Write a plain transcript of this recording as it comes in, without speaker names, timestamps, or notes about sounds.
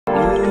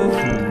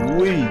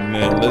Wee,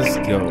 man, let's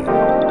go.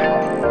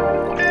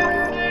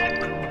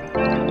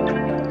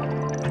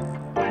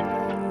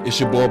 It's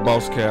your boy,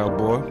 Boss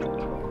Cowboy.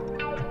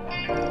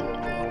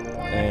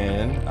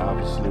 And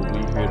obviously,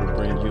 we're here to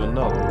bring you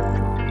another one.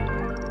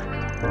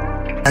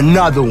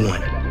 Another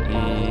one.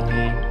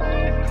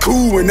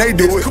 Cool when they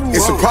do it.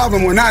 It's a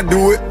problem when I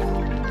do it.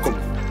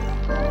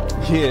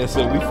 Yeah,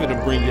 so we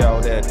finna bring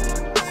y'all that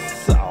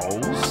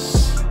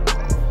sauce.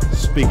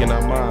 Speaking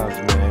our minds,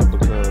 man,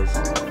 because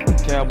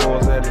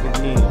Cowboys at it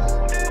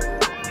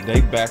again.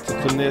 They back to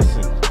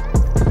finessing.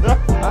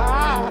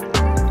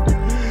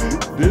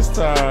 This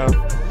time,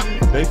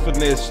 they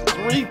finessed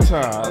 3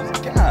 times.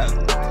 God,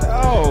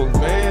 oh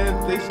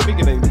man, they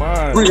speaking their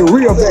mind. Bring it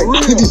real back.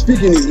 He be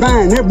speaking his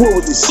mind. That boy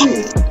with the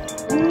shit.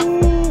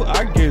 Ooh,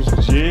 I guess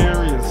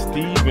Jerry and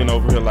Steven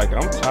over here like,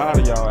 I'm tired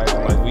of y'all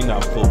acting like we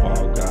not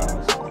football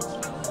guys.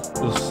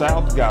 The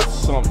South got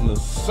something to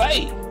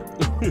say.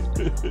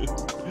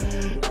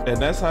 And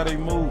that's how they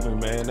moving,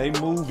 man. They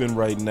moving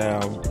right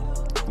now.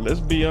 Let's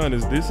be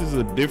honest, this is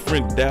a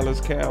different Dallas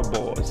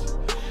Cowboys.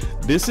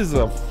 This is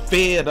a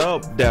fed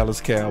up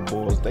Dallas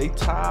Cowboys. They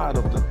tired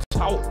of the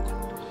talk.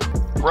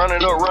 Run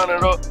it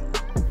up.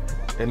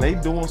 And they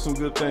doing some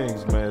good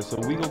things, man. So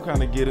we gonna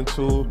kind of get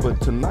into it, but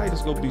tonight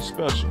is gonna be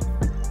special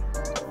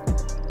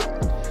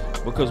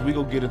because we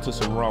gonna get into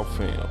some raw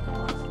film.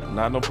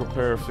 Not no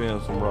prepared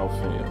film, some raw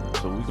film.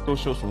 So we gonna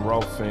show some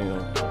raw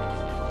film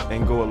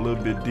and go a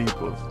little bit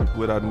deeper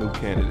with our new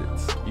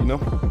candidates, you know?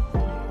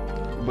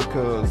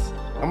 Because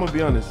I'm gonna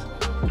be honest,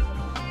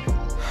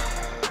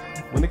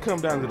 when it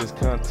comes down to this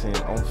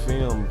content on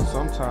film,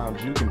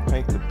 sometimes you can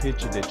paint the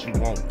picture that you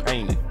want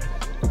painted,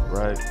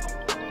 right?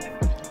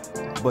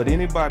 But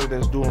anybody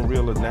that's doing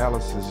real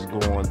analysis is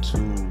going to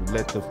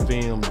let the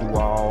film do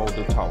all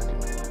the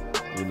talking,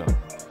 you know?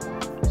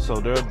 So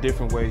there are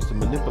different ways to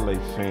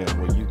manipulate film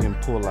where you can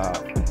pull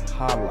out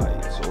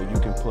highlights or you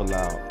can pull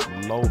out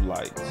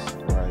lowlights,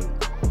 right?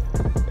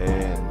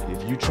 And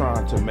if you're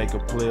trying to make a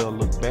player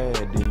look bad,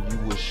 then you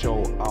will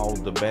show all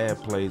the bad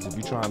plays. If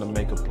you're trying to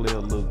make a player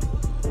look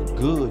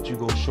good, you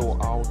go show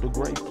all the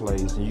great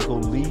plays, and you go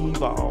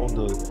leave all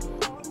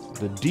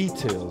the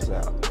details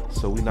out.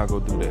 So we're not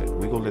gonna do that.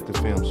 We're gonna let the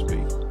film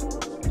speak.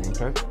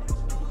 Okay?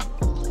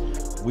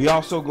 We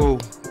also go,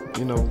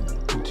 you know,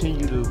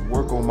 continue to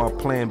work on my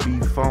Plan B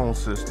phone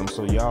system,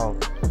 so y'all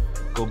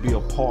go be a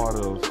part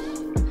of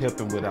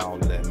helping with all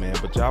of that, man.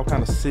 But y'all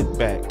kind of sit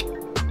back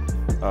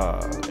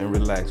and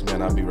relax,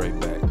 man. I'll be right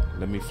back.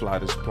 Let me fly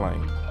this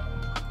plane.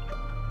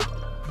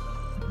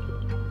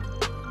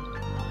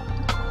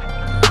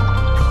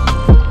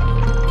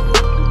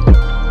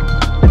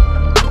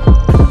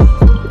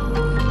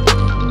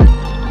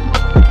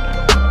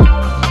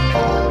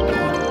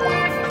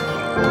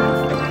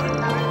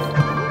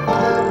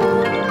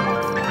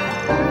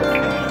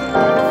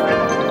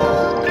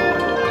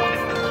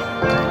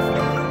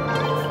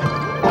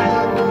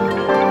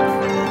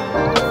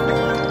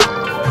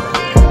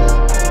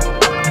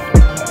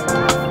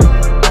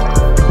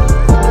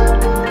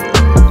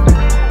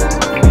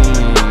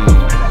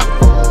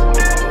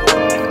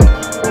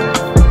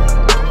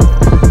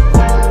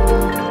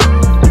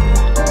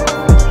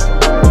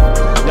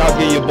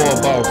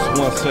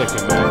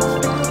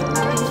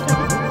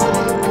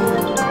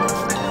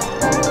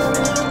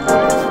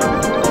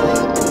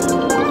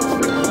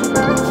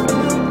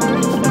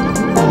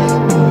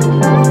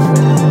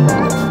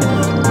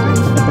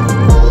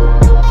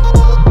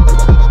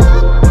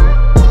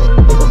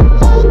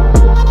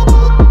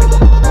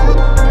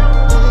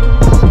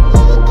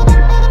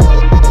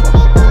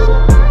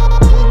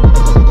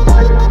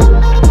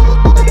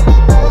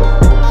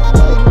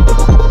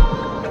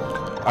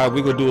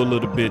 We're gonna do a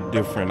little bit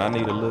different. I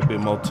need a little bit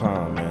more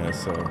time, man.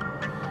 So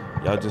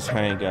y'all just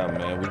hang out,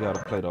 man. We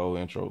gotta play the old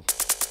intro.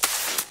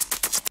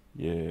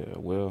 Yeah,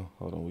 well,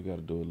 hold on. We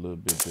gotta do a little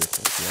bit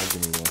different. Y'all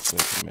give me 1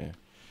 second, man.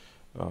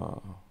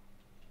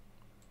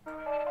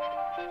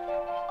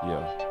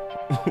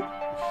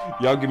 Yeah.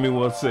 Y'all give me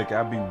 1 second.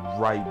 I'll be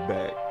right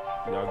back.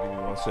 Y'all give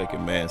me 1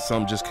 second, man.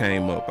 Something just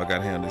came up. I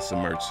gotta handle this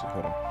emergency.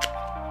 Hold on.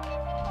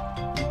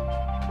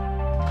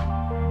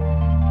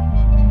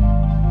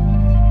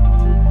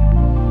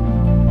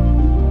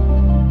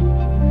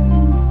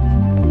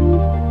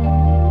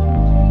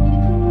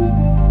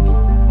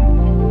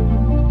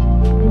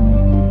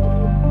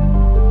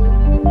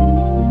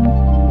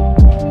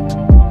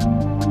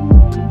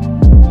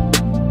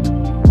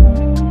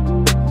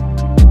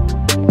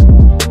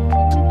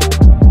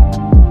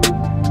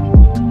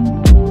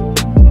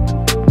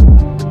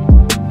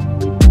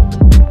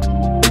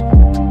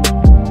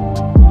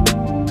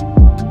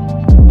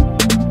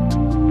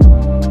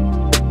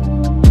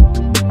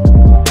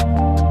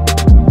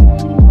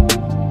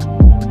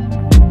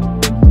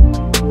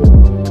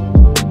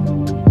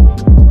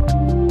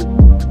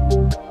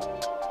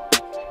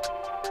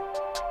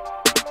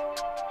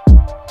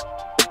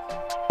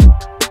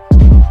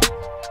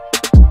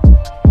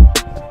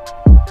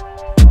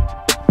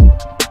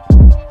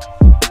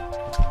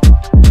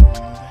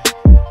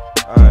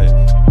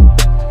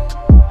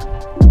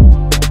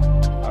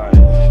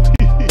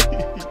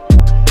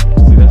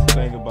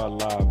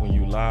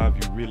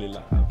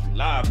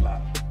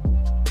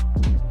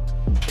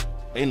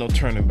 Ain't no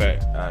turning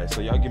back. All right, so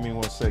y'all give me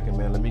 1 second,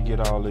 man. Let me get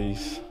all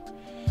these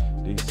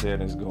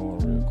settings going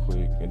real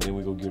quick, and then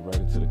we go get right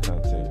into the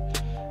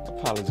content. I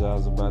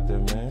apologize about that,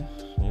 man.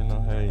 You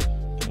know, hey,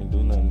 can't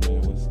do nothing,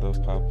 man. When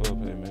stuff pop up,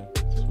 hey, man,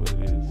 that's what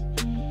it is.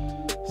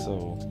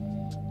 So,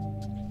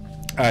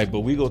 all right, but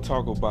we gonna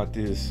talk about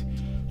this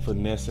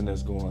finessing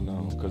that's going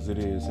on, because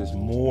it's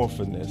more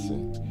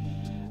finessing.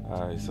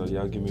 All right, so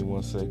y'all give me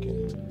 1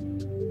 second.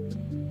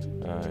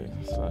 All right,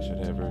 so I should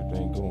have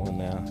everything going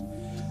now.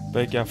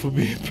 Thank y'all for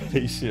being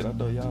patient. I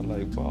know y'all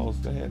like, boss,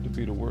 that had to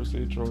be the worst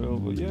intro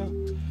ever. Yeah,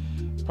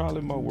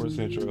 probably my worst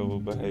intro ever,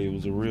 but hey, it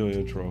was a real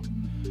intro.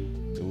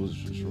 It was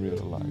just real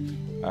to life.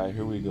 All right,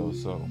 here we go.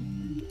 So,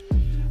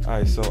 all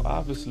right, so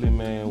obviously,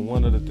 man,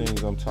 one of the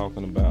things I'm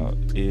talking about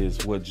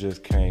is what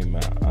just came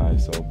out. All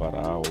right, so about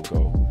an hour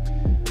ago.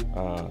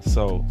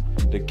 So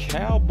the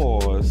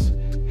Cowboys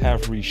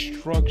have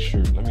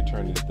restructured. Let me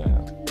turn this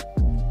down.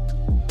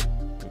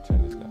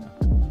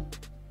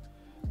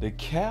 The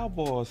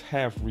Cowboys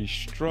have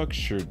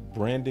restructured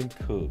Brandon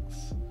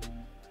Cooks'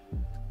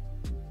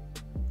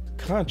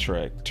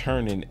 contract,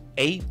 turning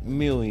 $8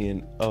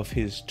 million of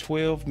his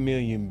 $12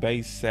 million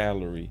base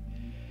salary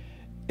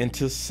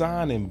into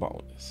signing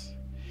bonus.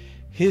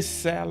 His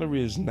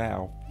salary is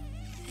now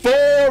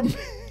 $4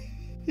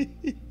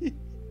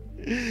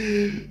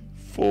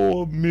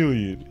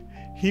 million.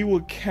 He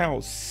will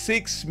count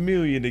 $6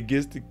 million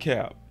against the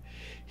cap.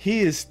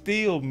 He is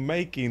still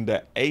making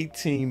the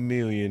 $18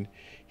 million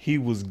he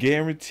was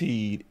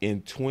guaranteed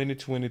in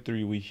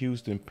 2023, with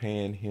Houston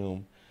paying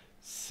him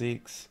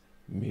 $6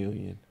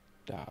 million.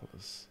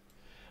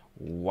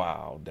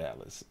 Wow,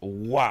 Dallas.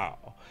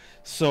 Wow.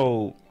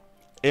 So,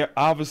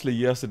 obviously,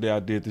 yesterday I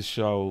did the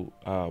show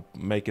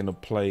making a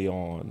play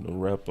on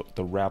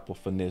the rapper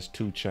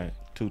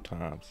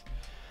Finessed3times.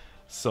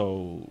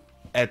 So,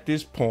 at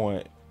this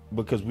point,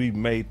 because we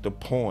made the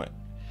point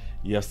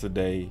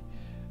yesterday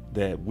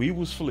that we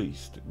was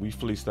fleeced. We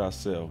fleeced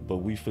ourselves, but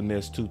we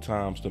finessed 2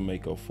 times to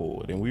make up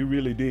for it. And we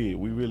really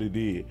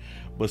did.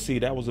 But see,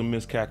 that was a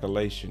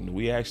miscalculation.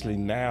 We actually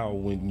now,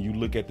 when you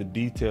look at the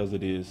details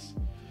of this,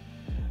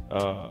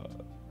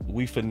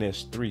 we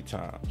finessed 3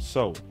 times.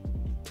 So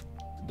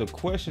the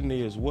question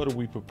is, what are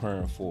we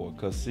preparing for?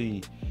 Because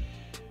see,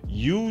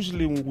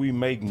 usually when we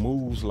make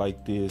moves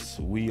like this,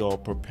 we are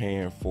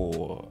preparing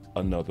for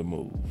another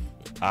move,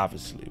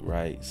 obviously,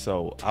 right?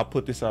 So I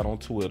put this out on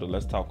Twitter.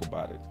 Let's talk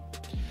about it.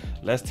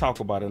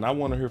 And I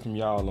want to hear from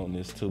y'all on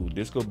this too.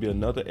 This gonna be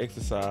another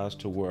exercise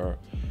to where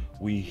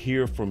we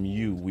hear from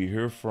you. We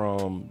hear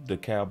from the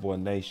Cowboy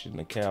Nation,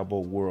 the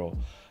Cowboy world,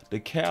 the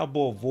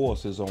Cowboy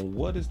voices on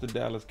what is the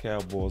Dallas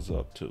Cowboys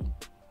up to.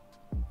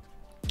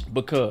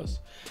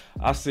 Because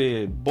I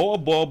said, boy,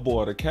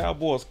 the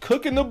Cowboys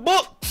cooking the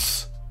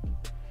books.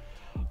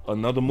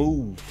 Another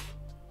move.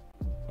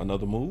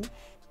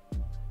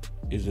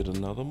 Is it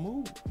another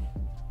move?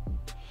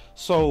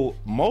 So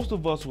most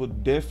of us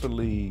would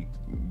definitely,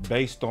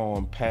 based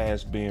on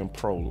past being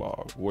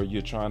prologue, where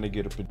you're trying to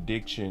get a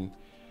prediction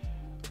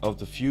of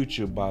the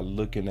future by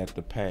looking at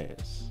the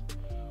past.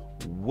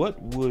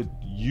 What would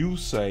you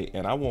say?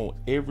 And I want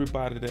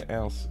everybody to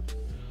answer.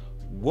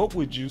 What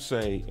would you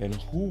say, and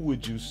who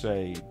would you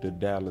say the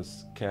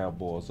Dallas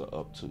Cowboys are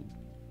up to?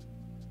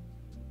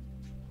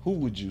 Who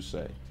would you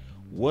say?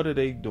 What are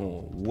they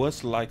doing?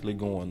 What's likely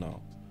going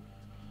on?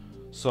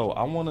 So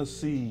I want to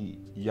see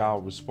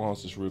y'all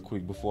responses real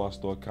quick before I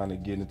start kind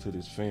of getting into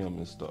this film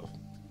and stuff.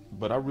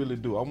 But I really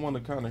do. I want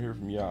to kind of hear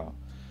from y'all.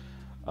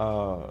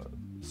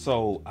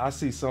 So I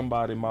see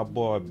somebody, my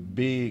boy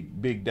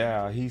Big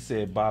Dow, he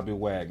said Bobby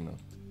Wagner.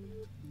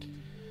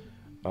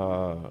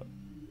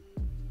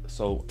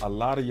 So a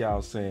lot of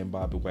y'all saying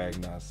Bobby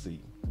Wagner, I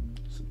see.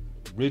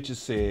 Richard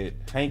said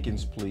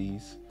Hankins,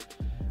 please.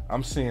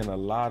 I'm seeing a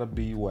lot of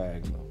B.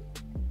 Wagner.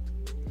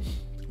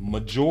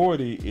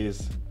 Majority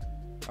is,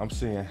 I'm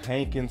seeing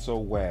Hankins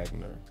or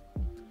Wagner.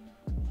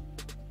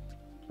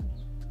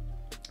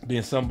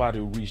 Then somebody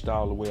reached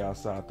all the way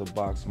outside the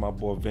box. My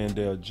boy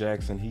Vandell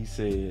Jackson, he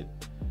said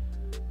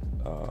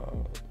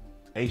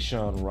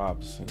Ashawn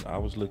Robinson. I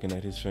was looking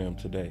at his film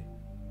today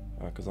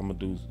because I'm gonna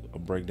do a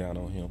breakdown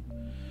on him.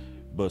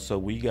 But so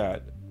we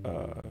got,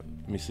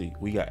 let me see,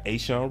 we got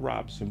Ashawn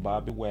Robinson,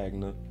 Bobby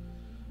Wagner.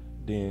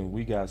 Then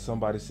we got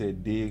somebody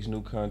said Diggs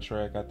new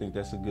contract. I think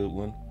that's a good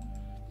one.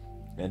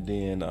 And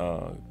then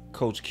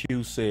Coach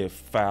Q said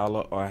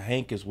Fowler or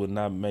Hankins would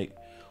not make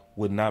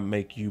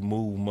you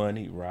move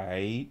money,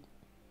 right?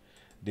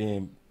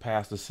 Then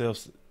Pastor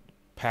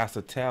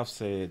Taft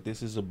said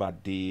this is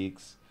about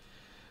Diggs.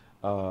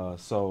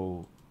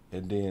 So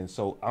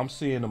I'm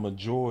seeing a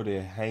majority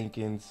of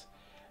Hankins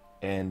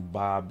and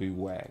Bobby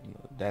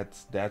Wagner.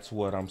 That's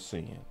what I'm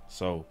seeing.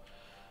 So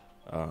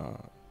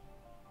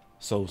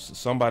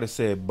somebody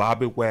said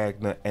Bobby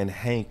Wagner and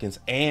Hankins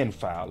and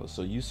Fowler.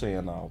 So you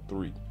saying all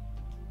three.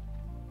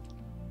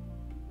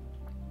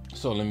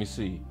 So let me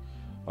see.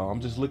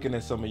 I'm just looking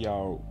at some of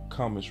y'all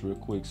comments real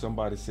quick.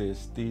 Somebody says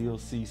Steele.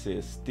 C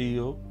says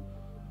Steele.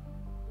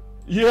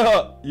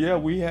 Yeah,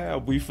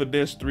 we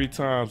finessed 3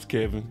 times,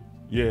 Kevin.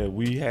 Yeah,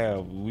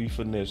 we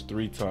finessed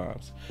 3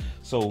 times.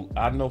 So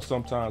I know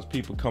sometimes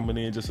people coming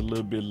in just a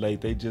little bit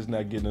late, they just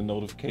not getting the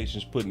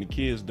notifications, putting the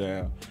kids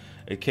down.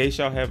 In case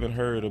y'all haven't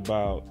heard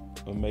about,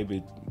 or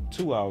maybe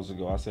 2 hours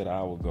ago, I said an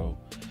hour ago,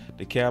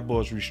 the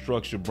Cowboys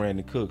restructured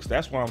Brandon Cooks.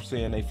 That's why I'm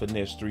saying they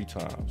finessed 3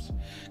 times.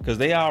 Because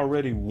they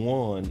already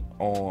won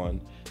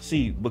on,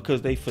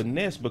 because they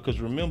finessed, because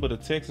remember the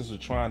Texans are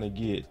trying to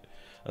get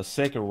a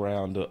second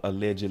rounder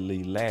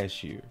allegedly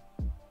last year.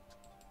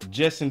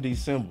 Just in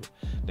December,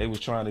 they was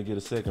trying to get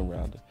a second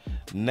rounder.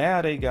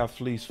 Now they got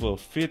fleeced for a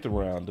 5th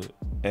rounder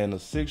and a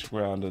 6th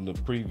rounder in the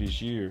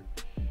previous year.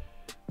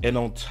 And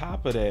on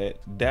top of that,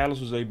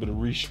 Dallas was able to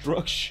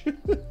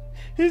restructure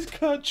his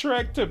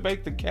contract to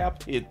make the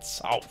cap hit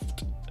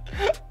soft.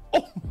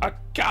 Oh my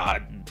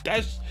God,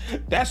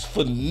 that's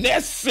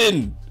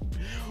finessing.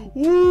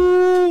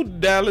 Ooh,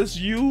 Dallas,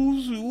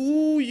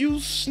 you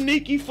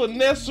sneaky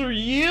finesser,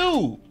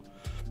 you.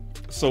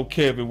 So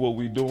Kevin, what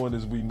we doing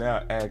is we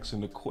now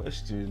asking the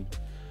question,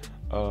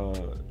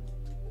 and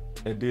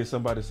then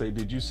somebody say,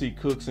 did you see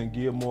Cooks and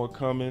Gilmore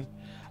coming?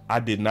 I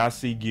did not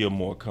see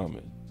Gilmore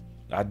coming.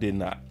 I did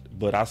not,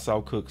 but I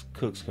saw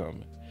Cooks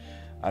coming.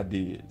 I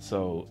did.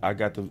 So I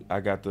got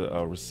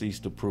the receipts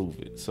to prove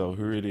it. So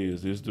here it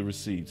is. Here's the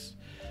receipts.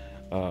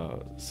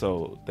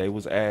 So they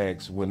was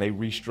asked when they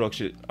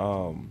restructured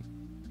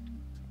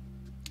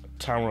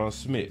Tyron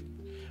Smith.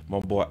 My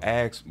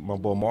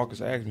boy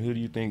Marcus asked me, who do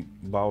you think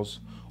boss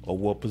or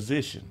what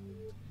position?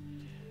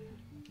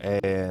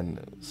 And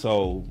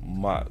so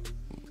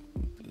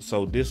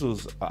this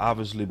was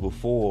obviously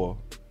before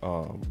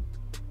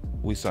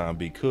we signed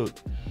B Cook.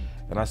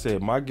 And I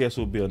said, my guess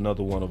would be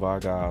another one of our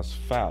guys,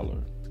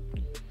 Fowler.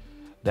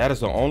 That is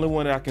the only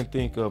one I can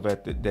think of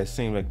that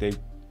seemed like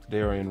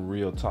they're in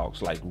real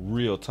talks, like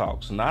real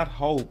talks, not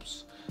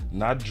hopes,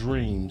 not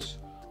dreams,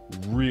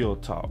 real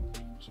talks,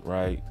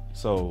 right?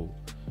 So,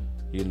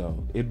 you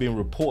know, it been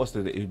reports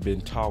that it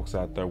been talks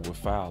out there with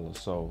Fowler.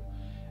 So,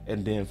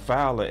 and then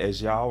Fowler,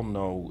 as y'all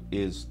know,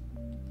 is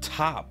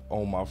top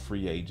on my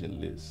free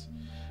agent list.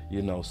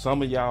 You know,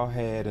 some of y'all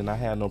had, and I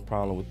had no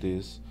problem with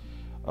this.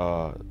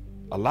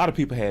 A lot of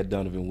people had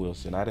Donovan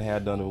Wilson. I didn't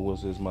have Donovan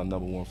Wilson as my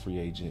 #1 free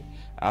agent.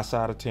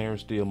 Outside of Terrence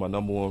Steele, my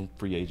 #1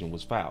 free agent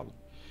was Fowler.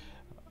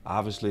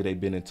 Obviously,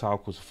 they've been in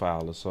talk with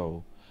Fowler.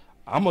 So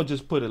I'm going to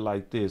just put it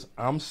like this.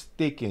 I'm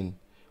sticking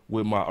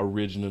with my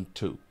original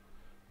 2.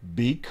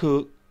 B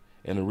Cook,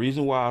 and the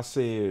reason why I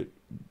said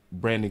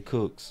Brandon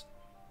Cooks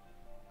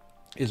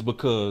is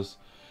because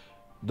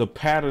the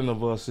pattern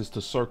of us is to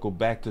circle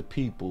back to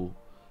people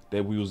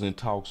that we was in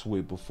talks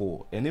with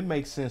before. And it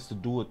makes sense to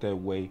do it that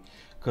way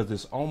because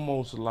it's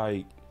almost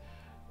like,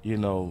 you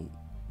know,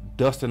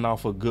 dusting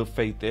off a good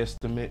faith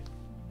estimate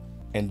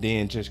and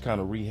then just kind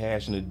of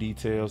rehashing the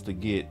details to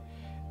get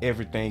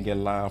everything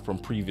in line from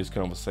previous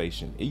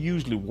conversation. It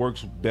usually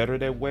works better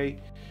that way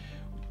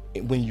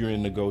when you're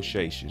in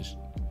negotiations.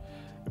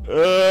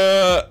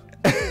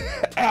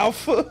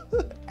 Alpha.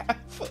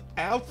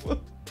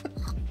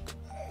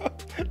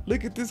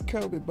 Look at this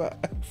comment by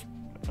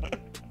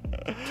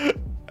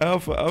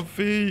Alpha. I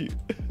feel you.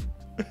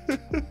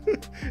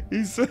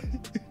 He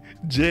said,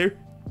 Jerry.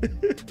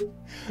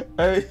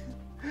 Hey,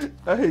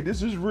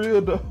 this is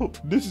real though.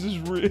 This is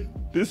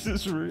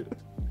real.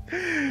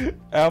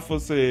 Alpha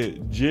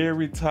said,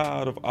 Jerry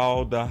tired of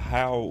all the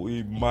how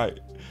we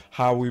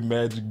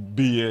magic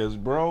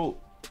BS, bro.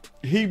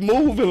 He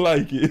moving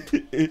like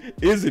it,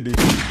 isn't it?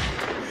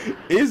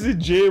 Isn't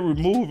Jerry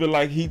moving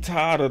like he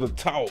tired of the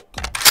talk?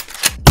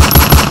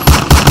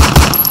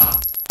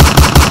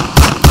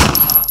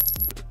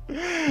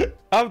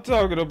 I'm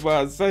talking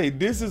about saying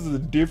this is a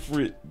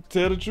different,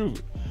 tell the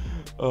truth.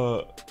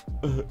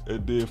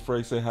 And then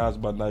Frank said, how's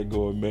my night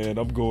going, man?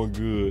 I'm going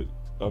good.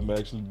 I'm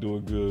actually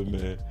doing good,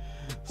 man.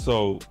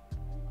 So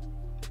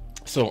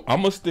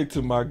I'm gonna stick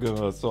to my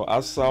guns. So I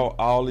saw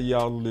all of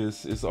y'all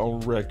lists. It's on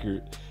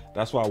record.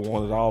 That's why I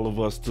wanted all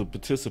of us to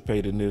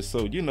participate in this.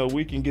 So, you know,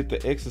 we can get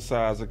the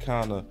exercise of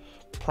kind of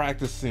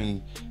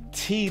practicing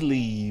tea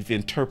leaf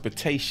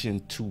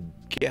interpretation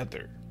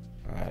together.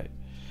 All right.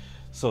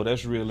 So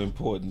that's real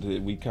important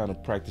that we kind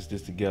of practice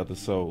this together.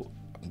 So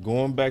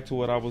going back to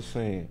what I was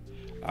saying,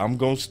 I'm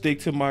going to stick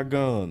to my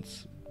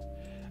guns.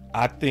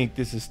 I think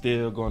this is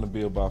still going to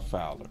be about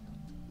Fowler,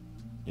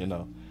 you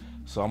know.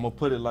 So I'm going to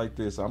put it like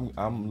this.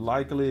 I'm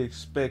likely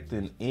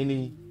expecting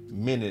any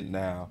minute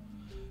now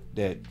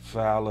that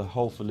Fowler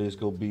hopefully is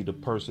going to be the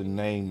person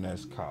name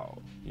that's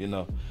called, you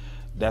know.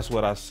 That's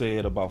what I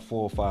said about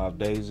 4 or 5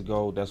 days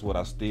ago. That's what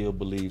I still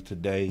believe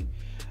today.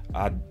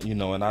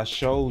 And I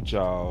showed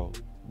y'all,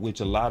 which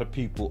a lot of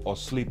people are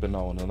sleeping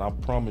on, and I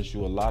promise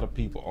you a lot of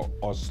people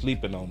are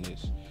sleeping on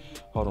this.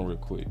 Hold on real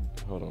quick.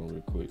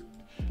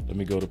 Let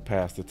me go to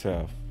Pastor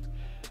Taft.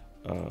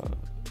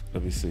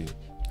 Let me see.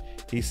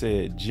 He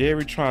said,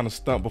 Jerry trying to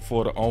stunt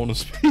before the owner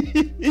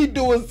speak. He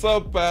doing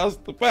something,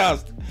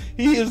 Pastor.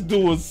 He is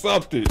doing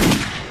something.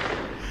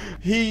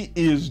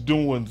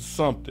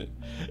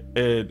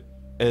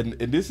 And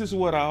this is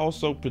what I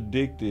also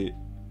predicted,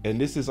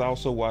 and this is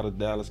also why the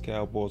Dallas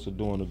Cowboys are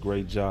doing a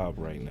great job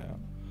right now.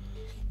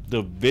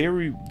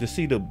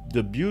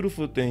 the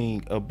beautiful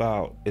thing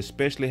about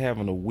especially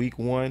having a week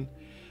one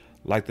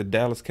like the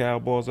Dallas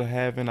Cowboys are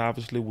having,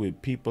 obviously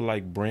with people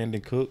like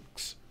Brandon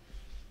Cooks,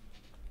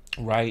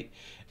 right,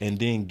 and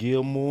then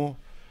Gilmore.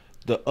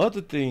 The other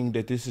thing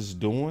that this is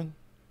doing,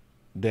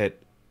 that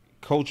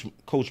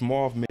Coach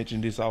Marv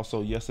mentioned this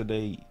also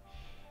yesterday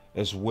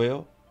as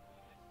well,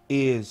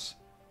 is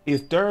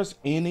if there's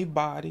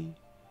anybody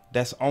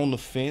that's on the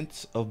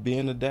fence of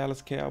being a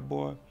Dallas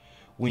Cowboy,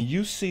 when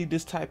you see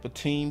this type of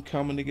team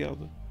coming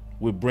together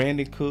with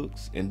Brandon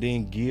Cooks and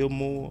then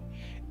Gilmore,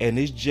 and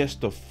it's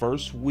just the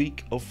first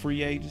week of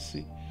free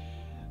agency,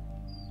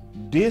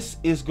 this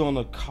is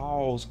gonna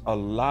cause a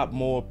lot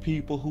more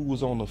people who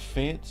was on the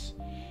fence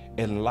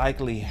and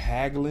likely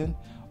haggling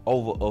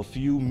over a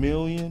few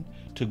million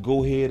to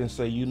go ahead and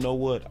say, you know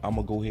what, I'm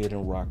gonna go ahead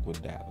and rock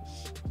with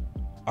Dallas.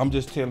 I'm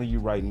just telling you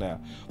right now,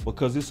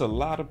 because it's a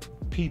lot of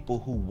people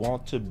who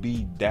want to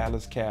be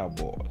Dallas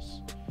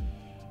Cowboys.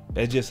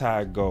 That's just how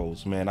it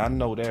goes, man. I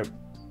know that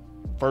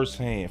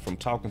firsthand from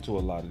talking to a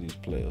lot of these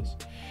players.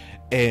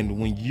 And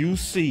when you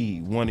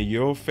see one of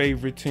your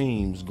favorite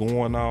teams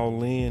going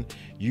all in,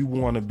 you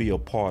want to be a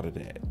part of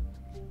that.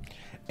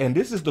 And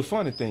this is the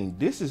funny thing.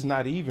 This is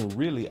not even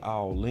really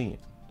all in.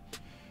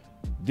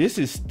 This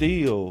is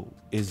still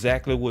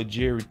exactly what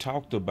Jerry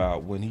talked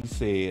about when he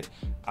said,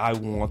 I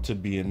want to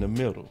be in the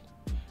middle.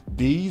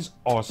 These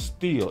are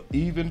still,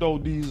 even though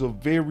these are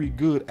very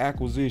good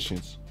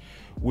acquisitions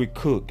with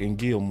Cook and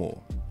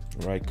Gilmore,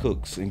 right?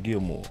 Cooks and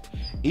Gilmore.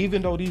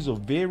 Even though these are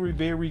very,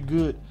 very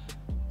good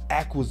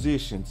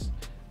acquisitions,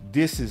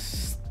 this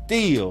is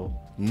still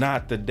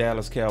not the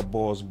Dallas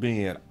Cowboys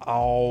being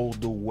all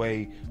the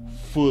way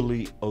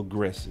fully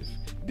aggressive.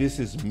 This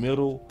is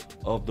middle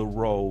of the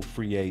road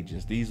free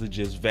agents. These are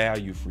just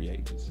value free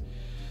agents.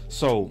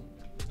 So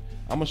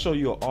I'm gonna show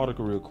you an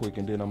article real quick,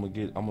 and then I'm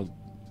gonna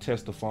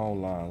test the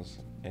phone lines,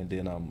 and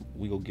then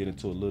we gonna get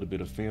into a little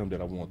bit of film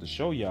that I want to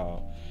show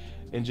y'all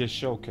and just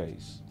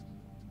showcase.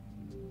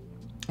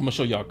 I'm gonna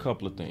show y'all a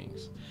couple of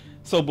things.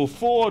 So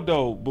before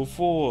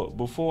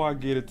I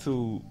get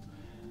into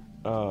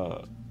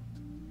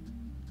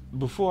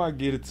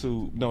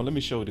no, let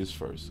me show this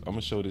first. I'm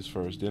gonna show this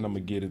first, then I'm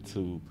gonna get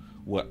into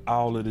what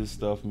all of this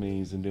stuff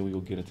means, and then we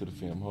gonna get into the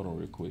film. Hold on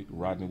real quick.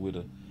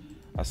 Rodney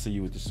I see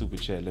you with the super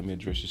chat. Let me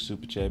address your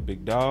super chat,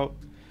 big dog.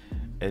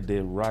 And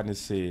then Rodney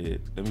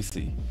said, let me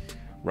see.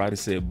 Rodney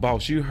said,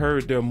 boss, you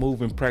heard they're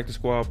moving practice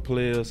squad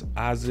players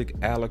Isaac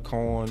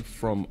Alicorn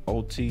from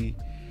OT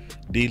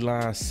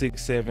D-line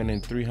 6'7"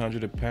 and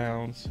 300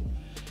 pounds.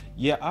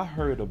 Yeah, I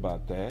heard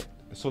about that.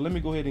 So let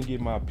me go ahead and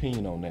give my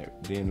opinion on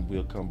that. Then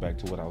we'll come back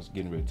to what I was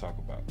getting ready to talk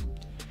about.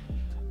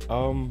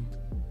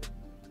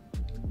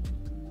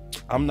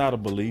 I'm not a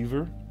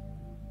believer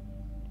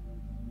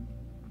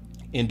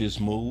in this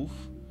move.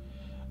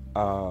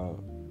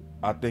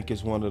 I think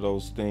it's one of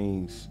those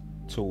things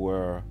to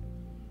where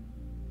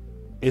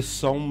it's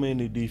so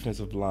many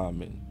defensive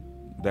linemen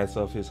that's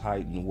of his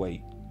height and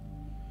weight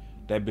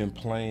that been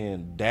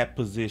playing that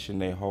position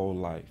their whole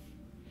life,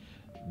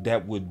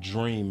 that would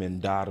dream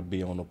and die to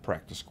be on a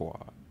practice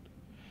squad.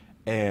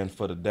 And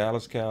for the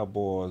Dallas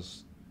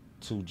Cowboys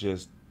to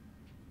just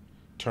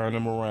turn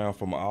them around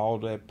from all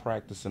that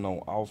practicing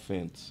on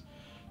offense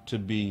to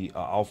be an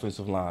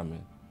offensive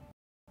lineman,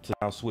 to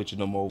now switching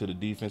them over to the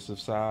defensive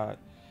side,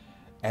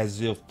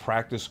 as if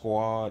practice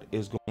squad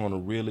is going to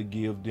really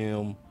give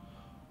them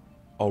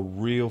a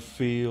real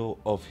feel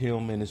of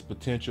him and his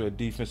potential at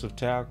defensive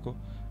tackle,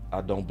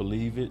 I don't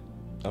believe it.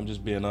 I'm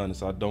just being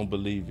honest. I don't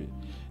believe it.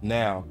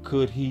 Now,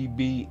 could he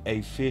be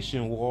a fish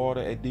in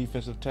water at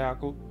defensive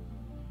tackle?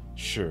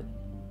 Sure.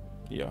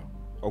 Yeah.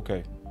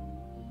 Okay.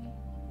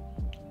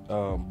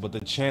 But the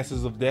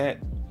chances of that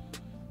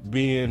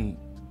being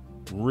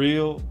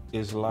real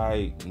is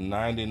like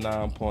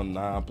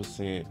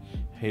 99.9%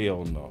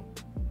 hell no.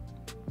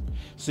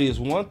 See, it's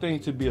one thing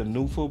to be a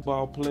new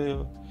football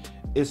player.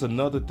 It's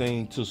another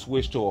thing to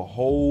switch to a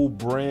whole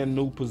brand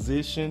new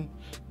position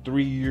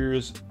 3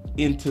 years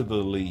into the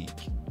league.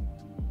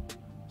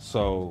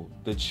 So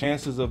the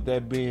chances of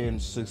that being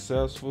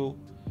successful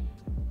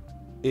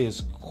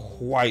is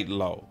quite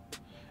low.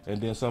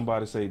 And then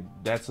somebody say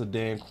that's a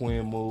Dan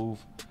Quinn move.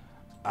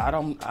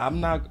 I'm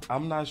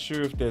not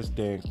sure if that's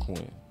Dan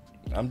Quinn.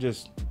 I'm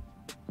just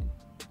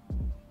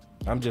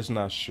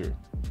not sure.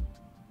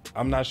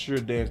 I'm not sure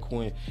Dan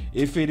Quinn.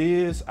 If it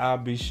is, I'll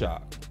be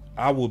shocked.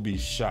 I will be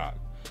shocked.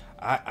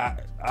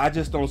 I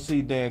just don't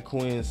see Dan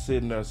Quinn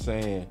sitting there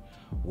saying,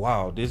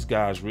 wow, this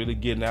guy's really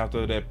getting out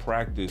there that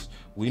practice.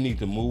 We need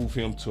to move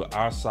him to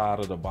our side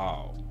of the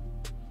ball.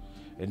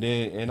 And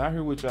I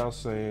hear what y'all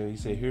saying. He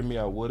said, hear me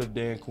out. What if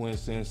Dan Quinn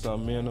sends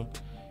something in him?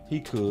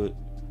 He could.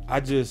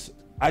 This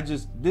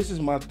is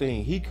my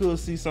thing. He could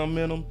see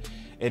something in him.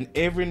 And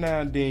every now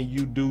and then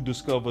you do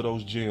discover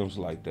those gems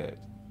like that.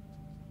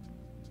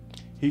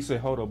 He said,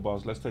 hold up,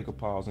 boss. Let's take a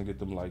pause and get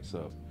them lights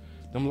up.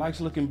 Them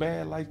lights looking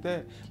bad like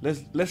that.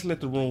 Let's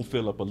let the room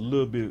fill up a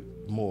little bit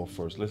more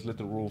first. Let's let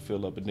the room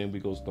fill up, and then we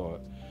go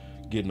start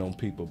getting on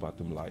people about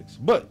them lights.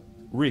 But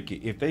Ricky,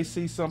 if they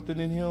see something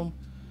in him,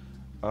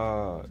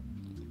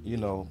 You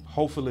know,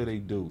 hopefully they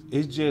do.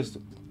 It's just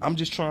I'm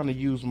just trying to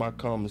use my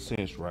common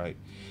sense, right?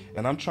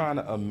 And I'm trying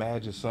to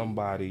imagine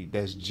somebody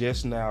that's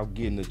just now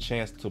getting a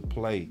chance to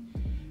play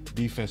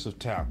defensive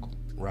tackle,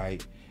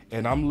 right?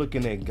 And I'm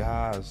looking at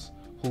guys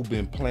who've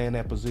been playing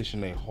that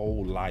position their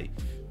whole life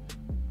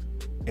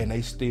and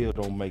they still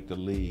don't make the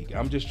league.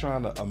 I'm just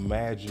trying to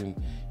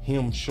imagine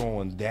him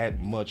showing that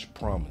much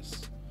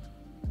promise.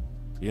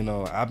 You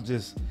know, I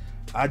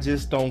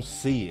just don't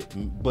see it.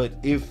 But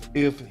if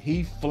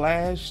he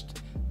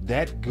flashed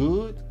that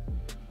good,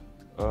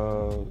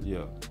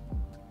 yeah,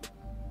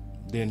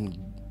 then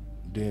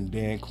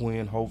Dan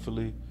Quinn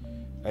hopefully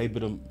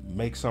able to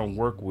make something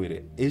work with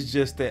it. It's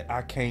just that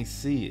I can't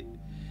see it,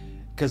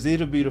 cause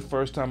it'll be the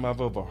first time I've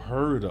ever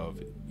heard of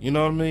it. You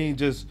know what I mean?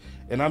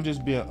 And I'm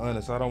just being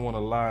honest. I don't want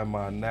to lie in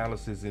my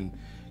analysis and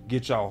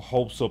get y'all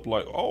hopes up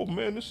like, oh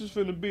man, this is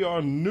finna be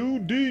our new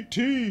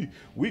DT.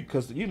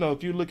 Cause you know,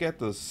 if you look at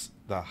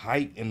the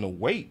height and the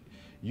weight,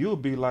 you'll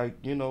be like,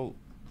 you know,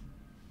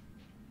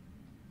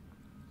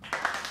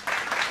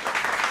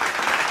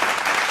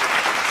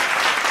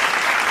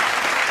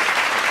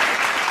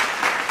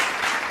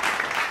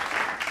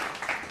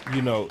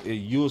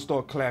 you'll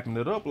start clapping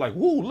it up like,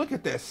 woo, look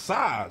at that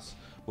size.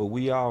 But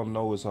we all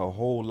know it's a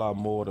whole lot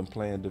more than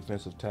playing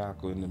defensive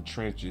tackle in them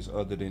trenches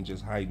other than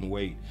just height and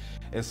weight.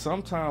 And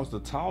sometimes the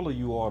taller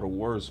you are, the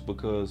worse,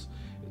 because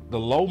the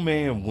low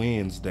man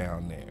wins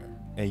down there.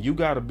 And you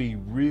got to be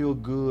real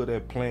good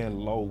at playing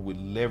low with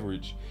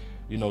leverage,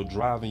 you know,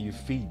 driving your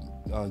feet,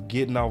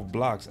 getting off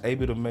blocks,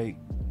 able to make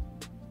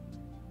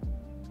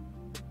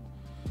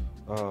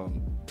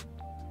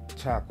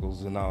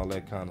tackles and all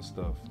that kind of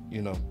stuff,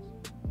 you know.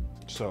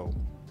 So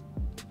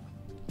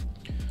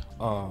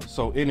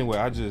anyway,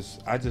 I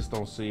just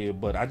don't see it,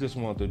 but I just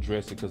wanted to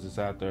address it because it's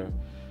out there.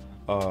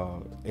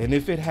 And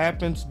if it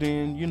happens,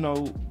 then, you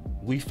know,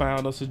 we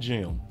found us a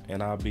gem,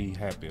 and I'll be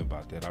happy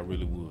about that. I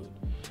really would.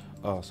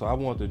 So I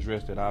wanted to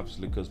address that,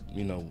 obviously, because,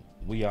 you know,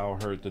 we all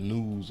heard the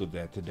news of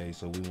that today,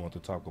 so we want to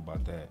talk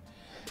about that.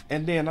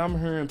 And then I'm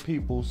hearing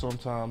people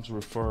sometimes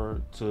refer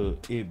to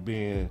it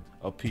being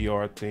a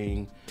PR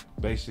thing,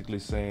 basically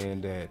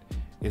saying that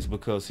it's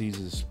because he's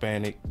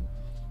Hispanic,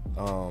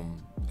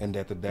 and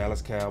that the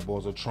Dallas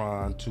Cowboys are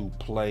trying to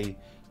play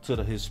to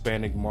the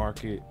Hispanic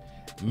market.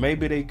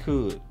 Maybe they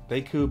could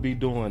be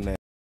doing that.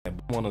 I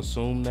want to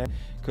assume that,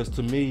 because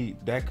to me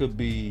that could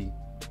be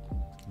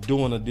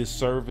doing a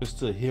disservice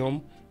to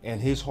him and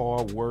his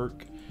hard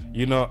work.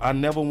 You know, I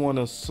never want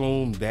to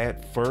assume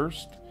that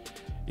first.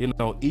 You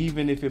know,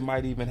 even if it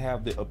might even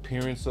have the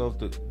appearance of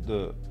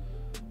the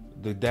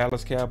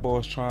Dallas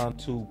Cowboys trying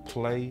to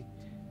play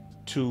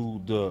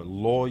to the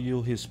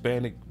loyal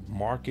Hispanic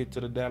market to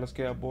the Dallas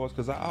Cowboys,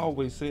 because I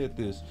always said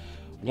this,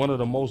 one of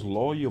the most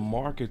loyal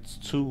markets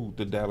to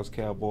the Dallas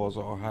Cowboys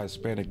are our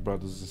Hispanic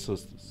brothers and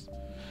sisters.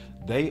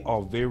 They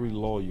are very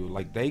loyal.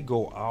 Like, they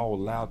go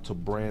all out to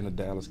brand the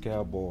Dallas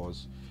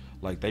Cowboys.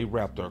 Like, they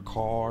wrap their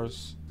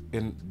cars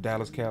in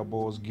Dallas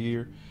Cowboys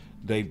gear.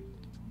 They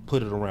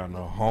put it around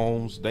their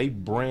homes. They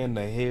brand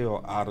the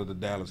hell out of the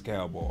Dallas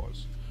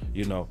Cowboys,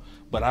 you know.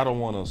 But I don't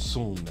want to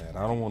assume that.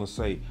 I don't want to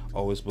say,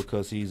 oh, it's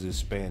because he's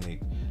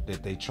Hispanic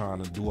that they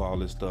trying to do all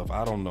this stuff.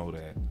 I don't know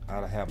that.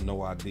 I have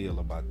no idea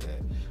about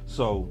that.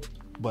 So,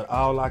 but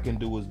all I can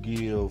do is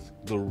give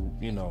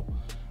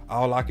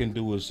all I can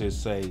do is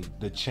just say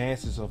the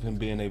chances of him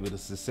being able to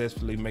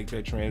successfully make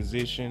that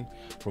transition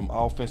from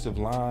offensive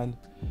line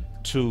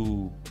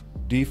to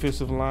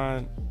defensive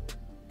line,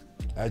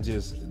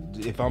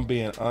 if I'm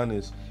being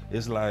honest,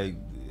 it's like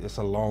it's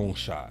a long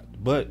shot.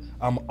 But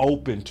I'm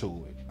open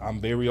to it. I'm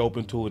very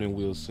open to it, and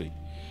we'll see.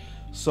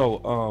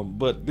 So,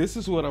 but this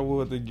is what I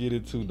wanted to get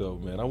into, though,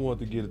 man. I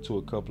wanted to get into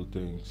a couple of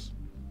things.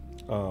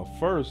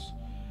 First,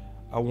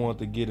 I wanted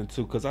to get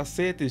into, because I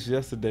said this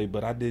yesterday,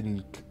 but I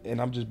didn't,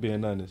 and I'm just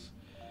being honest.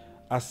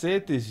 I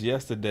said this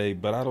yesterday,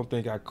 but I don't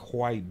think I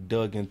quite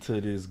dug into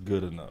this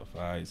good enough.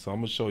 All right, so I'm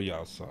going to show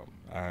y'all something.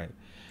 All right.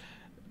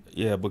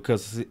 Yeah,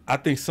 because I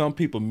think some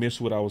people missed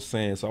what I was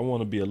saying, so I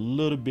want to be a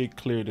little bit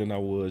clearer than I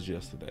was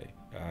yesterday.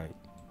 All right.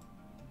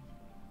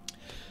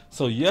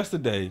 So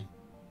yesterday,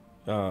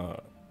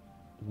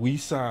 we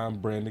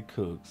signed Brandon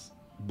Cooks,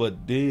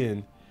 but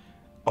then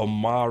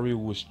Amari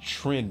was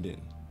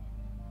trending,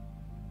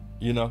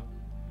 you know?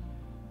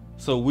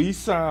 So we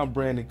signed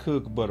Brandon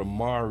Cook, but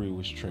Amari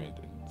was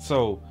trending.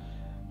 So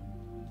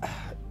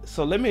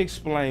let me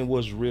explain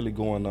what's really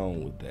going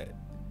on with that.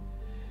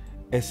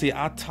 And see,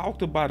 I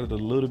talked about it a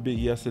little bit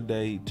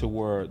yesterday to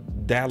where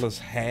Dallas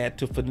had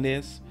to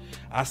finesse.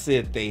 I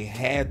said they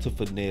had to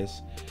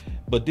finesse,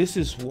 but this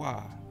is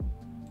why.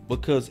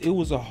 Because it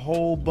was a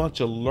whole bunch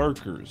of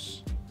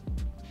lurkers.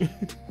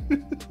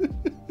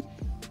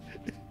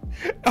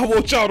 I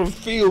want y'all to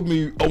feel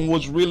me on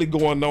what's really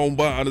going on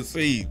behind the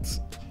scenes.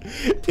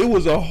 It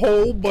was a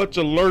whole bunch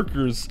of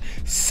lurkers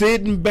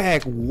sitting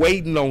back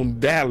waiting on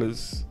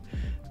Dallas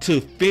to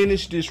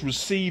finish this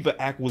receiver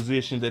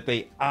acquisition that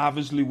they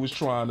obviously was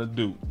trying to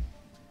do.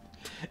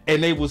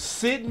 And they was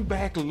sitting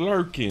back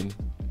lurking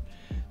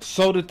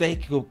so that they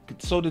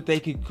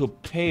could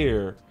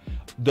compare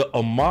the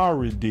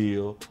Amari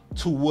deal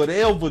to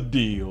whatever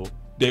deal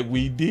that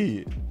we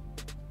did.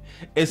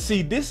 And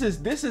see, this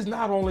is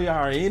not only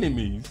our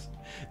enemies,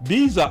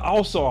 these are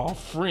also our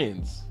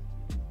friends.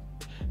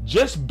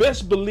 Just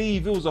best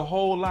believe it was a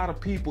whole lot of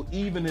people,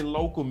 even in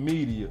local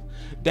media,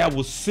 that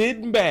was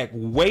sitting back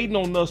waiting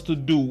on us to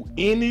do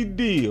any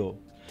deal,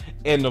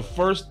 and the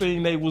first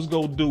thing they was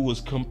gonna do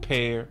was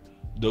compare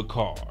the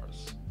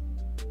cars.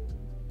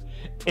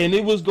 And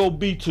it was gonna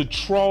be to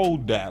troll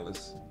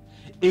Dallas.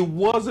 It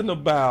wasn't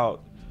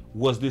about,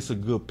 was this a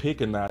good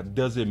pick or not?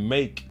 Does it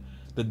make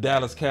the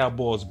Dallas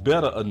Cowboys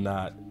better or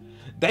not?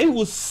 They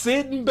was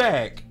sitting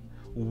back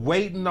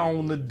waiting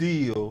on the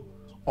deal,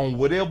 on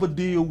whatever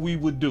deal we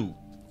would do.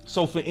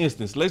 So for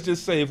instance, let's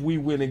just say if we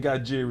went and got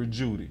Jerry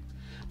Jeudy,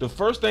 the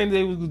first thing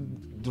they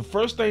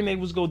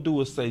was gonna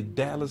do is say,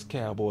 Dallas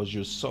Cowboys,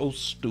 you're so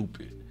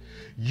stupid.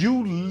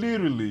 You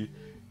literally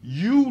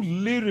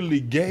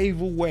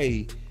gave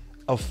away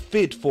a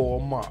fit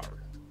for Amari.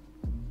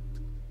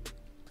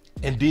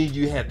 And then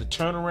you had to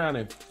turn around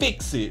and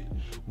fix it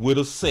with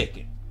a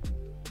second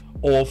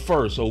or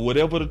first or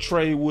whatever the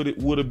trade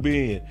would have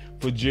been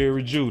for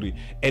Jerry Jeudy.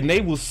 And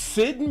they was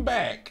sitting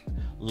back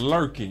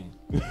lurking.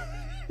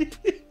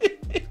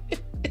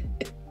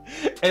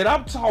 And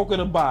I'm talking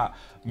about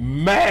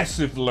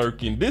massive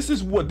lurking.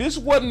 This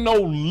wasn't no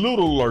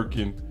little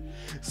lurking.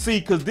 See,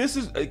 because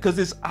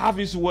it's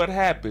obvious what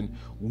happened.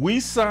 We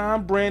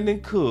signed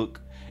Brandon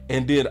Cook,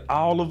 and then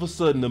all of a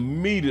sudden,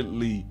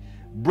 immediately,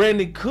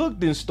 Brandon Cook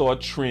didn't start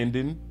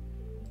trending.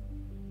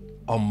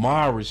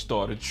 Amari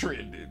started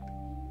trending.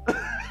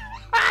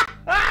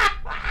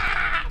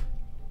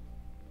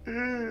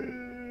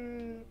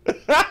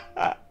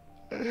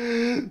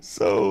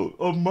 So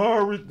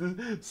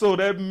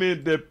that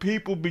meant that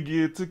people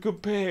began to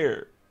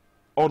compare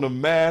on a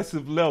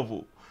massive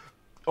level.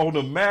 On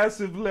a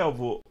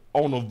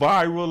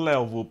viral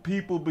level,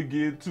 people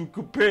began to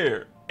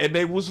compare, and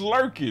they was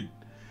lurking,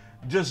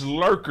 just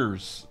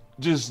lurkers,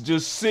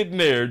 just sitting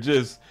there,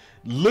 just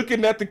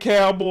looking at the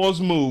Cowboys'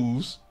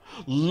 moves,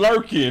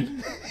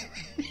 lurking,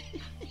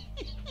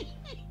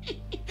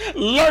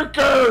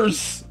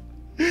 lurkers.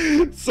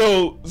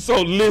 So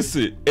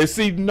listen and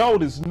see.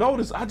 Notice.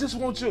 I just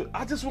want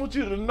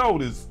you to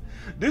notice.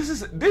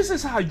 This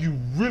is how you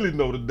really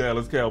know the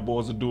Dallas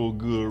Cowboys are doing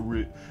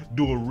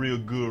real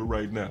good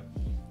right now.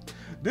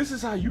 This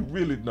is how you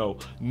really know.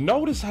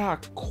 Notice how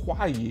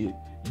quiet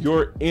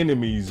your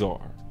enemies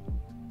are.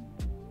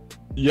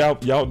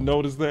 Y'all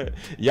notice that?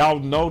 Y'all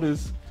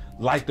notice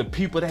like the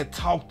people that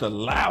talk the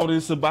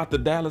loudest about the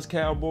Dallas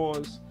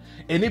Cowboys,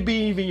 and it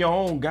be even your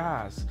own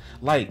guys.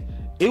 Like,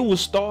 it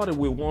was started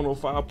with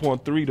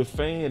 105.3 The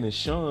Fan and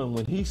Sean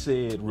when he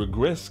said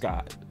regress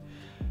Scott.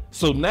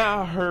 So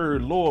now I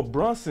heard Lord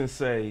Brunson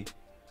say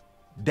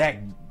Dak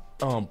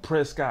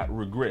Prescott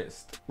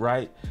regressed,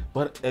 right?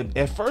 But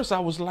at first I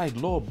was like,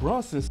 Lord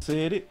Brunson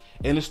said it,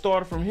 and it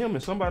started from him.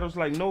 And somebody was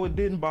like, no, it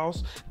didn't,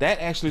 boss. That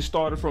actually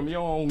started from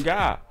your own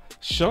guy,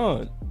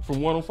 Sean, from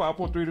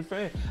 105.3 The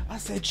Fan. I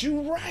said,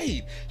 you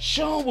right.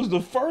 Sean was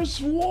the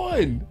first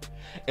one.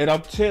 And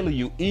I'm telling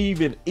you,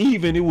 even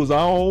it was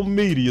our own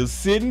media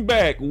sitting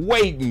back,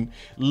 waiting,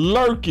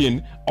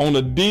 lurking on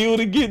a deal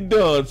to get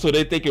done so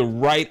that they can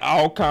write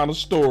all kind of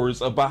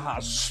stories about how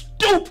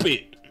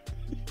stupid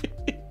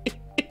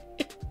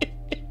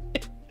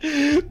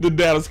the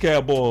Dallas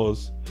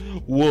Cowboys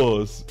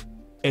was.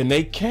 And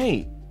they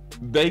can't.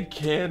 They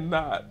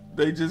cannot.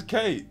 They just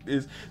can't.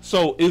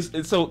 So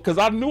because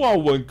I knew I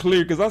wasn't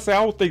clear, because I said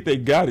I don't think they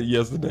got it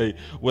yesterday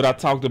when I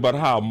talked about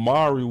how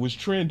Amari was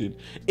trending.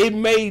 It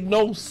made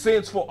no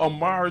sense for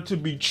Amari to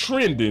be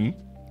trending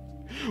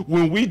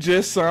when we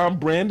just signed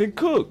Brandon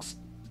Cooks.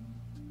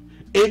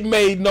 It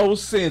made no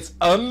sense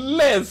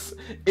unless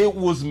it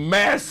was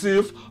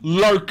massive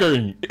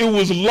lurking. It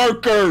was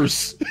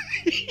lurkers.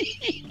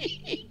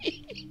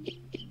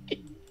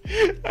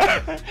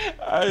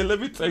 Alright, let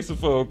me take some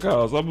phone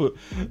calls. Let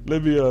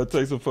me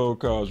take some phone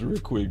calls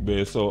real quick,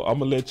 man. So I'm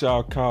gonna let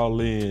y'all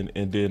call in,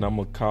 and then I'm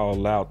gonna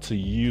call out to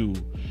you.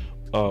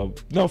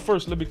 No,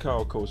 first let me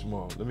call Coach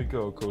Maul. Let me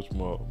call Coach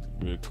Maul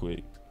real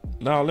quick.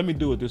 Now let me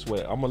do it this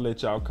way. I'm gonna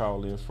let y'all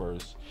call in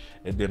first,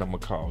 and then I'm gonna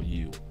call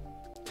you,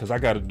 cause I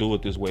gotta do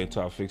it this way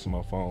until I fix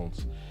my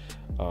phones.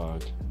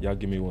 Y'all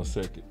give me 1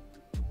 second,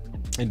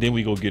 and then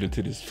we go get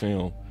into this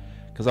film,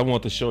 cause I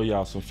want to show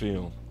y'all some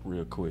film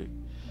real quick.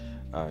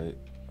 All right.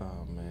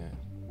 Oh man.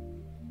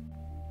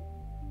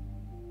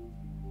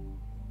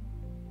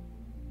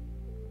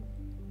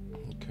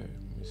 Okay,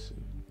 let me see.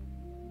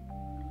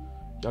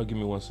 Y'all give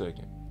me 1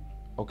 second.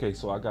 Okay,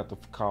 so I got the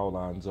call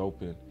lines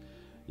open.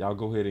 Y'all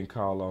go ahead and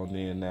call on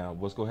in now.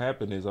 What's gonna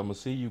happen is I'm gonna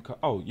see you.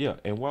 Oh yeah,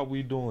 and while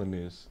we doing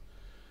this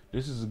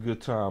is a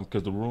good time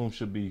because the room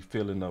should be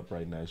filling up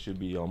right now. It should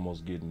be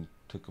almost getting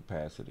to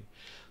capacity.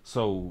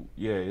 So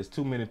yeah, it's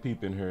too many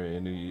people in here,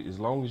 and as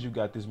long as you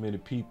got this many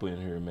people in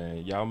here,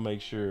 man, y'all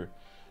make sure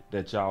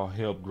that y'all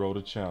help grow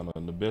the channel.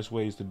 And the best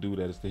ways to do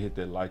that is to hit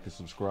that like and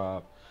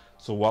subscribe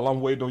So while I'm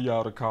waiting on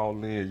y'all to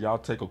call in, y'all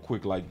take a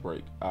quick light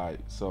break. All right,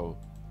 so.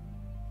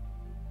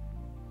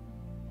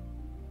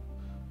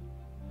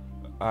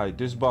 All right,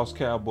 this Boss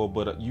Cowboy,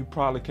 but you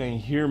probably can't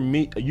hear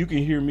me. You can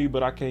hear me,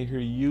 but I can't hear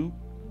you.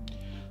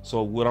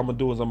 So what I'm gonna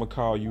do is I'm gonna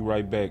call you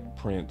right back,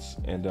 Prince,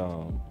 and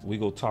we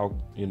go talk,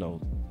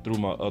 through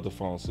my other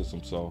phone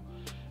system. So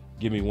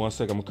give me 1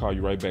 second. I'm gonna call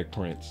you right back,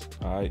 Prince.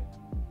 All right.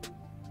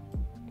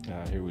 All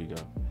right, here we go.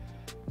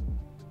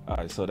 All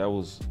right, so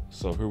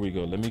here we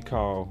go. Let me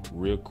call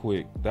real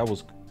quick. That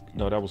was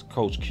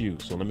Coach Q.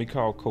 So let me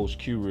call Coach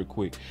Q real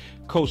quick.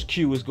 Coach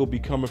Q is gonna be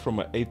coming from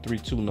an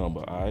 832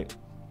 number. All right.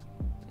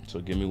 So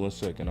give me 1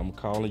 second. I'm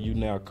calling you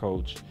now,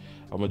 Coach.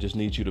 I'm gonna just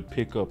need you to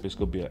pick up. It's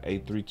gonna be an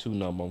 832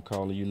 number. I'm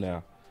calling you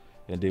now,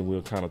 and then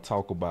we'll kind of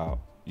talk about,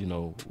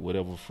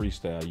 whatever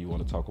freestyle you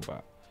want to talk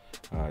about.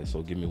 All right.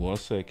 So give me 1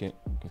 second.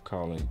 I'm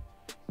calling.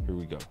 Here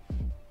we go.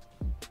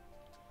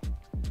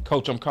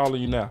 Coach, I'm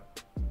calling you now.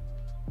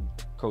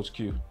 Coach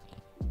Q.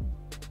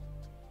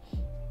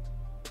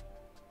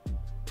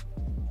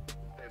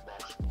 Hey,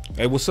 boss.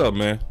 Hey, what's up,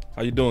 man?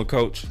 How you doing,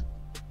 Coach?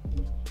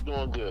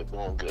 Doing good.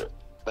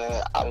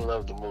 Man, I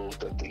love the moves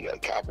that the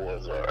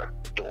Cowboys are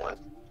doing.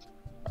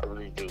 I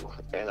really do.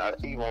 And I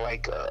even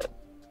like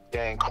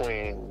Dan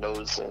Quinn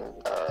noticing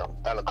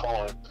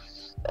Alarcon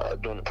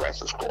doing the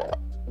practice squad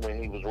when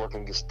he was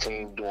working against the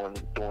team during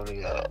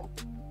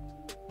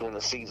the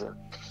season.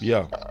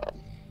 Yeah.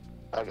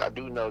 I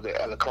do know that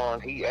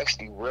Alarcon, he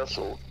actually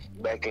wrestled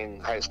back in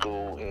high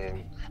school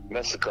in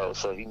Mexico,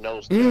 so he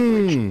knows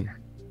leverage.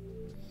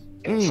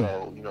 And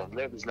so,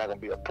 leverage not going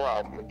to be a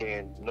problem. And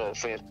then, no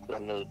offense, I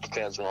know the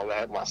fans are going to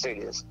laugh when I say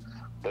this,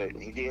 but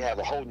he did have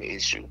a holding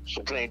issue.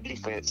 So playing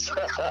defense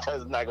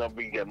is not going to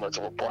be that much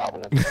of a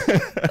problem.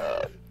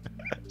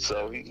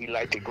 So he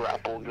liked to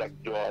grapple, he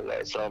liked to do all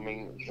that. So, I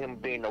mean, him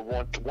being a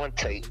one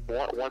take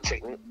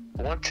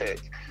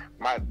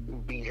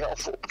might be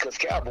helpful because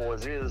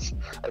Cowboys is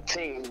a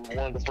team,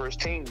 one of the first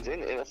teams in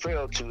the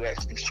NFL to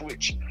actually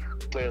switch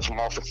players from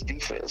offense to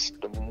defense.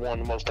 One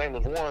of the most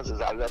famous ones is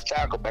our left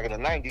tackle back in the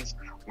 90s,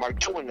 Mark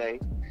Tournay,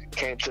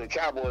 came to the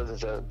Cowboys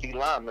as a D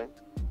lineman,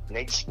 and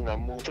they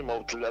moved him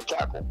over to left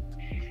tackle.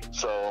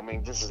 So, I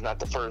mean, this is not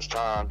the first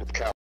time that the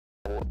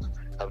Cowboys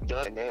have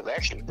done it, and they've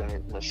actually done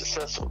it much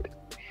successfully.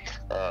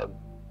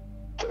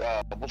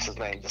 What's his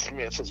name?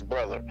 Smith, his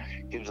brother.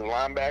 He was a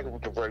linebacker. We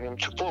converted him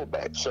to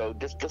fullback. So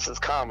this is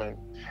common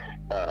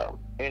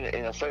in the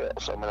NFL.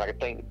 So I mean, I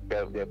think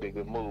that'd be a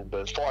good move.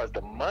 But as far as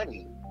the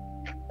money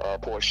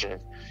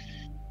portion,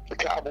 the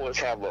Cowboys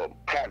have a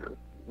pattern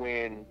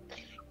when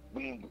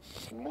we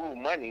move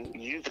money,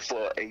 usually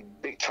for a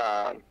big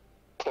time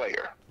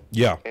player.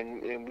 Yeah.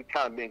 And we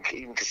kind of been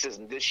even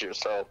consistent this year.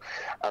 So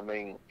I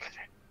mean,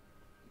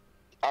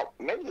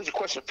 maybe there's a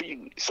question for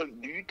you. So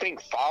do you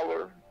think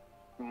Fowler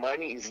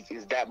money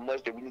is that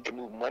much that we need to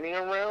move money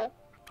around?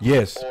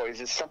 Yes. Or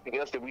is it something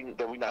else that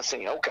we're not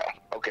seeing?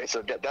 Okay.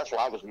 So that's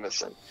what I was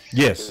missing.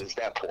 Yes. Is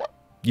that part?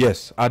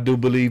 Yes, I do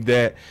believe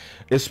that,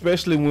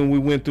 especially when we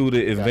went through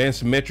the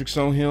advanced metrics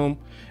on him,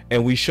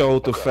 and we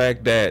showed the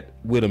fact that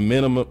with a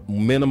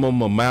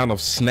minimum amount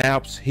of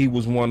snaps, he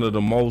was one of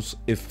the most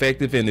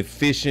effective and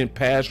efficient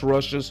pass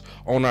rushers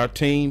on our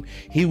team.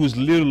 He was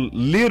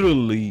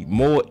literally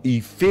more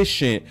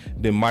efficient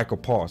than Michael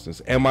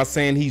Parsons. Am I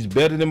saying he's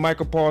better than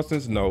Michael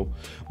Parsons? No.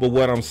 But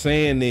what I'm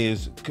saying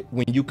is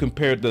when you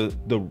compare the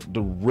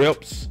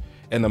reps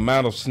and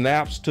amount of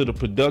snaps to the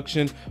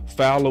production,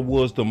 Fowler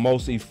was the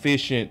most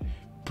efficient,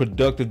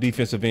 productive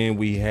defensive end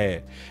we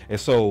had. And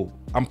so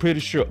I'm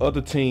pretty sure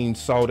other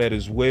teams saw that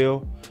as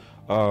well.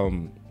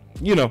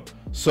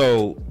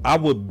 So I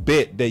would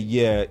bet that,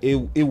 yeah,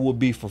 it would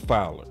be for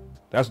Fowler.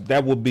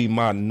 That would be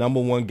my number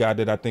one guy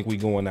that I think we're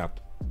going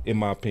after, in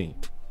my opinion.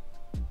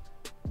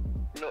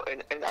 No,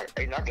 and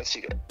I can see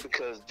that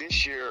because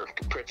this year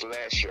compared to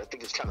last year, I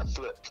think it's kind of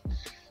flipped.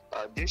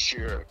 This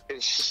year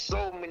is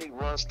so many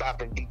run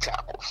stop and D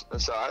tackles,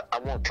 and so I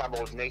want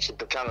Cowboys Nation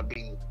to kind of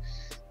be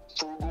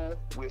frugal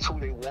with who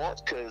they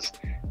want because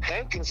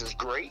Hankins is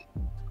great,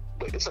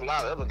 but it's a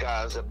lot of other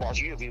guys that Boss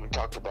you have even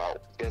talked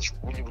about that's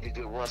really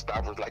good run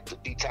stoppers like the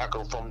D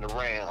tackle from the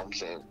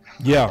Rams and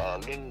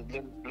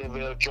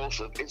Linval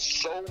Joseph.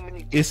 It's so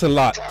many. It's a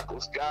lot.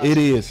 Tackles, guys. It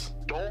is.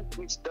 Don't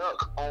be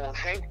stuck on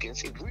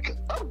Hankins. If we can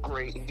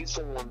upgrade and get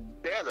someone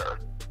better,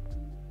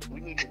 we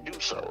need to do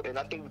so, and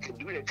I think we can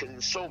do that because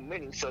there's so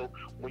many. So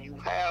when you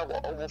have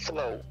an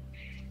overflow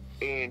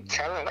in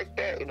talent like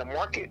that in the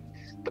market,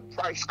 the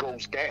price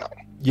goes down.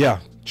 Yeah,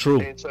 true.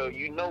 And so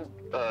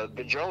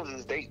the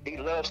Joneses, they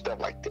love stuff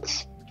like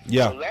this.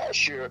 Yeah. So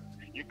last year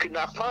you could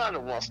not find a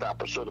run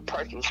stopper, so the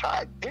price was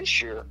high.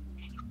 This year,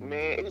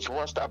 man, it's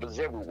run stoppers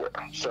everywhere.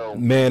 So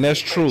man, that's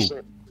true.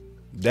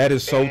 That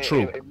is so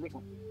true. And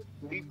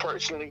me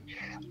personally,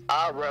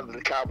 I'd rather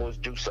the Cowboys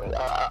do so.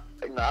 I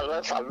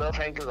love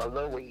Hankins. I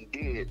love what he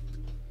did.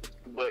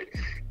 But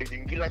if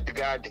you get like the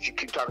guy that you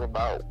keep talking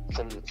about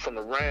from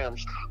the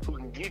Rams, who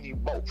can give you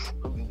both,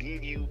 who can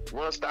give you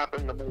run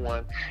stopping number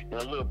one and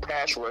a little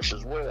pass rush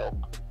as well,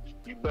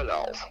 you better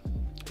off.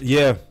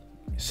 Yeah,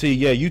 See,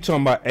 yeah, you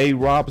talking about A.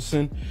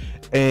 Robinson,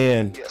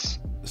 and Yes.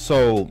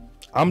 so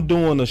I'm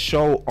doing a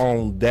show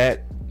on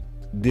that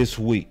this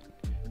week,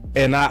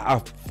 and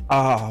I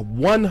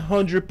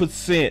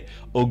 100%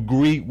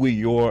 agree with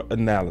your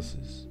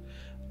analysis.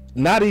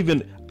 Not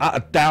even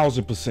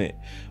 1,000%.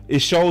 It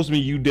shows me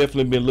you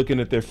definitely been looking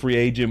at their free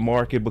agent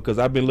market, because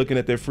I've been looking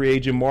at their free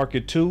agent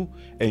market too,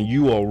 and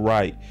you are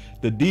right.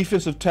 The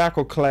defensive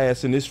tackle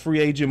class in this free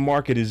agent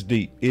market is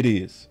deep. It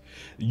is.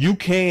 You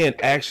can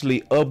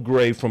actually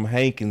upgrade from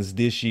Hankins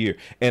this year,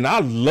 and I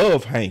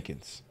love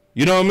Hankins.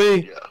 You know what I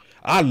mean? Yeah.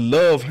 I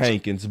love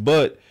Hankins,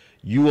 but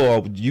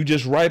you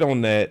just right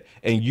on that,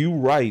 and you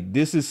right.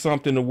 This is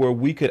something to where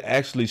we could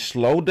actually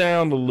slow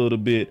down a little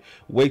bit,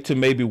 wait till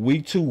maybe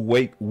week 2,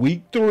 wait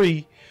week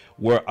 3,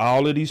 where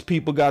all of these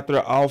people got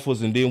their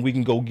offers, and then we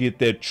can go get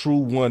that true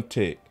one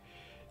tech.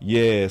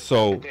 Yeah,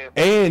 so,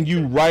 and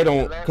you right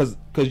on, cause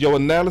your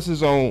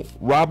analysis on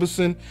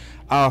Robinson,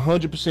 I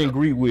 100%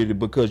 agree with it,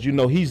 because you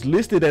know he's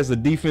listed as a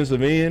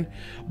defensive end,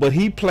 but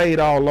he played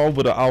all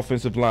over the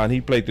offensive line. He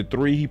played the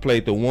 3, he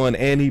played the 1,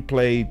 and he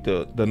played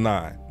the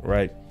 9,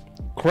 right?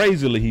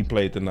 Crazily, he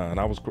played the 9.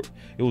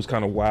 It was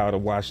kind of wild to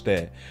watch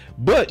that,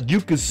 but you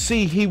could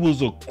see he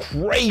was a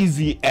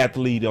crazy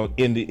athlete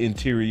in the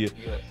interior,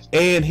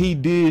 and he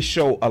did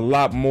show a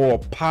lot more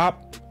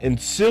pop and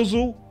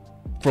sizzle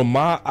from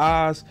my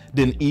eyes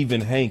than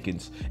even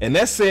Hankins, and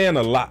that's saying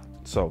a lot.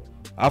 So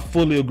I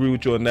fully agree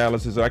with your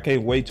analysis. I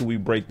can't wait till we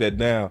break that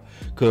down,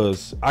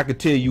 because I could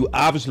tell you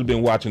obviously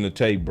been watching the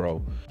tape,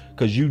 bro,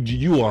 because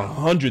you are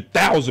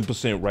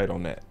 100,000% right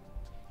on that.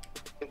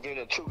 And then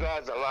the two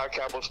guys that a lot of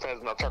Cowboys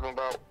fans are not talking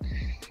about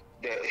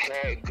that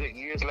had good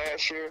years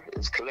last year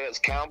is Calais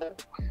Campbell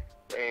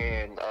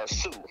and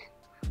Sue.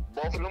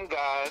 Both of them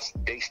guys,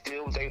 they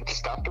still was able to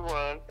stop the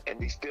run, and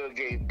they still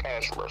gave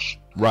pass rush.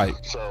 Right.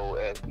 So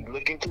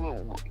look into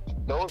it.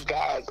 Those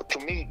guys, to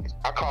me,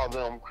 I call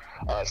them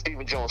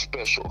Stephen Jones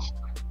specials,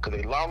 because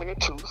they long in the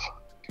tooth,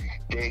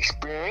 they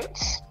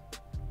experience,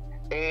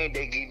 and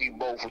they give you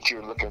both what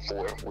you're looking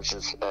for, which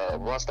is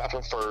run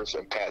stopping first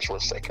and pass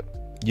rush second.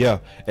 Yeah,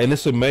 and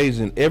it's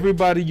amazing.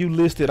 Everybody you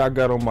listed, I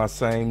got on my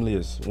same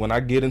list. When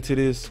I get into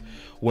this,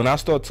 when I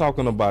start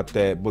talking about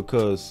that,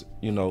 because,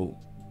 you know,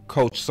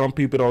 Coach, some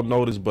people don't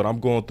know this, but I'm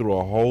going through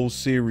a whole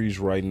series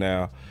right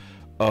now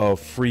of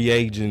free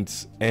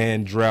agents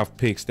and draft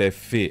picks that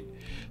fit.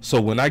 So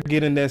when I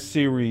get in that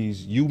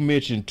series, you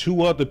mentioned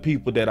 2 other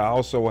people that I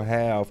also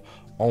have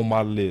on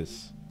my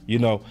list, you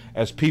know,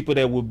 as people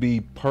that would be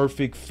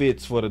perfect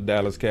fits for the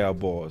Dallas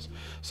Cowboys.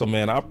 So,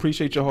 man, I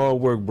appreciate your hard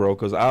work, bro,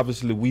 because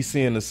obviously we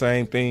seeing the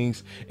same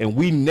things, and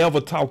we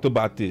never talked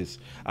about this.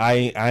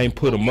 I ain't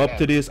put them up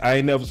to this. I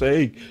ain't never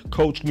say, hey,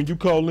 Coach, when you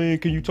call in,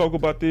 can you talk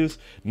about this?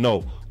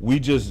 No, we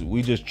just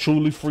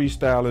truly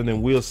freestyling,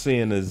 and we're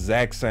seeing the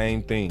exact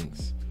same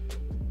things.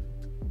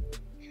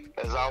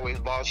 As always,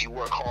 boss, you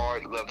work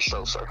hard. Love the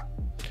show, sir.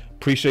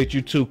 Appreciate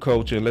you too,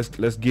 Coach, and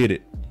let's get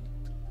it.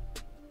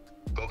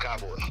 Go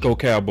Cowboys. Go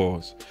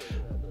Cowboys.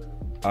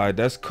 All right,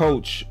 that's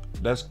Coach.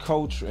 That's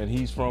Coach, and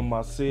he's from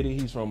my city.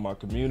 He's from my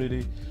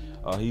community.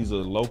 He's a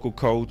local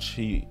coach.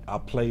 I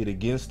played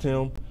against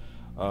him.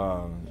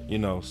 You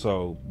know,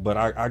 so, but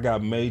I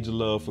got major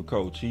love for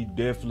Coach. He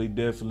definitely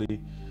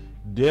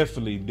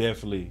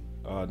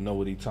know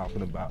what he's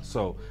talking about.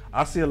 So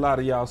I see a lot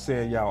of y'all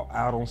saying y'all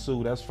out on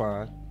Sue. That's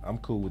fine. I'm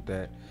cool with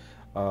that.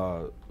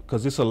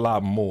 Because it's a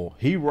lot more.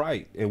 He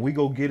right, and we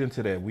go get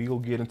into that. We go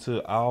get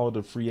into all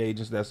the free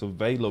agents that's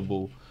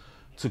available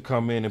to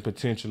come in, and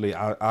potentially,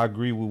 I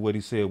agree with what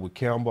he said with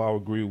Campbell. I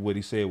agree with what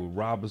he said with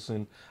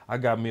Robinson. I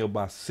got me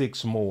about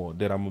 6 more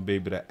that I'm gonna be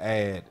able to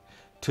add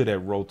to that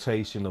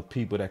rotation of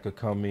people that could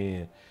come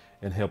in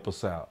and help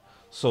us out.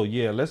 So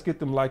yeah, let's get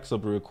them likes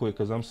up real quick,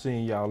 because I'm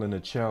seeing y'all in the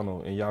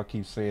channel and y'all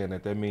keep saying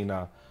that mean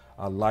our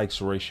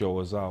likes ratio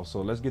is off.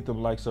 So let's get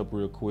them likes up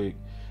real quick,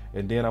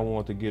 and then I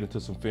want to get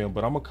into some film,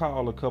 but I'm gonna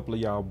call a couple of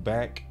y'all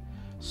back.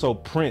 So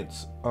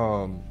Prince,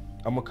 I'm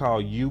gonna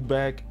call you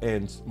back,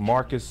 and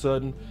Marcus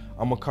Sutton,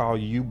 I'm gonna call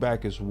you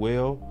back as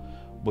well,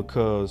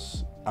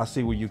 because I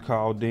see where you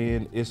called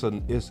in.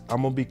 I'm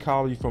gonna be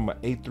calling you from an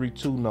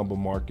 832 number,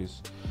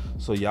 Marcus.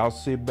 So y'all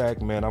sit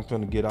back, man. I'm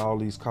gonna get all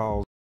these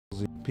calls,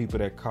 people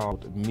that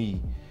called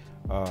me,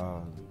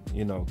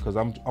 you know, because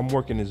I'm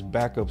working this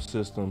backup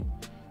system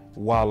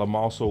while I'm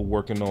also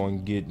working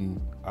on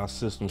getting our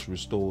systems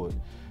restored.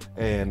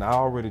 And I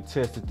already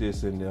tested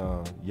this, and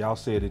y'all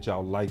said that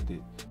y'all liked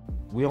it.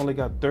 We only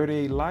got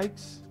 38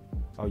 likes.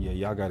 Oh yeah,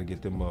 y'all got to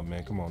get them up,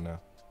 man. Come on now.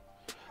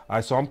 All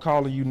right, so I'm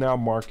calling you now,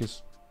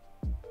 Marcus.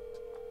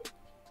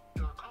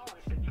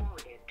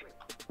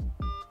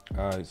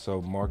 All right,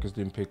 so Marcus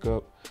didn't pick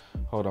up.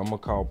 Hold on, I'm gonna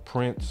call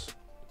Prince.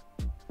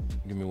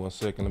 Give me 1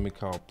 second. Let me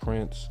call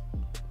Prince.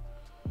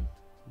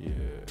 Yeah,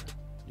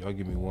 y'all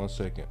give me 1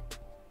 second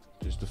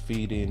just to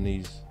feed in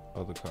these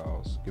other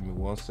calls. Give me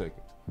 1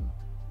 second.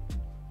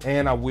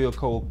 And I will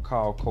call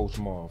Coach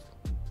Marv.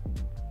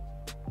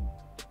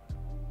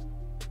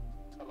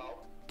 Hello?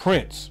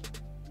 Prince.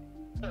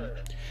 Sir.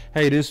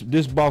 Hey, this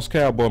Boss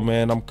Cowboy,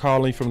 man. I'm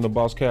calling from the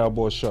Boss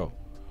Cowboy show.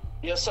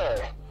 Yes,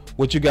 sir.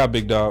 What you got,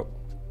 big dog?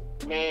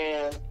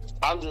 Man,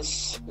 I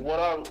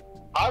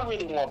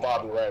really want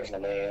Bobby Wagner,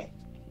 man.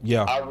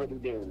 Yeah. I really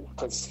do.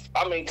 Because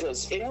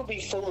it would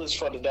be foolish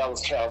for the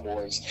Dallas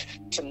Cowboys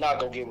to not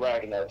go get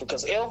Wagner.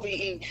 Because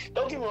LVE,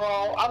 don't get me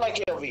wrong, I like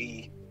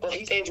LVE, but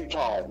he's injury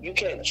prone. You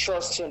can't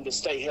trust him to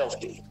stay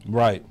healthy.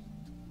 Right.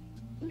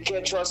 You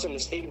can't trust him.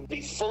 It would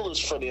be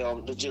foolish for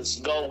them to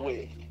just go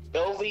with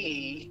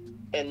LVE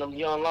and them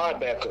young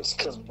linebackers.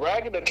 Because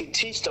Wagner can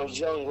teach those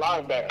young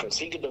linebackers.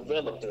 He can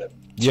develop them.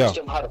 Teach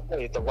them how to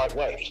play it the right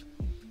way.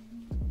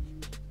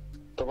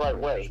 The right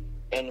way.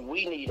 And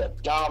we need a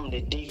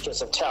dominant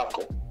defensive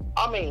tackle.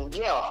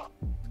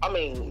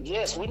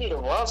 Yes, we need a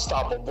run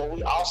stopper, but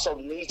we also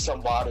need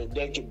somebody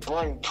that can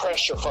bring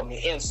pressure from the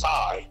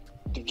inside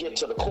to get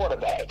to the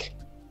quarterback.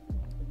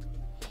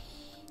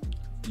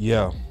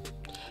 Yeah.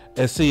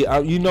 And see,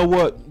 you know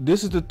what?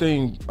 This is the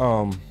thing.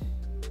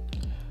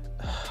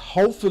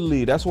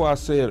 Hopefully, that's why I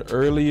said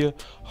earlier,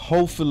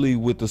 hopefully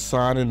with the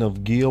signing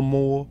of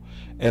Gilmore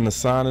and the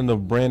signing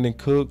of Brandon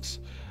Cooks,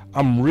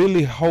 I'm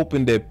really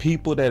hoping that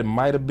people that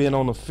might have been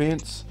on the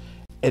fence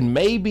and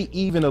maybe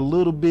even a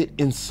little bit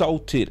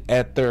insulted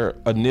at their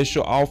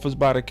initial offers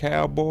by the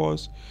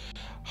Cowboys,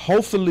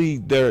 hopefully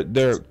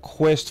their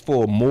quest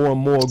for more and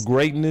more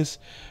greatness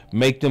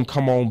make them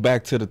come on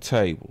back to the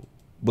table.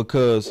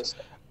 Because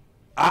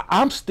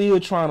I'm still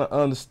trying to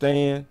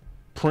understand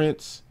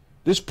Prince.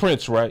 This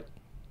Prince, right?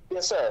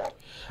 Yes, sir.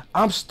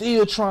 I'm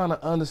still trying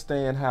to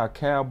understand how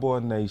Cowboy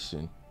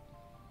Nation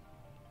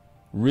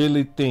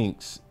really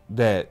thinks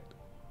that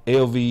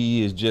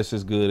LVE is just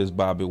as good as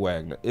Bobby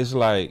Wagner. It's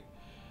like,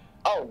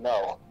 oh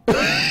no,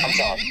 I'm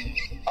sorry.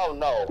 Oh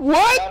no,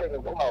 what? Not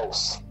even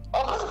close.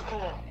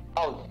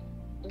 Oh,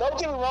 don't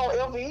get me wrong.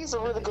 LVE's a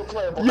really good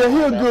player. Yeah,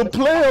 he's a good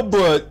player,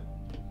 but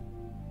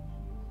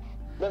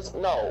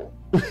no.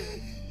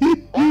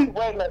 Bobby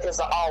Wagner is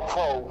an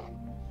All-Pro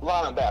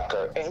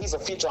linebacker, and he's a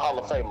future Hall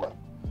of Famer.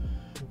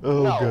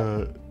 Oh no.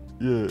 God,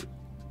 yeah.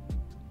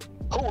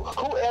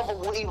 Whoever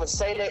will even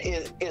say that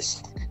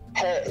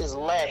is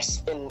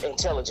lacks in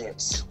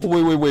intelligence.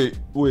 Wait.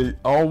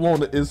 I don't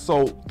want to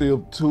insult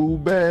them too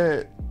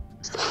bad.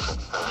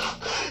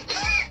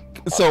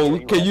 So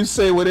can you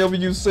say whatever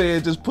you say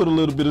and just put a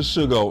little bit of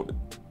sugar on it?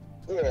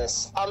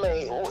 Yes,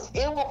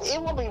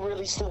 it would be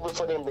really stupid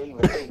for them to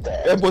even think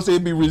that. That boy said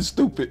it'd be really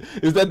stupid.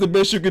 Is that the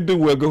best you can do?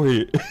 Well, go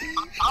ahead.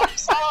 I'm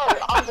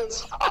sorry.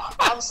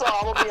 I'm sorry.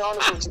 I'm gonna be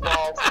honest with you,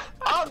 dog.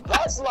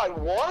 That's like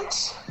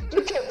what?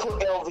 You can't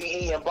put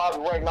LVE and Bobby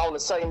Wagner on the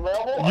same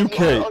level. You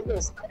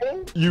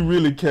can't. You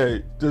really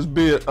can't. Just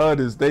being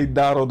honest, they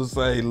not on the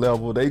same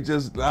level. They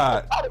just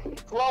not. Gotta be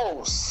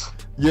close.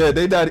 Yeah,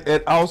 they not,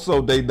 and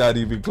also they not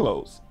even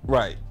close.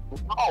 Right.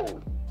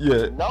 No.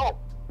 Yeah. No.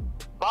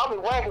 Bobby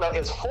Wagner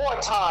is 4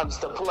 times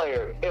the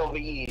player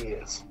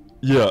LVE is.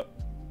 Yeah.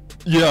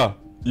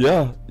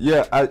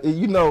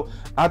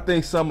 I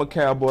think some of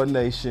Cowboy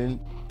Nation,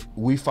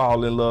 we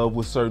fall in love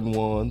with certain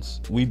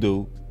ones. We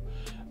do.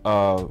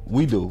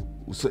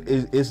 So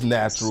it's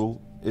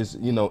natural. It's,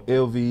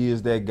 LVE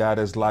is that guy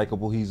that's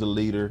likable. He's a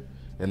leader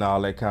and all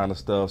that kind of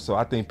stuff. So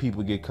I think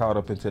people get caught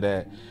up into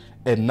that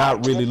and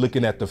not really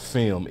looking at the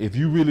film. If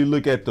you really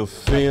look at the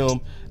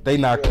film, they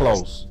not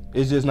close.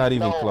 It's just not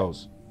even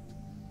close.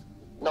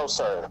 No,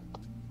 sir.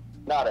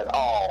 Not at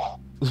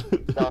all.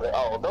 Not at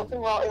all. Don't get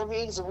me wrong,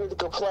 LVE is a really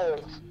good player,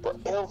 but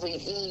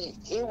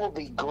LVE, it would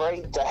be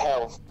great to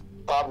have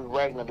Bobby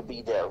Wagner to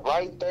be there,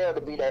 right there,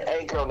 to be that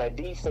anchor on that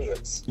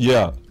defense.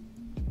 Yeah.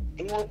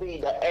 He would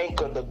be the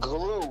anchor, the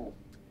glue.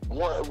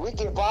 When we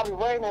get Bobby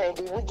Wagner and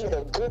we get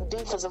a good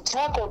defensive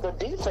tackle, the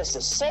defense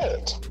is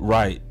set.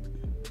 Right.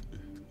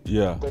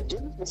 Yeah. The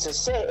defense is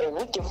set, and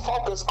we can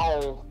focus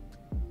on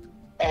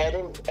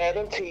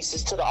adding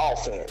pieces to the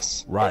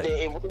offense. Right. And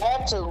then if we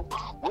have to,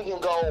 we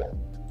can go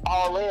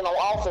all in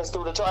on offense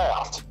through the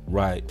draft.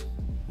 Right.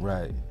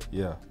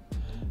 Yeah.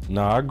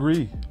 No, I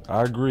agree,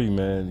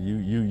 man.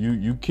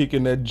 You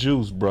kicking that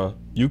juice, bro.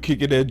 You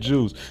kicking that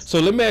juice. So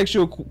let me ask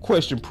you a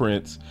question,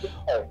 Prince.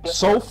 Yes,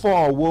 so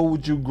far, what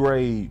would you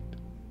grade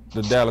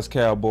the Dallas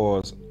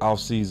Cowboys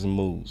offseason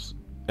moves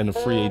and the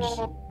free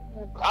agency?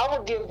 I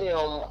would give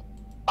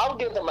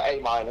them an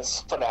A-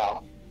 for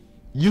now.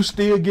 You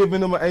still giving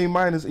them an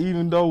A-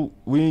 even though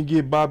we didn't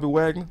get Bobby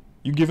Wagner?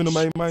 You giving them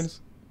A-?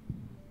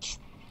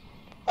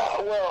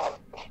 Well,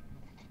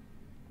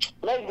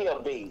 maybe a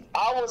B.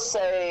 I would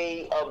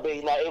say a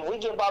B. Now, if we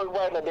get Bobby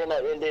Wagner, then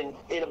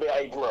it'll be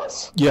an A+.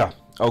 Yeah.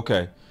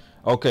 Okay.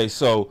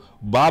 So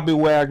Bobby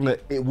Wagner,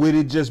 would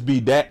it just be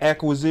that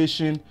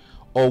acquisition,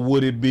 or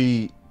would it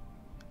be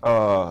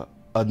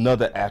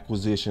another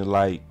acquisition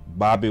like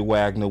Bobby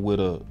Wagner with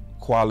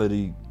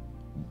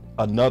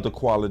another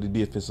quality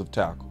defensive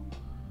tackle?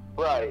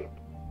 Right.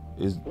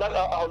 Like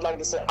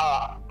I said,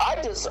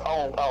 I just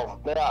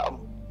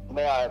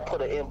may I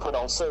put an input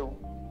on Sue?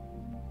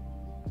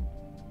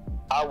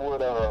 I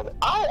would.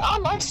 I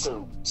like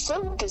Sue.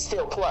 Sue can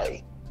still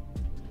play.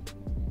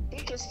 He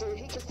can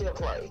still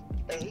play,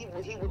 and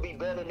he would be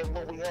better than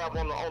what we have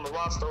on the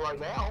roster right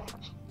now.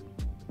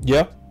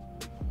 Yeah.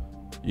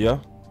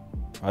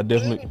 I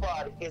definitely.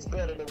 Anybody is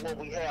better than what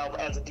we have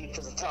as a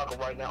defensive tackle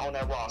right now on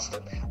that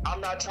roster.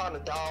 I'm not trying to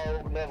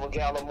dog Neville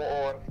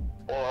Gallimore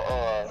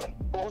or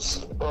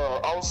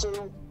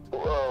Osu.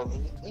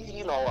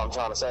 You know what I'm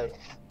trying to say.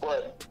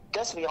 But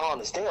let's be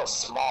honest, they are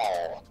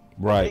small.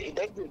 Right.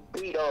 They get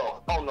beat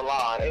up on the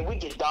line, and we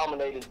get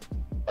dominated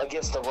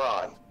against the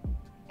run.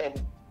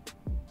 And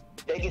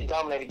they get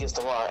dominated against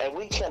the run, and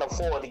we can't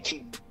afford to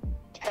keep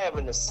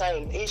having the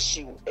same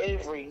issue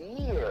every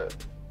year.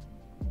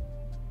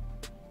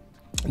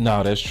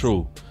 No, that's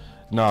true.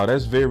 No,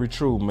 that's very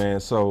true, man.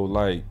 So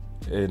like,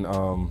 and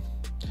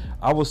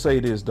I will say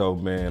this though,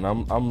 man.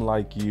 I'm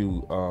like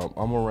you.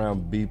 I'm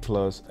around B+,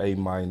 A-,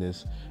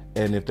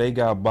 and if they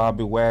got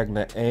Bobby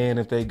Wagner, and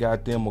if they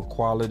got them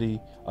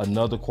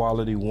another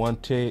quality one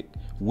tech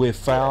with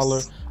Fowler,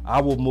 yes, I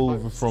will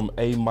move it from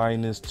A-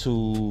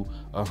 to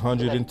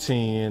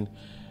 110.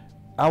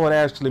 I would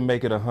actually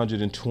make it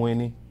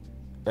 120.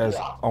 As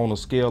on a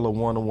scale of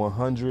 1 to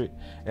 100,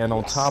 and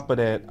on top of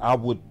that, I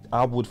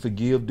would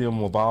forgive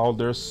them of all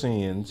their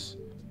sins.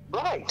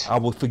 Right. I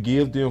would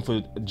forgive them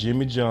for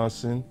Jimmy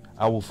Johnson.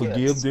 I will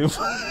forgive them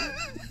for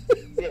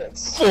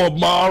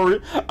Amari.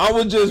 I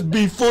would just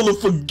be full of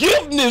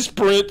forgiveness,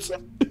 Prince.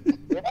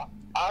 Yeah,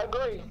 I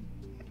agree.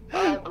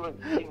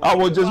 I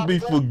would just be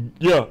Go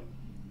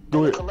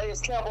ahead. Calais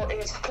Campbell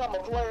is become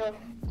a player.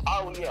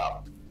 Oh yeah.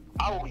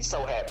 I will be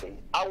so happy.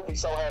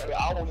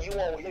 You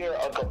won't hear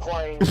a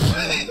complaint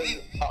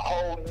a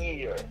whole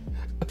year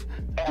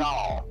at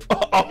all.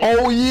 A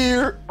whole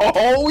year? Yeah,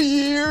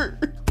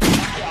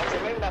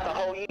 maybe not the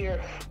whole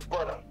year,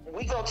 but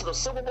we go to the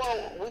Super Bowl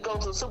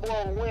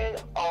and win.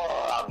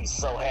 Oh, I'll be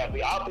so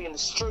happy. I'll be in the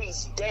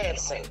streets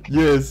dancing.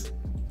 Yes.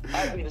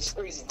 I'll be in the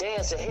streets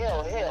dancing.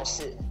 Hell,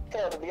 shit.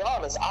 Hell, to be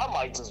honest, I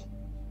might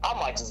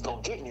just go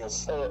get me a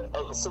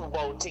Super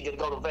Bowl ticket to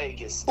go to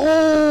Vegas.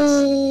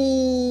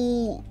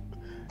 Ooh.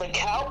 The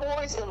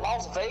Cowboys in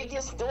Las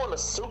Vegas doing the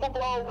Super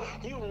Bowl,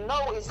 you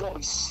know it's going to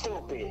be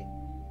stupid.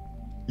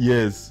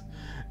 Yes.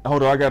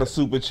 Hold on, I got a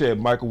super chat.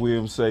 Michael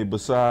Williams say,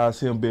 besides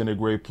him being a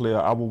great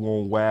player, I would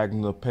want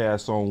Wagner to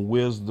pass on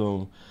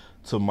wisdom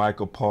to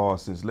Michael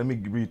Parsons. Let me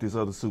read this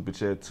other super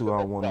chat too. I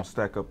don't want him to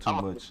stack up too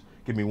much.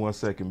 Give me 1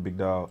 second, big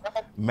dog.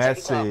 Matt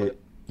said,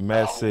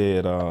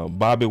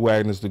 Bobby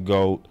Wagner's the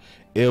GOAT.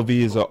 LV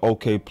is an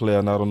okay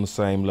player, not on the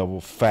same level.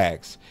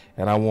 Facts.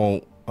 And I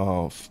want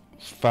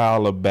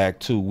Fowler back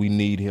too. We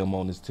need him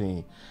on this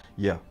team.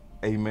 Yeah,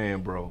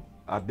 amen, bro.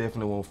 I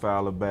definitely want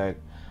Fowler back.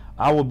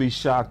 I would be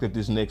shocked if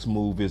this next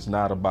move is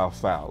not about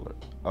Fowler.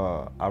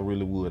 I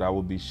really would. I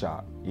would be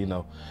shocked, you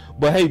know.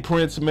 But hey,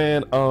 Prince,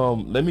 man,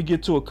 let me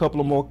get to a couple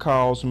of more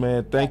calls,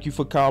 man. Thank you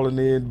for calling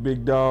in,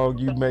 big dog.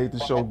 You made the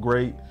show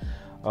great.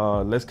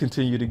 Let's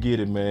continue to get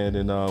it, man.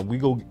 And we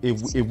go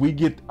if we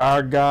get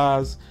our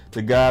guys,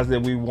 the guys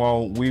that we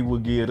want, we will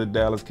give the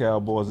Dallas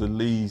Cowboys at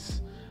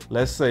least,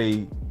 let's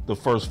say, the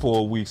first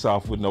 4 weeks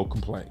off with no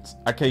complaints.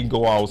 I can't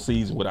go all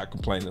season without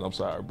complaining. I'm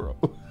sorry, bro.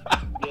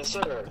 Yes,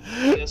 sir.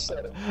 Yes,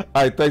 sir.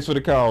 All right, thanks for the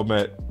call,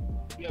 Matt.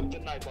 You have a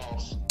good night,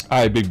 boss.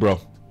 All right, big bro. All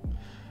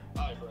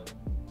right, brother.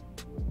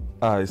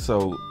 All right,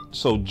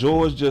 so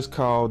George just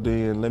called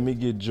in. Let me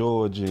get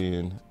George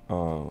in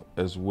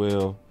as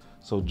well.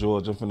 So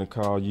George, I'm finna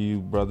call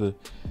you, brother.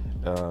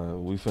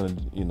 We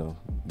finna,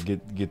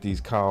 get these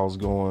calls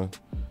going.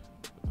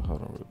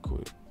 Hold on real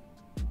quick.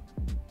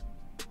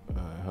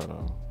 All right, hold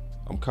on.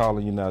 I'm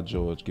calling you now,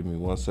 George. Give me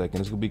 1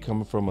 second. It's gonna be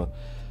coming from an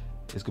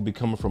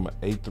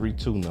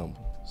 832 number.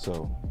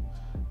 So,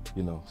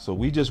 so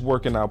we just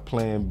working out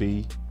Plan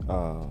B.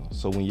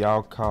 So when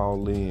y'all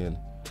call in,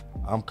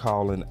 I'm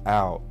calling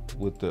out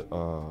with the,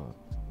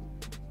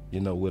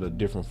 with a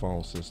different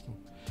phone system.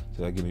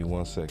 So give me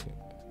 1 second.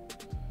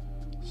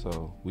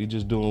 So we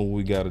just doing what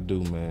we got to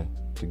do, man,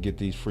 to get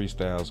these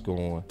freestyles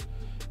going.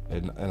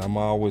 And I'm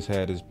always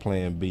had this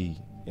Plan B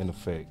in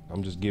effect.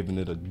 I'm just giving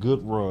it a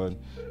good run.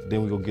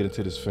 Then we gonna get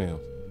into this film.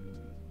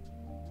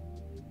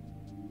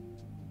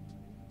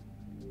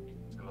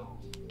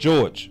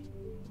 George.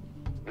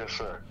 Yes,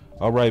 sir.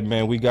 All right,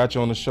 man. We got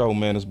you on the show,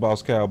 man. It's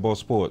Boss Cowboy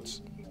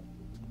Sports.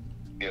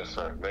 Yes,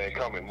 sir. Man,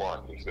 call me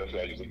Marcus. That's how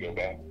I usually go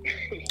back.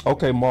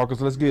 Okay,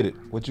 Marcus, let's get it.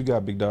 What you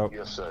got, big dog?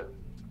 Yes, sir.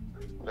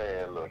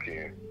 Man, look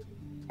here.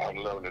 I'm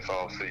loving this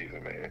all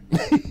season, man.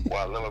 What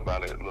I love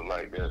about it look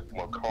like that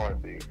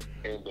McCarthy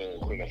and then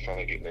when they're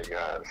trying to get their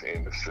guys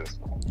in the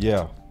system.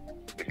 Yeah.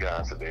 The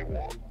guys that they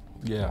want.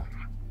 Yeah.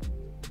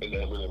 And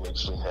that really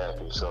makes me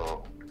happy.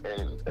 So,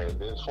 and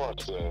then as far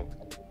as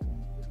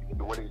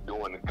what he's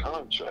doing in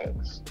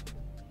contracts,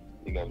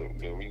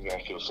 the reason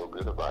I feel so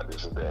good about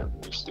this is that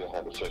we still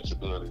have the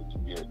flexibility to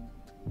get.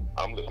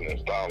 I'm looking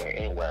at Fowler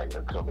and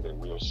Wagner coming in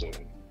real soon.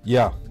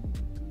 Yeah.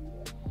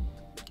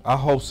 I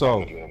hope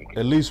so.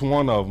 At least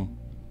one of them.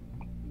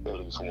 At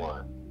least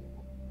one.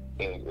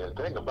 And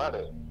think about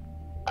it.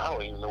 I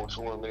don't even know which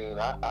one, man,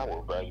 I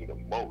will value the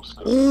most.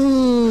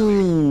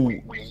 Ooh.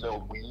 We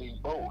know we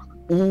need both.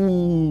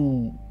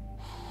 Ooh.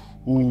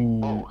 We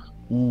need both.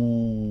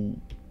 Ooh.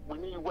 We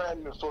need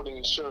Wagner for the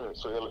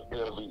insurance for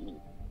LVE.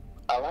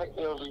 I like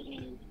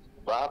LVE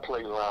But I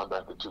play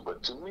linebacker too.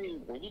 But to me,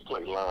 when you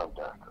play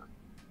linebacker,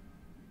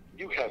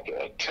 you have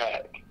to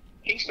attack.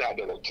 He's not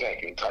that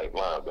attacking type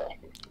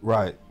linebacker.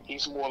 Right.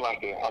 He's more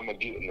like I'm going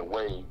to get in the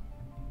way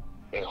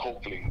and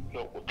hopefully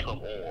help will come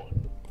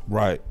on.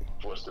 Right.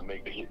 For us to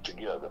make the hit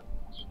together.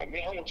 I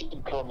mean, I want you to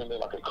come in there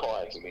like a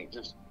car accident,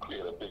 just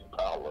create a big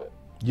pile up.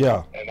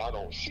 Yeah. And I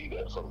don't see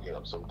that from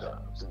him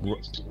sometimes.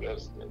 He's too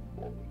hesitant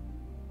for me.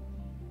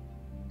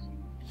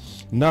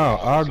 No,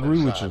 I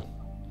agree with you.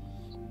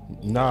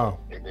 No.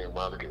 And then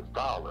when I look at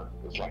Fowler,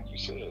 it's like you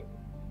said,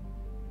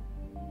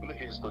 look at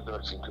his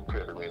production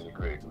compared to Randy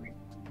Gregory.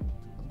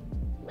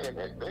 Man,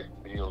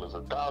 that deal is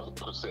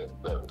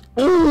 1,000% better.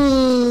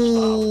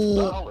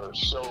 Ooh. Fowler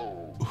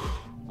showed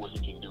what he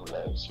can do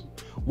last year.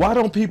 Why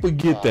don't people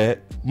get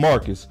that,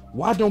 Marcus?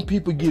 Why don't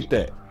people get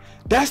that?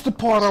 That's the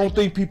part I don't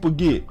think people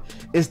get.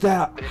 Is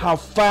that how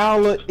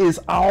Fowler is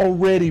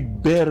already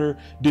better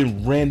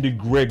than Randy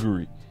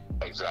Gregory.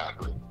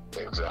 Exactly.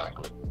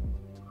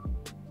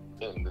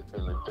 And the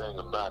thing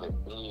about it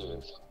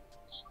is,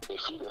 if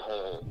he'd have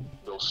had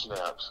those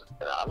snaps,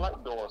 and I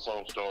like Dorrance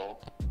Armstrong,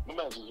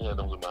 imagine he had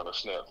those amount of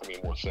snaps, I mean,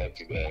 more sacks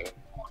he had.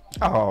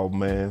 Oh,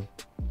 man.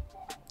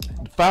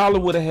 Fowler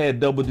would have had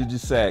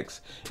double-digit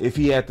sacks if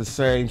he had the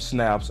same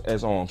snaps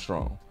as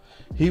Armstrong.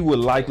 He would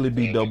likely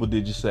be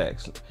double-digit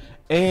sacks.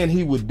 And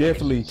he would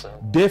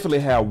definitely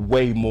have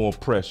way more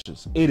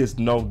pressures. It is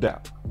no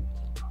doubt.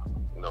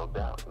 No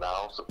doubt. Now, I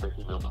also think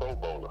he's a Pro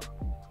Bowler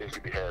if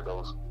he had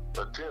those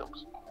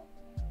attempts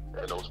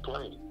and those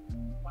plays.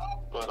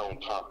 But on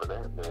top of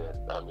that,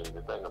 man, I mean,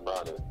 the thing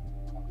about it,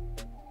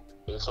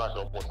 it's like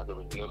almost like a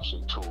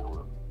redemption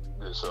tour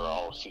this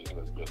all season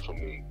has been for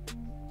me.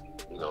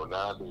 You know,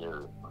 now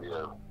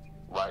they're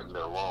righting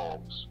their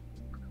wrongs,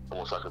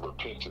 almost like a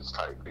repentance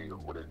type deal,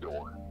 what they're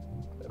doing.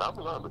 And I'm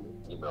loving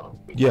it, you know.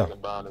 Yeah. Thinking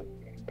about it,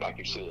 like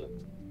you said,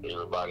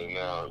 everybody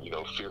now, you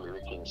know, Philly,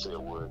 they can't say a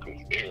word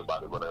because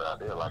everybody running out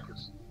there like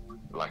it's,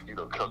 like, you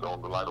know, cut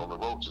on the light on the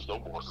roaches. No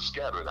more to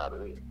scattering out of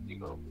there, you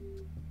know.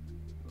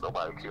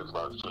 Nobody cares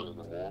about Philly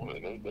anymore,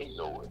 and they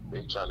know it.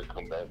 They trying to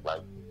come back,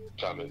 like,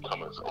 trying to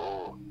come and say,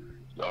 oh,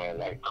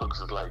 like Cooks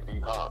is like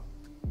D-Hop.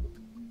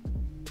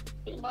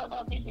 He might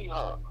not be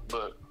D-Hop,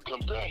 but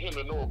compare him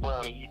to Noah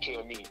Brown and you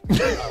tell me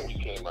how we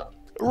came out.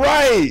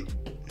 Right.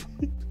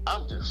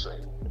 I'm just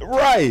saying.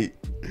 Right.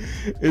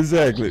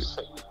 Exactly.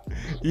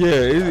 Yeah,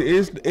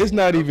 it's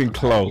not even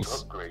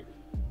close. Upgraded.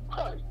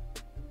 Right.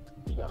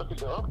 You gotta be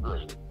the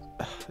upgrade.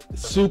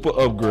 Super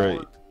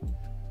upgrade.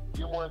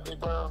 You want to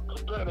Brown?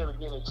 Compare that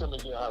again and tell me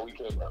again how we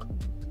came out.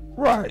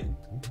 Right.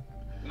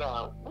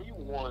 Now, we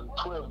won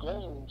 12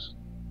 games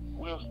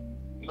with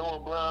Noah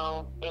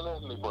Brown and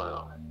Anthony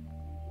Brown.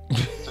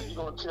 So you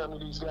gonna tell me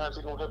these guys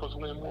are gonna help us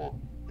win more?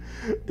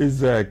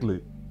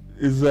 Exactly.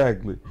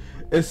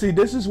 And see,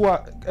 this is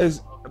why,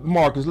 as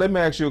Marcus, let me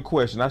ask you a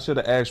question. I should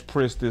have asked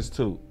Prince this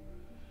too.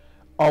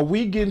 Are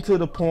we getting to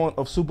the point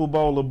of Super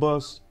Bowl or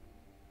bust?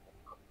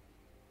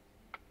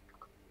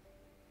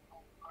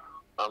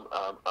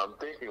 I'm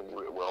thinking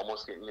we're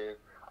almost getting there.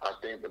 I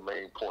think the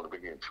main point of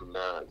getting to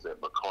now is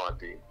that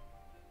McCarthy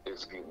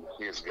is getting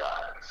his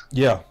guys.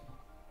 Yeah.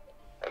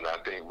 And I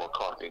think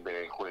McCarthy and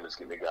Dan Quinn is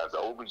getting the guys. The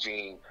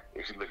aubergine,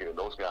 if you look at it,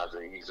 those guys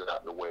are easing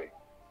out the way.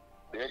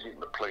 They're getting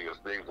the players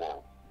they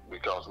want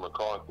because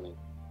McCarthy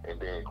and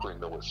Dan Quinn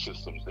know what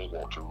systems they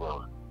want to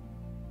run.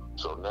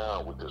 So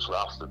now with this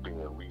roster being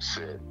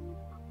reset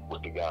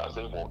with the guys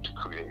they want to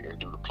create and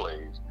do the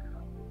plays,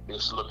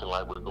 it's looking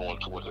like we're going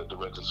towards a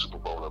direct Super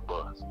Bowl or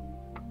bust.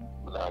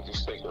 Now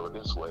just think of it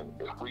this way: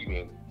 if we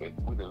didn't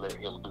let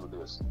him do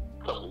this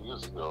a couple of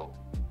years ago,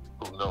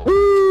 who knows?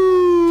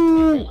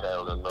 We may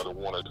have another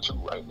one or two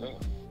right now.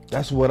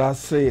 That's what I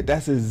said.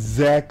 That's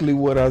exactly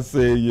what I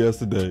said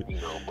yesterday. You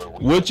know,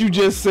 what you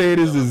just said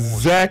is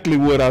exactly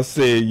what I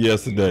said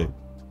yesterday.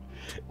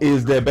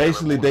 Is that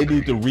basically they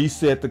need to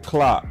reset the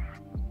clock.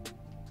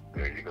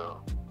 There you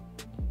go.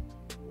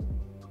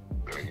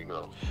 There you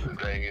go. The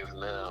thing is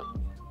now,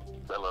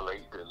 better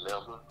late than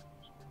never.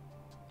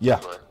 Yeah.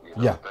 But, you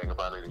know, Yeah. the thing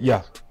about it is,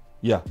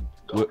 Yeah.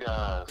 those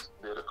guys,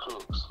 they're the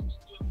cooks.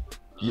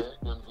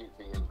 Let them get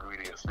the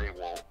ingredients they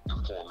want to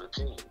form the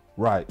team.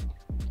 Right.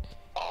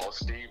 All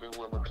Steven,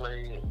 Will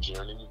McClain, and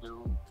Journey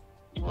do,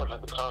 you won't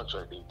have the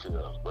contract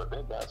details, but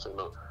that guy say,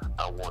 look,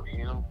 I want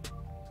him,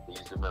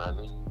 he's the man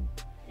I need,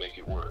 make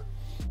it work.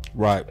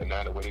 Right. And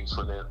now the way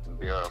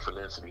they are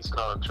financing these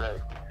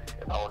contracts,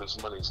 and all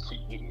this money is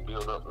keep getting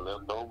built up and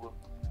left over,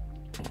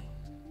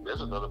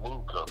 there's another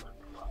move coming.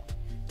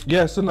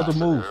 Yeah, it's another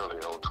move.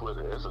 Earlier on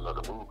Twitter, there's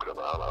another move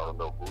coming out. I don't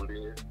know who it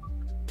is,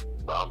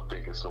 but I'm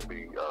thinking it's going to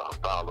be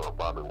Fowler or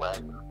Bobby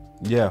Wagner.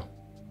 Yeah.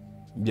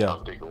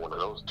 I'm thinking one of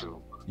those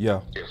two.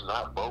 Yeah. It's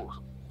not both.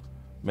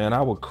 Man,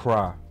 I would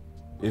cry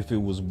if it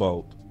was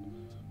both.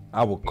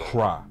 I would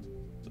cry.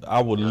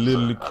 I would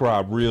literally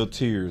cry real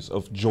tears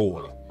of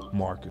joy,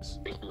 Marcus.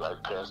 It'd be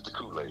like pass the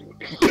Kool-Aid.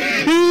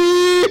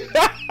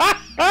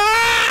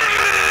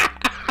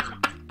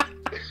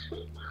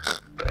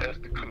 Pass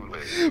the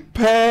Kool-Aid.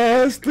 Pass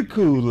Pass the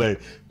Kool-Aid.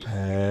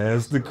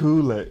 Pass the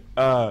Kool-Aid.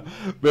 Man,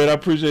 I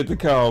appreciate the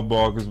call,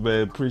 Marcus,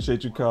 man.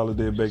 Appreciate you calling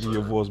in, making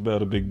your voice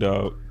better, big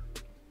dog.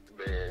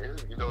 Man,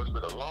 you know, it's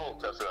been a long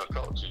time since I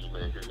talked to you,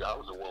 man, because I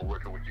was the one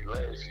working with you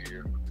last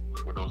year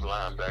with those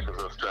linebackers.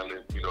 I was trying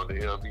to, you know, the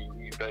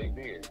LBE thing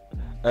then.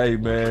 Hey,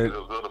 man.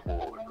 Those other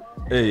boys.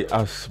 Hey,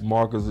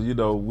 Marcus, you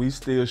know, we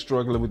still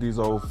struggling with these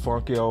old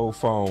funky old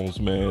phones,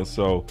 man.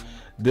 So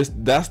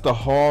that's the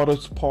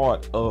hardest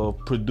part of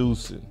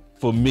producing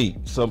for me.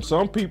 Some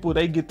people,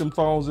 they get them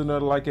phones in there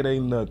like it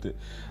ain't nothing.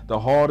 The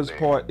hardest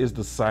part is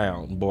the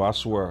sound, boy, I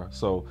swear.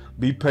 So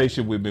be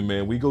patient with me,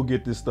 man. We go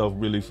get this stuff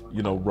really,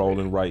 you know,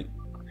 rolling right.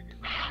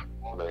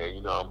 Man,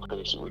 you know I'm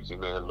patient with you,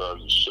 man. Love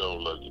your show,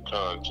 love your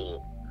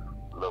content,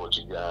 love what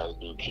you guys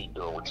do. Keep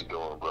doing what you're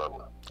doing,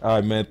 brother. All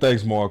right, man.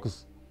 Thanks,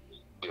 Marcus.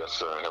 Yes,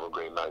 sir. Have a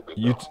great night, big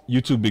You dog.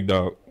 you too, big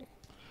dog.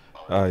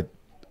 All right.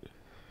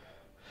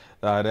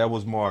 That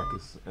was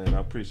Marcus, and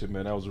I appreciate it,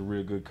 man. That was a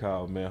real good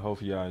call, man.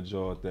 Hopefully y'all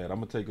enjoyed that. I'm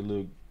gonna take a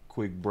little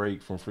quick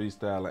break from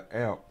Freestyle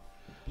and Amp.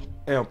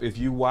 Amp, if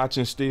you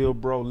watching still,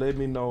 bro, let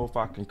me know if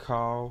I can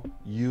call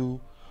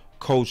you,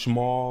 Coach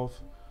Marv.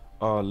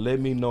 Let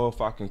me know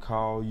if I can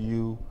call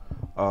you.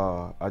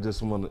 I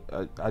just want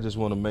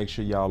to make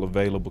sure y'all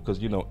available because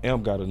you know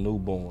Amp got a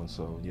newborn,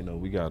 so you know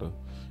we gotta,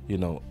 you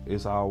know,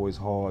 it's always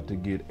hard to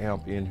get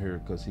Amp in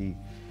here because he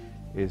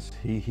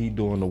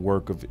doing the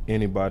work of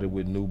anybody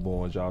with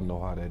newborns. Y'all know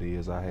how that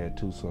is. I had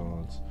 2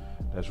 sons.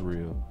 That's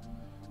real.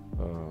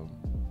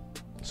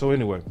 So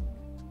anyway,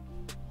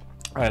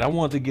 all right, I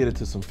wanted to get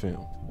into some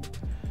film.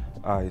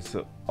 All right,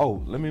 so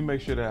let me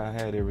make sure that I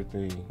had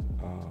everything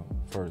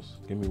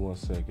first. Give me 1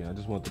 second. I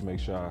just want to make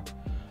sure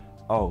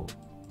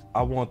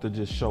I want to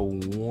just show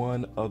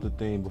one other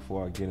thing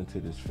before I get into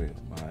this film.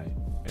 All right,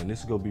 and this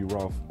is gonna be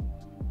raw.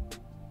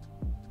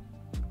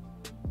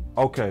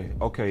 Okay,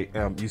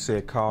 you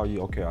said call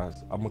you. Okay, I'm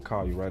gonna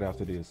call you right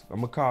after this. I'm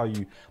gonna call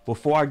you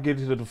before I get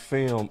into the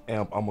film,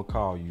 Amp. I'm gonna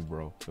call you,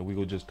 bro, and we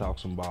gonna just talk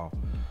some ball.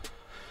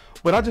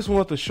 But I just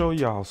want to show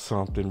y'all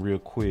something real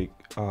quick,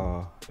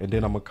 and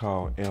then I'm gonna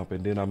call Amp,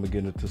 and then I'm gonna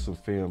get into some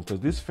film because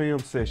this film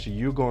session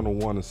you're gonna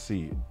want to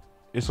see it.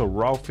 It's a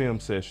raw film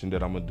session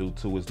that I'm gonna do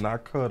too. It's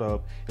not cut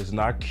up, it's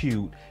not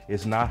cute,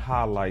 it's not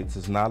highlights,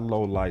 it's not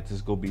low lights.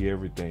 It's gonna be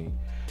everything,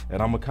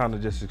 and I'm gonna kind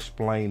of just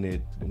explain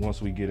it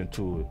once we get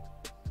into it.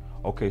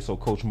 Okay, so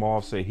Coach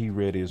Marv said he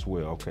ready as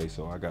well. Okay,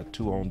 so I got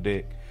 2 on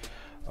deck.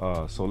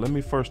 So let me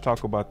first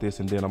talk about this,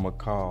 and then I'm gonna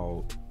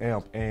call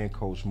Amp and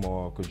Coach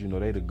Marv because you know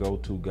they the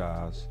go-to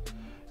guys.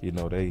 You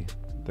know they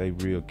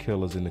real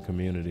killers in the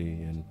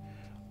community and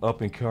up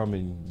and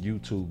coming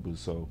YouTubers.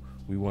 So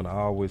we want to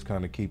always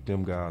kind of keep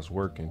them guys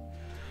working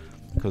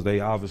because they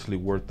obviously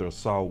worth their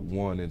salt.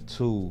 1 and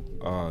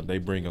 2, they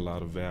bring a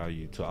lot of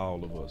value to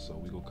all of us. So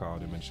we gonna call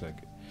them and check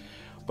it.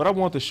 But I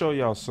want to show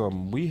y'all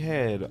something. We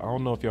had, I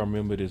don't know if y'all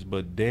remember this,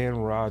 but Dan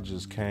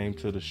Rogers came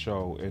to the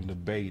show and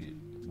debated.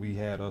 We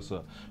had us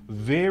a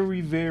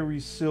very, very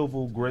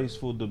civil,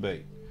 graceful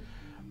debate.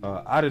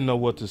 I didn't know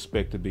what to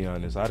expect, to be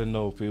honest. I didn't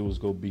know if it was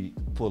going to be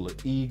full of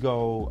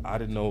ego. I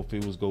didn't know if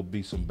it was going to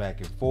be some back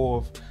and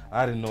forth.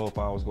 I didn't know if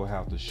I was going to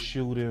have to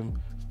shoot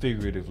him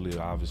figuratively,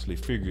 obviously,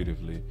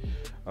 figuratively.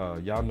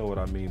 Y'all know what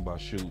I mean by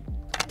shoot.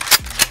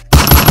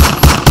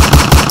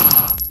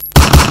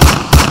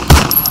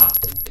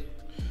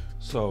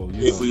 So,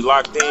 if we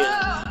locked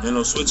in, you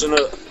know, switching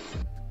up.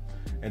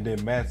 And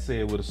then Matt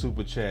said with a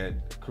super chat,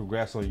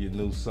 congrats on your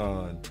new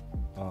son,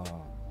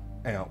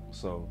 Amp.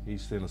 So he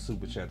sent a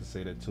super chat to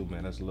say that too,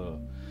 man. That's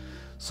love.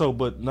 So,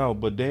 but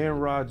Dan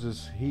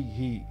Rogers,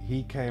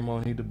 he came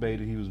on, he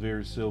debated, he was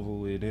very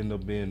civil. It ended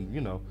up being,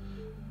 you know,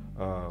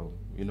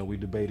 we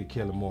debated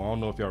Gilmore. I don't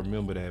know if y'all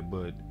remember that,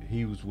 but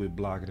he was with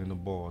Blocking in the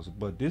Bars.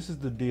 But this is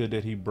the deal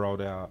that he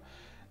brought out.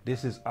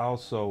 This is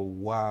also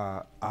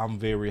why I'm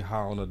very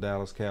high on the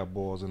Dallas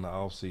Cowboys in the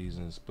off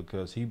seasons,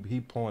 because he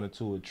pointed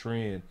to a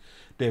trend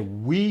that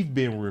we've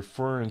been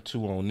referring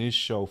to on this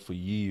show for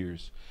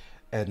years,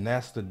 and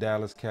that's the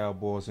Dallas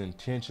Cowboys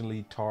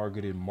intentionally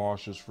targeting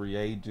Marshall's free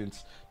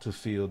agents to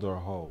fill their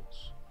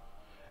holes.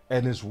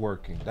 And it's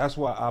working. That's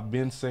why I've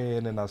been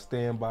saying, and I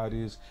stand by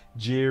this,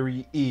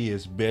 Jerry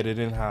is better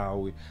than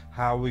Howie.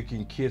 Howie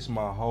can kiss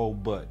my whole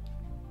butt.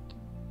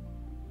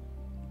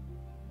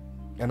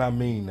 And I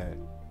mean that.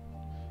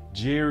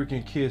 Jerry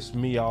can kiss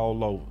me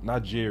all over.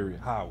 Not Jerry,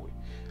 Howie.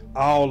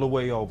 All the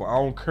way over. I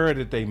don't care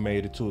that they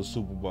made it to a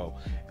Super Bowl.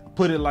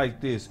 Put it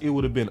like this, it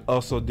would have been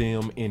us or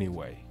them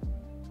anyway.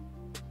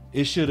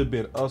 It should have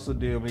been us or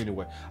them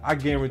anyway. I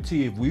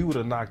guarantee if we would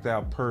have knocked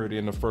out Purdy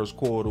in the first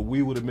quarter,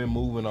 we would have been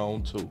moving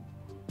on too.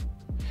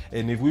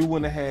 And if we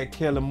wouldn't have had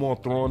Kellen Moore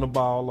throwing the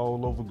ball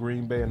all over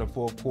Green Bay in the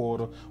fourth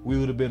quarter, we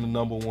would have been the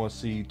number 1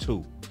 seed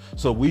too.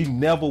 So we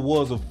never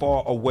was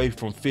far away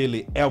from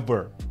Philly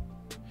ever.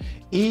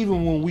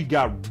 Even when we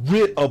got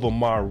rid of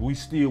Amari, we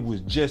still was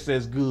just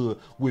as good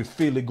with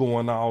Philly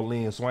going all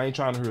in. So I ain't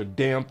trying to hear a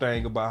damn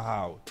thing about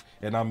Howard.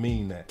 And I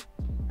mean that.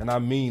 And I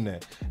mean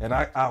that. And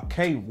I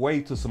can't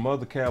wait till some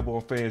other Cowboy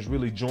fans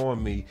really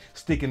join me,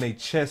 sticking their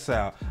chests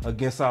out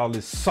against all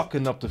this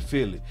sucking up to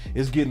Philly.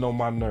 It's getting on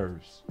my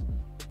nerves.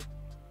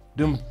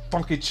 Them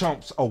funky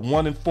chumps are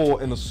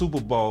 1-4 in the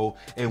Super Bowl,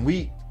 and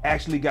we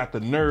actually got the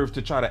nerve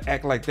to try to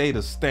act like they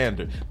the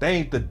standard. They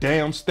ain't the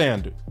damn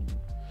standard.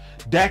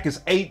 Dak is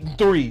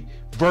 8-3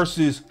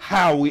 versus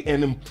Howie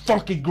and them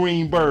funky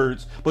green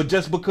birds, but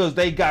just because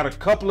they got a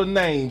couple of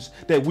names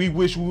that we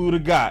wish we would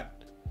have got,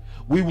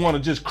 we want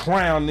to just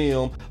crown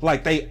them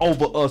like they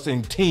over us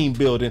in team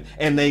building,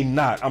 and they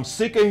not. I'm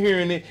sick of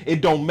hearing it.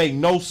 It don't make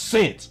no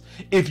sense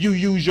if you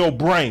use your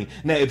brain.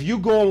 Now, if you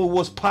going with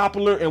what's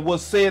popular and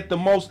what's said the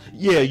most,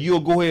 yeah, you'll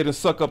go ahead and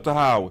suck up to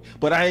Howard.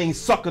 But I ain't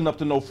sucking up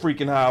to no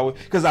freaking Howard,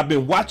 because I've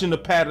been watching the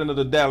pattern of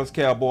the Dallas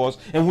Cowboys,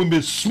 and we've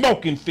been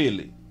smoking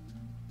Philly.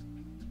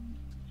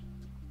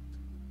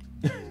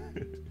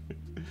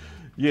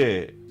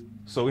 Yeah.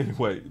 So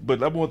anyway,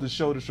 but I want to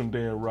show this from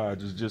Darren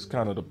Rodgers, just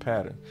kind of the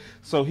pattern.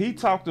 So he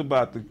talked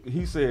about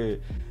he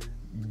said,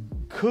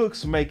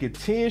 Cooks make it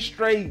 10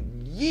 straight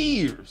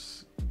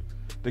years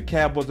the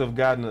Cowboys have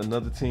gotten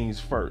another team's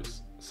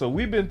first. So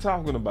we've been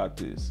talking about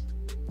this,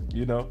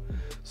 you know.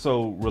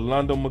 So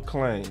Rolando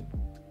McClain,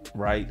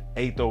 right,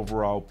 8th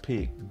overall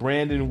pick.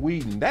 Brandon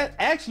Whedon, that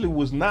actually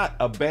was not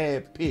a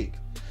bad pick.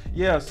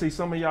 Yeah, see,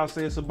 some of y'all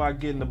say it's about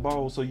getting the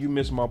ball, so you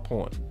missed my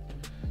point.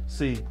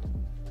 See,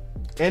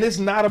 and it's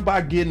not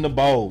about getting the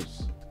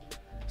balls.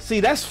 See,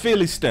 that's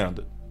Philly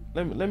standard.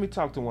 Let me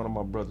talk to one of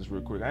my brothers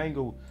real quick. I ain't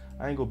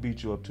gonna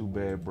beat you up too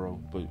bad, bro.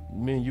 But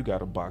me and you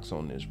got a box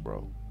on this,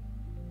 bro.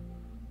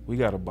 We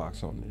got a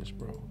box on this,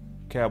 bro.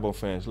 Cowboy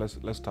fans,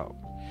 let's talk.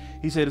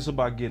 He said it's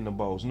about getting the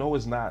balls. No,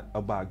 it's not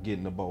about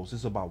getting the balls.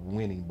 It's about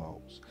winning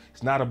balls.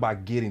 It's not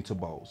about getting to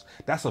balls.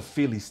 That's a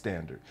Philly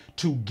standard.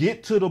 To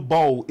get to the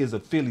bowl is a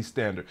Philly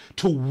standard.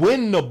 To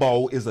win the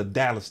bowl is a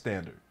Dallas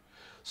standard.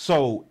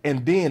 So,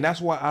 and then that's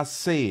why I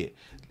said,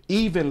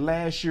 even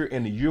last year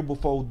and the year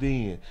before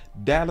then,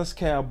 Dallas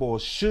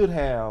Cowboys should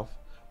have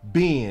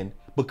been,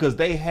 because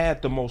they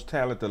had the most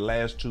talent the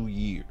last 2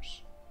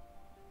 years.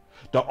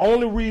 The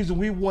only reason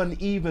we wasn't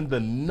even the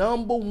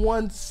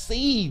 #1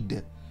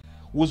 seed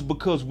was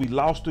because we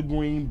lost to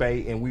Green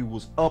Bay and we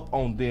was up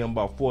on them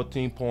by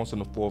 14 points in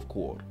the fourth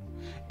quarter.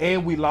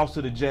 And we lost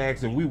to the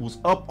Jags and we was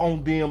up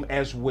on them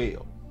as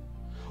well.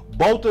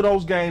 Both of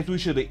those games we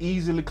should have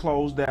easily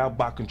closed out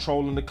by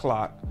controlling the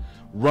clock,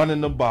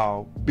 running the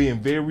ball, being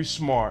very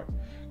smart,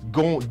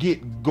 going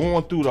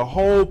through the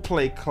whole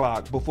play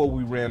clock before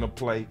we ran a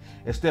play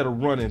instead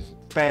of running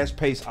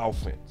fast-paced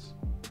offense.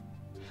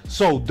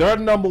 So their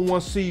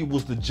 #1 seed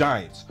was the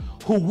Giants,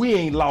 who we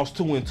ain't lost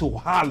to into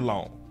how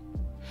long?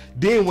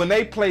 Then when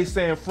they play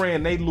San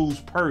Fran, they lose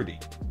Purdy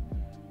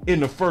in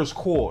the first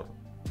quarter.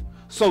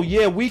 So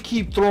yeah, we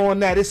keep throwing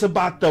that. It's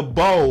about the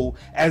bowl,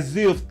 as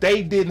if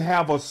they didn't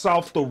have a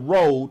softer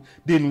road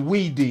than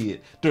we did.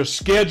 Their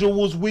schedule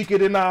was weaker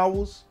than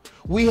ours.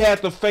 We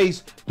had to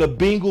face the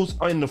Bengals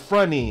in the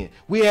front end.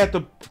 We had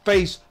to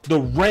face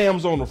the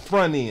Rams on the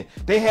front end.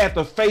 They had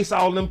to face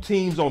all them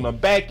teams on the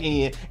back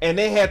end, and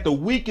they had the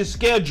weakest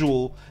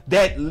schedule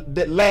that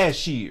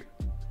last year.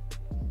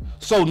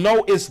 So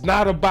no, it's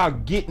not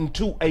about getting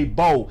to a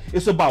bowl.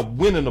 It's about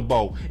winning a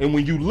bowl. And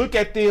when you look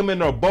at them in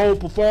their bowl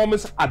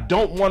performance, I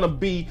don't want to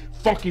be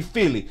funky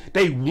Philly.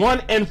 They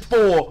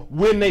 1-4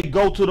 when they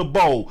go to the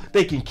bowl.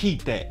 They can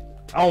keep that.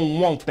 I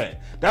don't want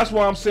that. That's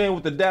why I'm saying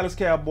with the Dallas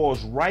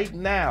Cowboys right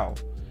now,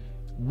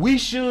 we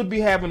should be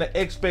having an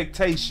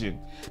expectation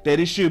that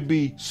it should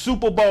be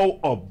Super Bowl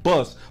or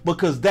bust,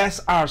 because that's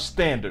our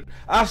standard.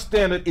 Our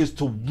standard is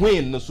to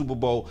win the Super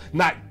Bowl,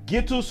 not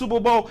get to a Super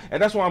Bowl.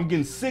 And that's why I'm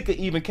getting sick of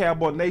even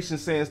Cowboy Nation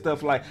saying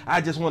stuff like, I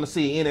just want to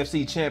see an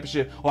NFC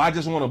championship, or I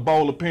just want a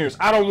bowl appearance.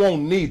 I don't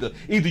want neither.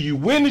 Either you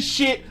win the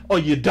shit or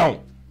you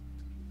don't.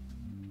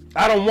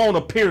 I don't want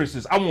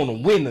appearances. I want to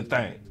win the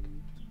thing.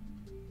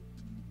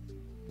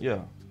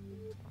 Yeah.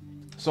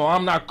 So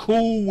I'm not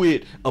cool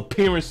with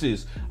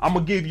appearances. I'm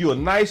going to give you a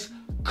nice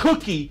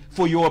cookie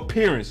for your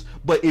appearance.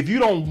 But if you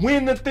don't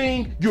win the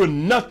thing, you're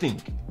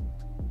nothing.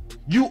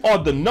 You are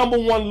the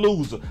 #1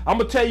 loser. I'm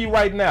going to tell you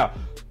right now,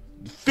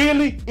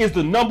 Philly is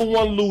the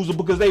 #1 loser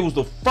because they was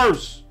the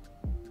first.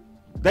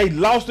 They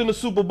lost in the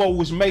Super Bowl,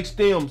 which makes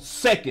them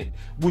second,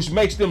 which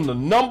makes them the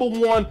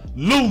 #1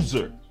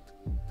 loser.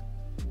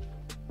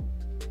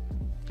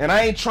 And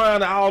I ain't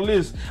trying to all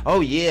this, oh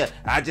yeah,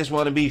 I just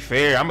want to be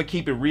fair. I'm going to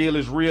keep it real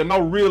as real.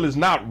 No, real is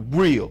not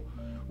real.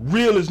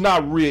 Real is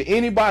not real.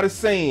 Anybody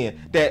saying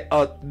that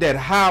that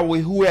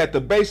Howie, who had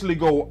to basically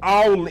go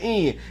all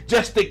in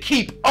just to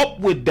keep up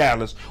with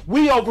Dallas,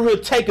 we over here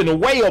taking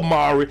away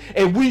Amari,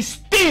 and we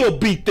still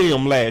beat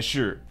them last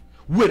year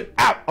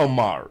without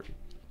Amari.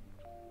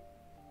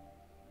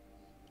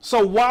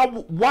 So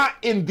why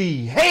in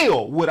the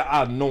hell would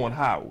I anoint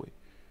Howie?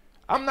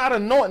 I'm not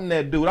anointing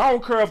that dude. I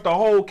don't care if the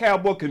whole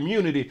Cowboy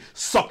community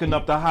sucking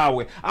up the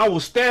Howie. I will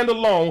stand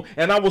alone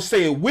and I will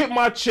say it with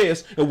my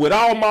chest and with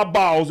all my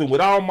balls and with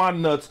all my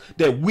nuts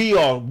that we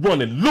are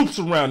running loops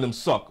around them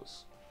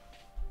suckers.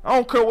 I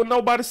don't care what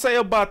nobody say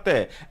about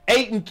that.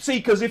 8-3,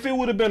 because if it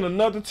would have been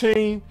another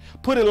team,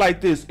 put it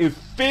like this: if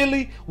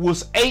Philly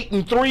was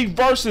 8-3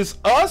 versus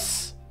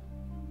us,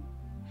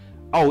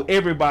 oh,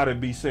 everybody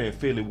be saying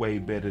Philly way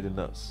better than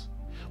us.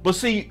 But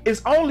see,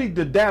 it's only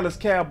the Dallas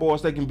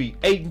Cowboys that can be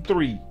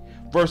 8-3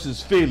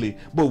 versus Philly,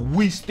 but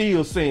we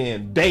still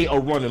saying they are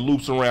running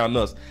loops around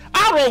us.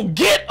 I don't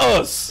get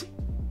us.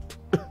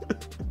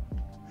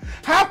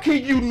 How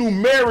can you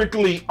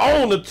numerically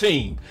own a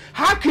team?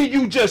 How can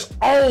you just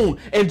own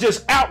and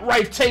just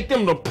outright take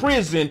them to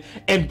prison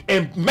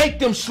and make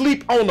them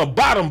sleep on the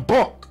bottom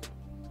bunk?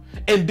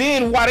 And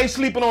then while they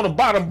sleeping on the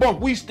bottom bunk,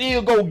 we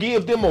still go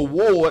give them an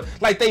award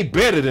like they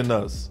better than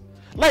us.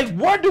 Like,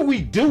 where do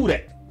we do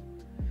that?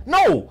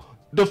 No,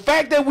 the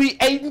fact that we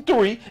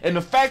 8-3 and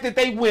the fact that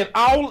they went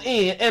all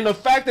in and the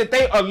fact that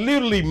they are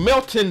literally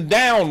melting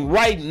down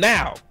right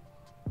now.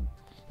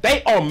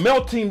 They are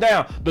melting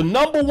down. The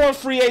number one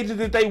free agent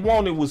that they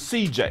wanted was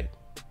CJ.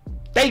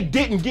 They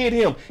didn't get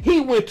him.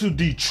 He went to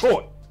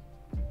Detroit.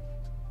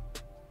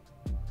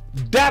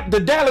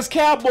 The Dallas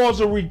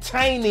Cowboys are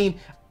retaining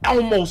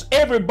almost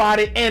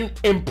everybody and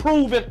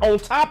improving on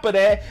top of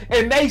that,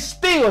 and they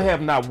still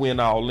have not went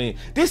all in.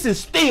 This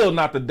is still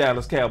not the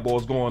Dallas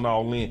Cowboys going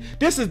all in.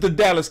 This is the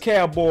Dallas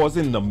Cowboys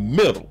in the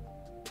middle.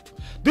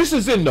 This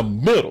is in the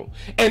middle.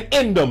 And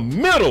in the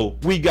middle,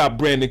 we got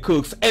Brandon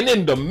Cooks. And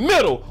in the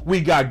middle, we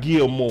got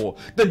Gilmore.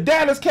 The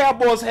Dallas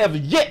Cowboys have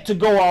yet to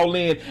go all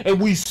in, and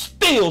we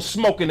still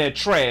smoking that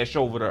trash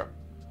over there.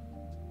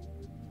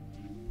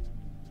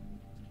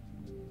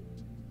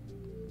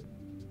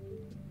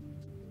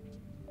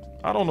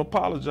 I don't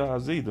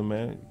apologize either,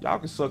 man. Y'all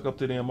can suck up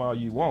to them all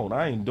you want.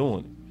 I ain't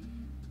doing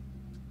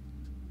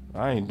it.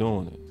 I ain't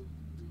doing it.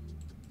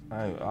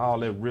 All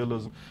that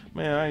realism,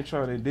 man. I ain't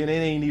trying to. Then it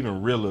ain't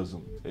even realism.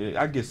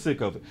 I get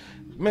sick of it,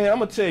 man. I'm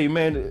gonna tell you,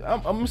 man.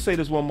 I'm gonna say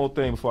this one more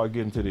thing before I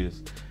get into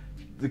this.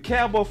 The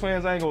Cowboy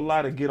fans, I ain't gonna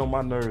lie, to get on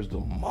my nerves the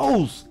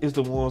most is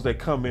the ones that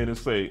come in and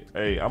say,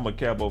 "Hey, I'm a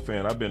Cowboy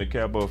fan. I've been a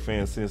Cowboy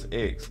fan since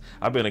X.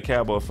 I've been a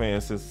Cowboy fan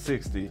since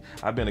 60.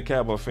 I've been a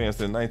Cowboy fan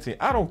since 19."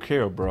 I don't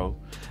care, bro.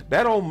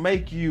 That don't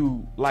make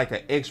you like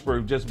an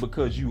expert just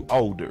because you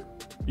older.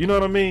 You know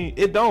what I mean?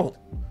 It don't.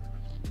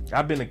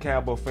 I've been a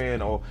Cowboy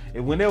fan, or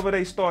whenever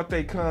they start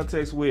their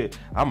context with,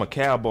 I'm a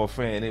Cowboy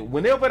fan, and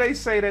whenever they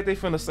say that, they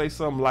finna say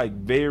something like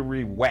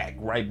very whack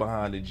right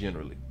behind it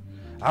generally.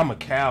 I'm a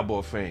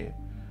Cowboy fan.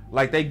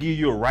 Like they give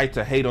you a right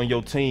to hate on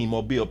your team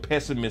or be a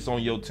pessimist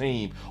on your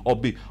team or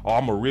be, oh,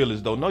 I'm a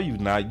realist though. No, you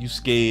not. You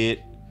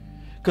scared.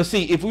 Because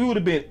see, if we would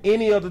have been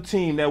any other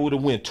team that would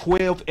have went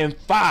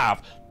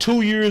 12-5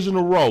 2 years in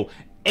a row,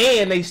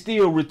 and they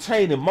still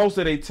retaining most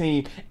of their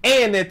team,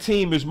 and that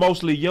team is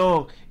mostly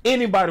young,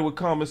 anybody with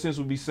common sense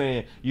would be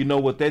saying, you know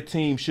what, that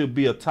team should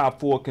be a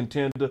top 4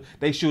 contender.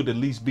 They should at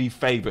least be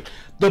favored.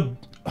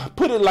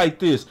 Put it like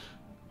this.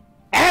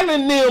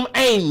 Allen them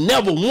ain't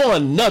never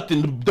won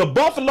nothing. The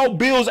Buffalo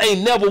Bills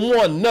ain't never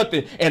won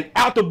nothing. And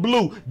out the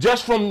blue,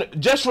 just from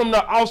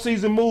the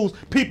offseason moves,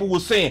 people were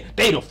saying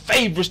they the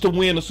favorites to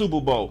win the Super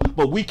Bowl.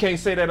 But we can't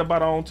say that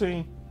about our own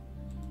team.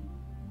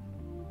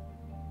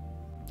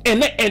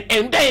 And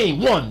they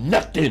ain't won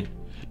nothing.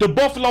 The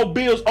Buffalo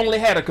Bills only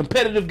had a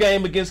competitive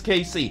game against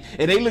KC.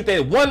 And they looked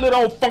at one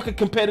little fucking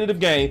competitive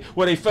game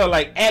where they felt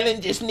like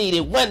Allen just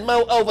needed one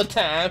more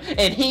overtime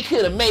and he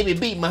could have maybe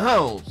beat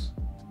Mahomes.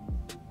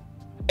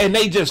 And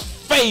they just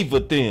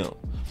favored them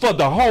for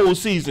the whole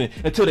season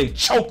until they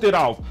choked it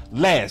off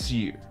last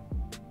year.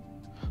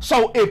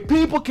 So if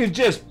people can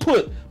just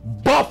put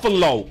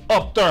Buffalo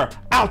up there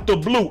out the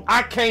blue,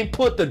 I can't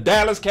put the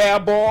Dallas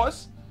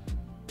Cowboys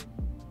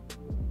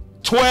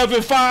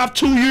 12-5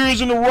 2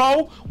 years in a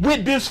row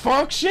with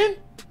dysfunction.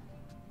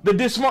 The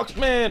dysfunction,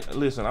 man.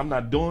 Listen, I'm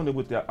not doing it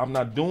with that. I'm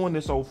not doing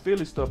this old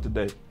Philly stuff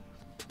today.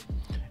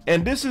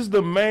 And this is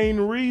the main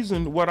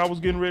reason what I was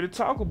getting ready to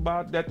talk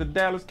about, that the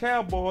Dallas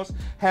Cowboys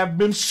have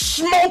been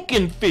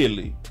smoking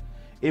Philly.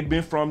 It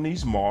been from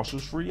these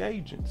Marshall's free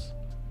agents.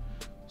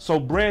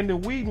 So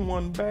Brandon Whedon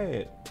wasn't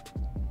bad.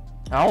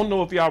 I don't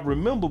know if y'all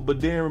remember, but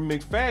Darren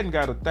McFadden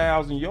got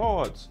 1,000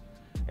 yards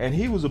and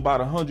he was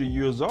about 100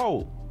 years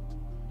old.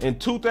 In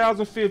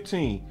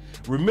 2015,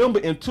 remember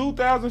in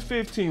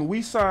 2015,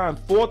 we signed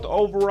 4th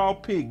overall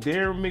pick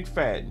Darren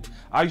McFadden.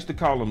 I used to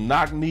call him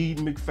knock-kneed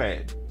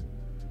McFadden.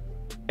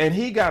 And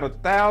he got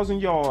 1,000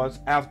 yards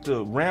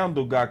after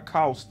Randall got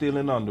caught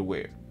stealing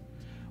underwear.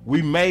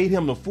 We made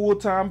him the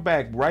full-time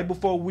back right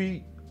before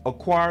we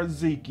acquired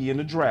Zeke in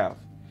the draft.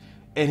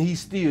 And he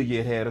still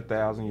yet had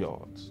 1,000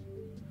 yards.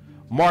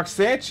 Mark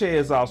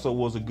Sanchez also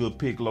was a good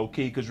pick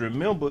low-key, because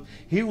remember,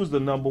 he was the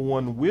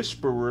 #1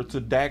 whisperer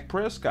to Dak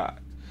Prescott.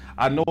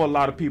 I know a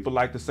lot of people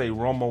like to say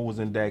Romo was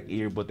in Dak's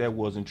ear, but that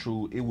wasn't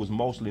true. It was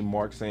mostly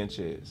Mark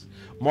Sanchez.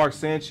 Mark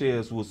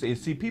Sanchez was, and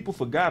see, people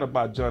forgot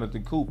about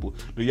Jonathan Cooper.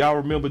 Do y'all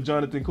remember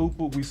Jonathan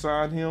Cooper? We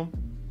signed him,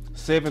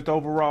 7th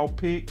overall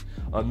pick.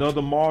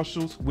 Another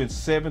Marshalls went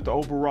 7th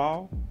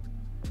overall.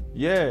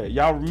 Yeah,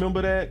 y'all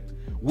remember that?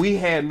 We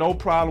had no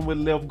problem with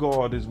left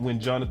guard when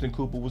Jonathan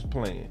Cooper was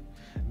playing.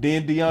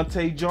 Then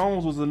Deontay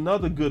Jones was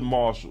another good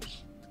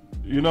Marshalls.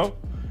 You know,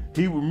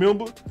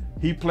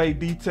 he played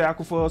D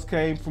tackle for us,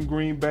 came from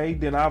Green Bay.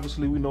 Then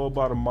obviously we know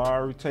about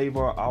Amari.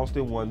 Tavon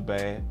Austin wasn't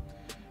bad.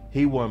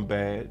 He wasn't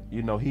bad.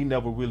 You know, he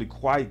never really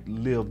quite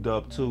lived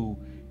up to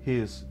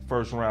his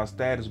first round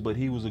status, but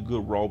he was a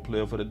good role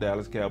player for the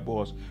Dallas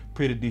Cowboys.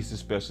 Pretty decent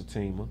special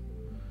teamer.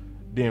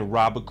 Then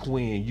Robert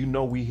Quinn, you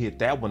know, we hit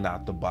that one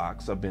out the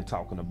box. I've been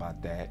talking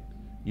about that.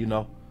 You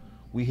know,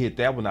 we hit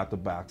that one out the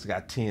box.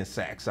 Got 10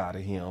 sacks out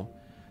of him.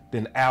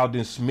 Then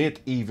Aldon Smith,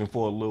 even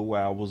for a little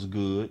while, was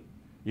good.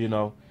 You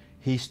know,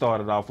 he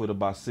started off with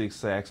about 6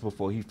 sacks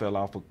before he fell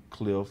off a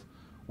cliff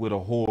with a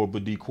horrible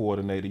D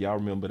coordinator. Y'all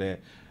remember that?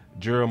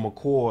 Gerald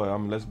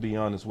McCoy, let's be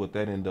honest, what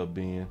that ended up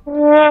being.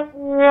 Yeah,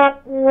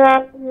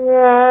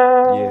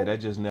 that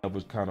just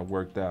never kind of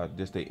worked out.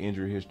 Just the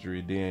injury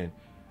history. Then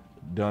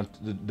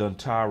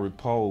Dontari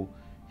Poe,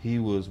 he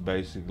was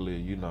basically,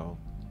 you know.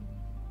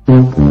 See,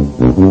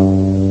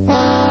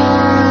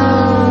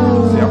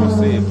 I'm gonna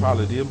say it,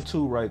 probably them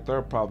two right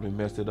there probably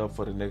messed it up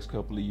for the next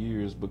couple of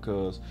years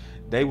because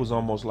they was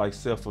almost like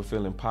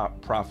self-fulfilling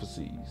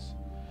prophecies.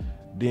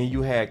 Then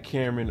you had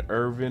Cameron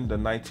Irvin, the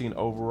 19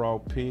 overall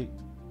pick.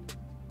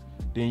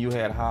 Then you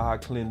had Ha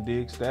Clint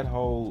Dix. That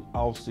whole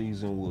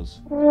offseason was.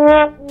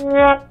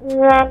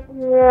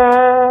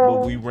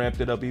 But we ramped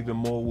it up even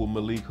more with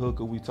Malik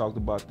Hooker. We talked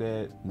about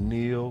that.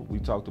 Neal, we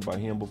talked about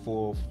him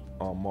before.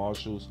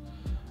 Marshalls.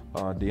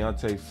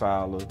 Deontay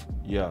Fowler.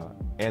 Yeah.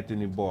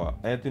 Anthony Barr.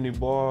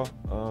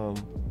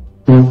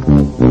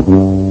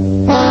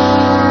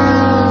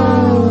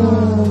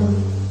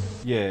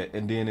 Yeah,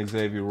 and then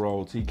Xavier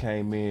Rhodes. He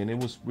came in. It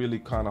was really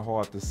kind of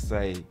hard to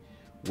say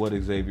what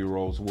Xavier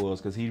Rhodes was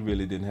because he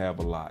really didn't have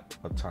a lot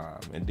of time.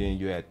 And then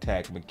you had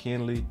Tack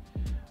McKinley.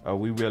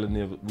 We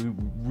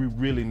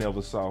really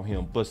never saw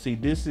him. But see,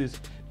 this is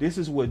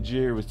what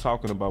Jerry was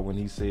talking about when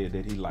he said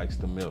that he likes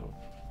the middle.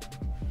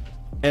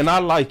 And I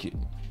like it.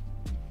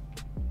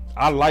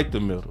 I like the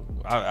middle.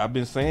 I've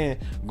been saying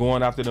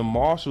going after the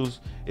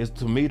Marshalls is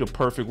to me the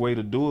perfect way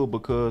to do it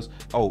because,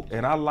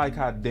 and I like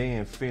how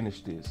Dan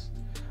finished this.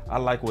 I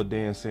like what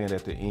Dan's saying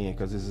at the end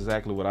because it's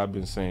exactly what I've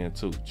been saying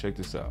too. Check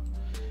this out.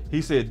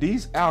 He said,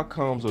 these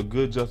outcomes are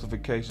good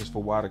justifications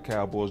for why the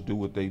Cowboys do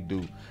what they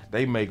do.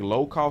 They make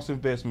low-cost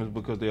investments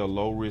because they are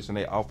low risk and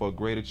they offer a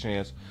greater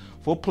chance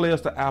for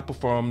players to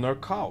outperform their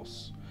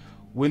costs.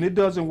 When it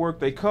doesn't work,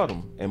 they cut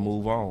them and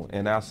move on.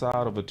 And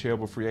outside of a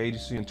terrible free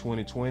agency in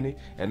 2020,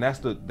 and that's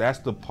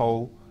the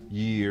Poe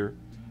year,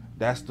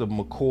 that's the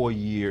McCoy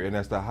year, and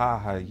that's the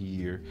Ha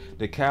year,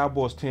 the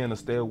Cowboys tend to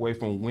stay away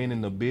from winning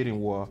the bidding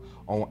war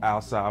on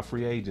outside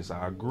free agents.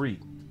 I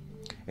agree.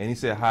 And he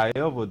said,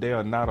 however, they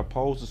are not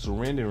opposed to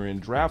surrendering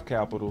draft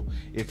capital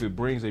if it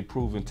brings a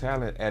proven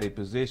talent at a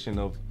position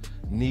of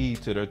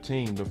need to their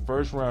team. The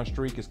first round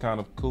streak is kind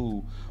of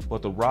cool,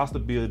 but the roster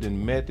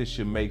building method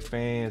should make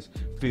fans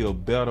feel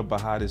better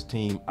about how this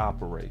team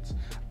operates.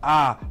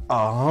 I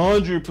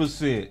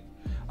 100%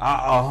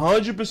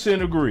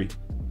 agree.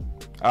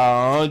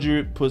 I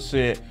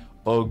 100%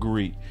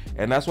 agree.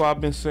 And that's why I've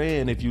been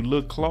saying, if you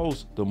look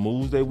close, the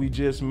moves that we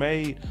just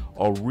made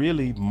are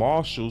really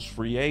Marshall's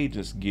free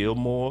agents.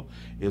 Gilmore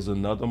is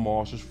another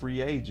Marshall's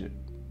free agent.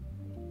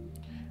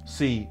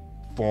 See,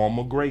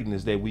 former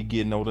greatness that we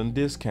getting on a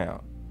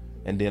discount.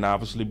 And then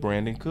obviously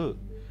Brandon Cook.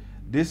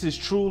 This is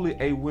truly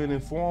a winning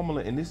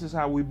formula, and this is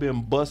how we've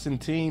been busting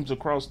teams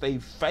across their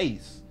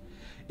face.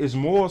 It's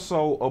more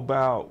so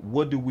about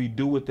what do we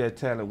do with that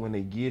talent when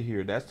they get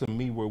here. That's to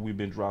me where we've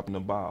been dropping the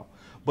ball.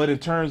 But in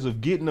terms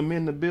of getting them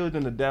in the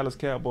building, the Dallas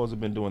Cowboys have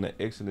been doing an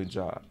excellent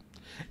job.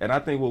 And I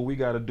think what we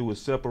got to do is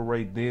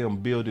separate them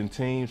building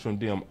teams from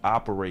them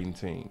operating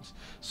teams.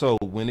 So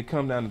when it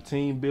comes down to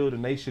team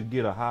building, they should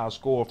get a high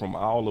score from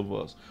all of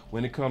us.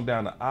 When it comes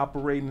down to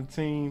operating the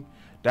team,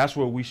 that's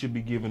where we should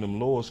be giving them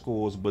lower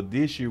scores. But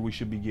this year we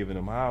should be giving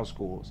them higher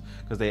scores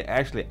because they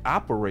actually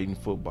operating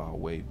football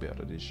way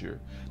better this year.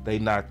 They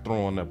not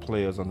throwing their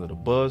players under the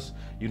bus.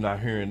 You're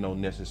not hearing no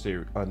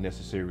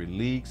unnecessary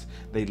leaks.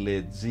 They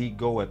let Zeke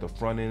go at the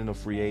front end of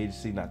free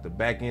agency, not the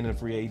back end of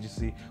free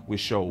agency, which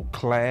showed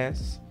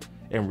class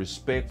and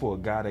respect for a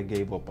guy that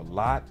gave up a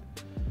lot.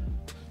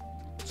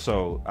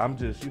 So I'm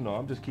just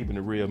keeping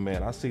it real,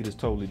 man. I see this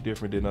totally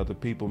different than other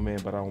people, man,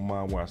 but I don't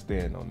mind where I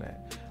stand on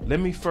that. Let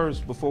me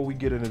first, before we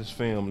get into this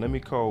film, let me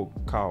call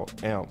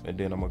Amp, and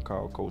then I'm gonna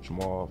call Coach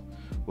Marv.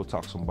 We'll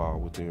talk some ball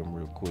with him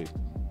real quick.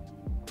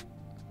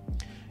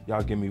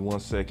 Y'all give me 1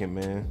 second,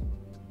 man.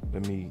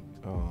 Let me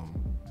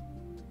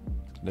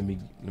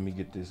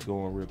get this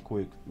going real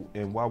quick.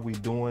 And while we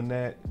doing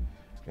that,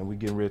 and we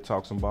getting ready to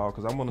talk some ball,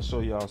 because I'm gonna show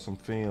y'all some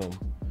film.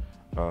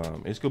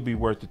 It's gonna be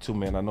worth it too,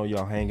 man. I know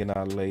y'all hanging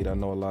out late. I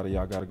know a lot of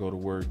y'all gotta go to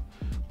work,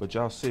 but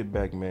y'all sit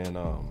back, man.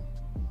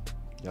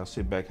 Y'all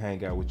sit back,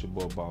 hang out with your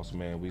boy Boss,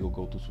 man. We gonna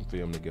go through some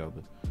film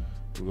together.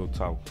 We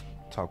gonna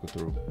talk it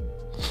through.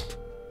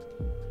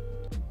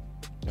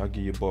 Y'all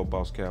give your boy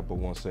Boss Cowboy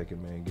 1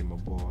 second, man. Get my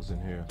balls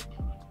in here.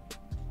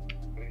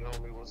 You know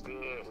me, what's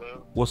good,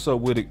 man? What's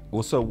up with it?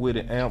 What's up with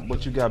it, Amp?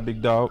 What you got,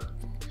 big dog?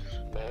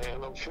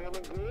 Man, I'm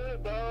feeling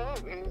good,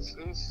 dog.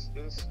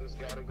 it's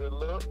got a good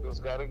look. It's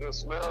got a good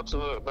smell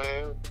to it,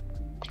 man.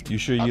 You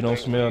sure you don't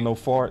smell no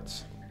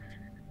farts?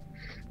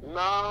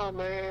 Nah,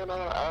 man.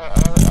 I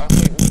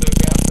think we done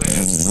got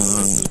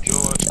past the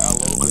George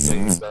Aloka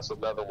days. That's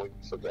another one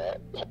you forgot.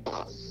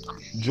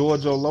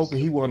 George Aloka,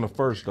 he wasn't the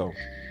first though.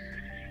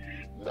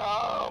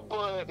 Nah,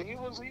 but he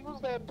was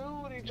that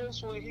dude.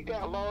 He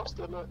got lost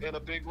in a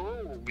big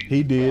room.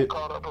 He did.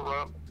 Got caught up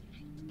around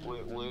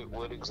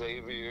with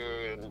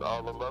Xavier and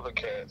all the other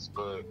cats,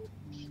 but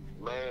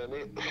man,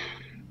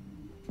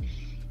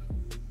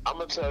 I'm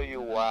gonna tell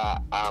you why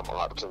I'm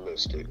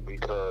optimistic,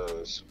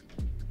 because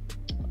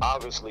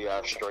obviously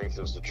our strength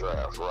is the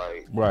draft,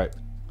 right? Right.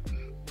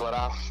 But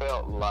I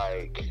felt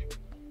like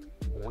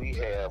we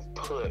have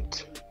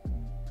put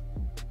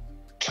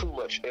too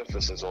much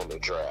emphasis on the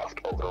draft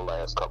over the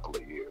last couple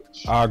of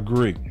years. I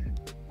agree.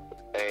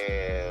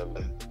 And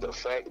the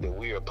fact that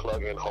we are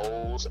plugging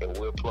holes, and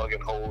we're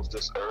plugging holes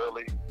this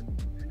early,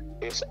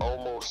 it's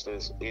almost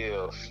as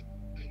if,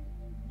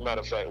 matter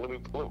of fact, let me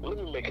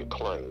make it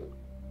plain.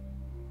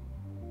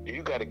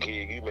 You got a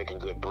gig, you making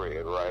good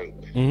bread, right?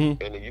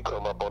 Mm-hmm. And then you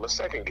come up on a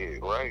second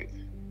gig, right?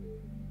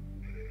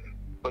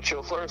 But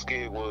your first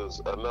gig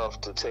was enough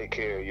to take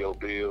care of your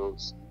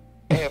bills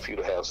and for you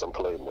to have some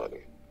play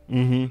money.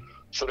 Mm-hmm.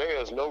 So there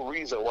is no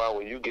reason why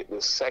when you get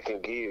this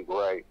second gig,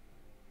 right,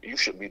 you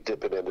should be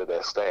dipping into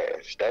that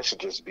stash. That should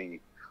just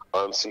be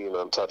unseen,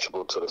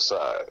 untouchable to the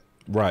side.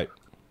 Right.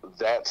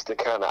 That's the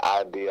kind of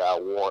idea I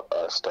want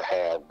us to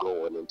have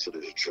going into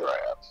this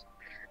draft.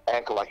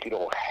 Act like you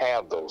don't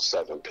have those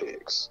 7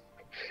 picks.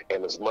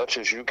 And as much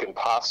as you can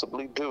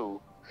possibly do,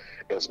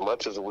 as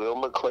much as Will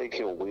McClay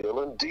can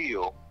wheel and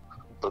deal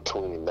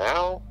between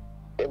now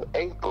and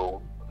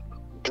April,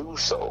 do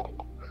so.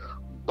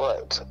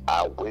 But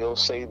I will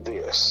say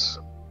this,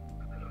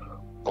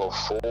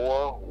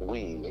 before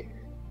we,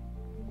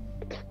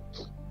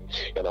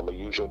 and I'm going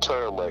to use your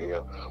term right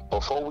here,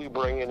 before we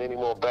bring in any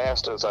more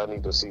bastards, I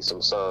need to see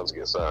some sons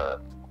get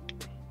signed.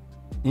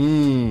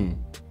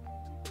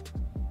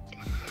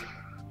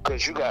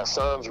 Because you got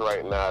sons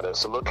right now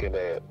that's looking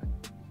at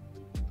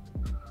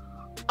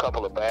a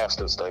couple of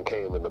bastards that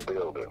came in the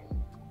building.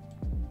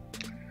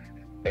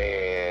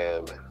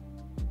 And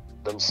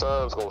them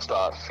sons gonna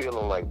start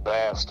feeling like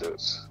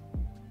bastards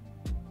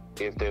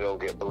if they don't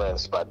get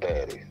blessed by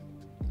daddy.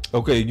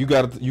 Okay, you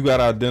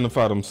gotta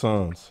identify them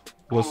sons.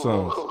 What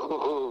sons?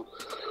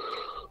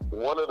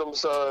 One of them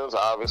sons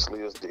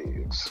obviously is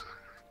Diggs.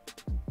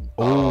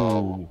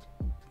 Oh,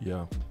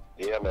 yeah.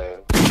 Yeah,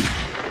 man.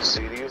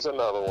 CD is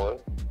another one.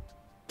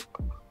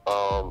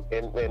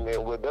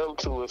 And with them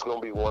two, it's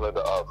gonna be one or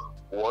the other.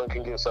 One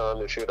can get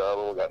signed this year, the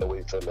other one got to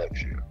wait till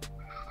next year.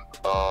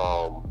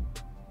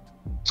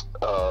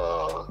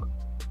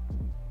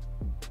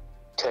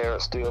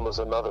 Terrence Steele is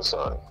another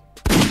son.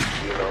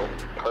 You know,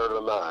 heard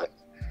or not,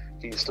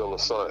 he's still a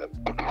son.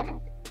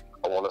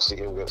 I want to see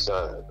him get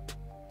signed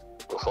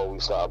before we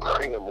start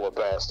bringing more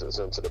bastards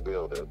into the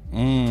building.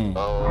 And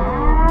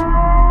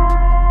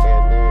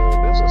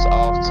then this is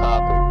off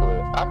topic,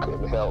 but I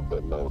couldn't help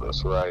but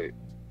notice, right?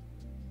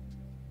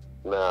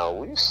 Now,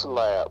 we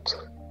slapped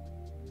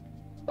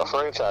a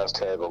franchise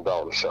tag on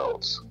Dalton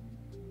Schultz,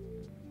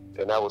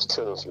 and that was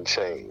 10 and some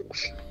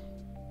change.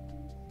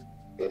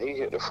 And he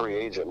hit the free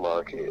agent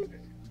market,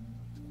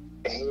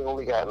 and he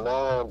only got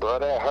 9, bro.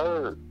 That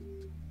hurt.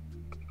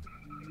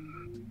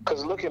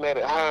 Because looking at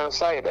it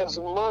hindsight, that's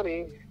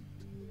money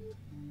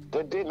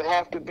that didn't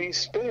have to be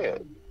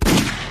spent.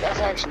 That's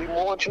actually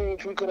more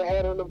change we could have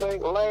had in the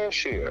bank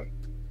last year.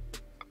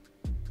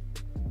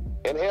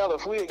 And hell,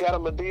 if we had got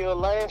him a deal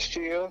last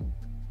year,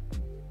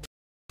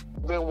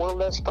 then one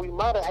less we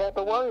might have had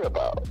to worry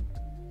about.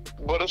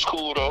 But it's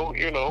cool though,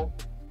 you know.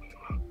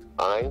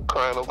 I ain't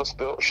crying over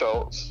spilt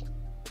Schultz.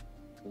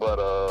 But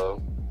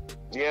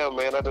yeah,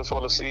 man, I just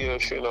want to see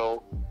us, you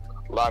know,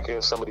 lock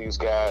in some of these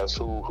guys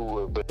who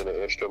have been an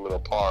instrumental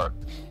part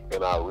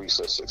in our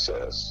recent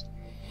success.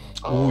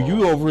 Oh,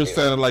 you over here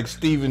sounding like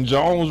Stephen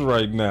Jones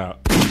right now.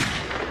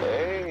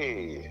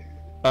 Hey.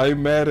 I ain't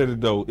mad at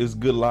it though. It's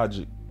good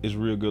logic. It's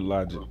real good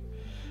logic.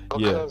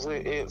 Because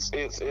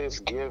it's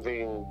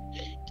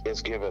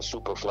giving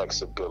super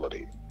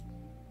flexibility.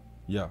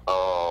 Yeah.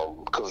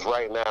 Because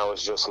right now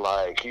it's just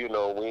like, you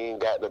know, we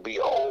ain't got to be,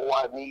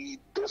 I need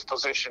this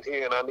position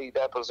here and I need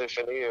that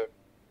position here.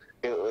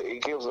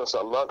 It gives us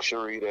a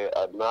luxury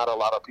that not a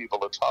lot of people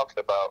are talking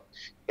about,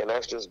 and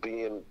that's just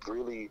being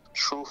really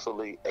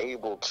truthfully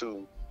able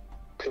to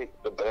pick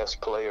the best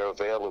player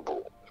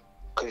available,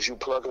 because you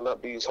plugging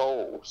up these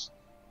holes.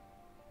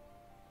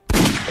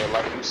 And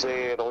like you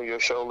said on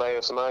your show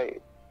last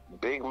night,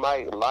 Big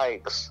Mike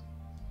likes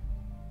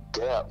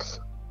depth,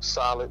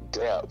 solid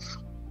depth,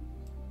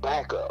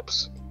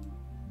 backups.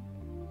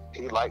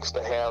 He likes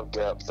to have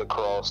depth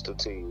across the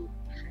team,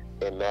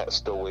 and that's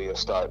the way it's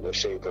starting to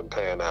shape and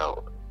pan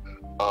out.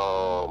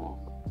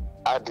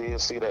 I did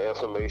see the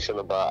information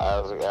about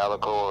Isaac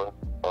Alicorn,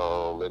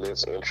 and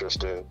it's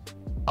interesting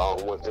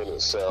within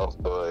itself,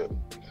 but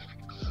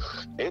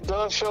it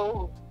does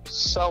show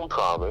some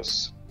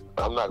promise.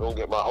 I'm not gonna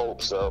get my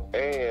hopes up,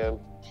 and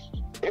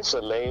it's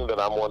a name that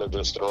I want to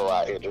just throw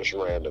out here just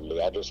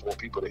randomly. I just want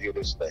people to hear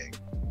this name,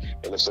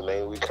 and it's a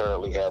name we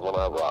currently have on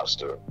our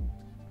roster,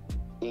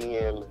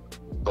 Ian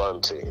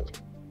Bunting.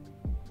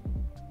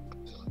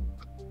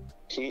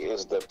 He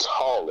is the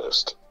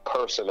tallest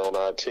person on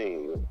our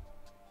team,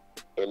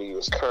 and he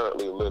is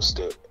currently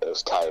listed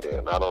as tight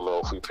end. I don't know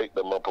if we picked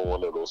him up on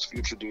one of those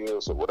future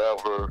deals or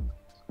whatever.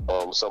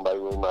 Somebody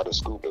we might have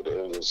scooped at the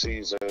end of the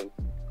season.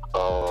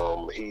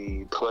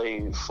 He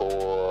played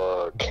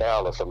for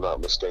Cal, if I'm not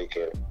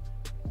mistaken.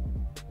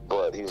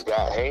 But he's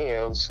got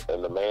hands,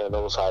 and the man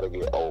knows how to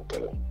get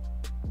open.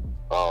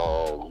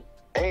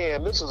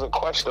 And this is a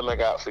question I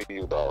got for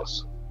you,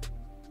 boss.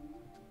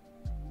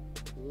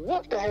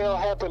 What the hell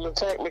happened to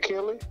Tank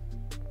McKinley?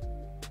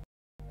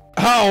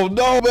 Oh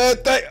no, man!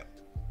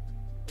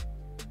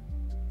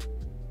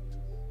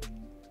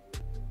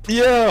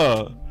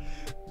 Yeah.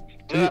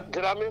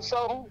 Did I miss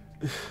something?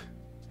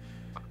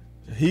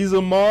 He's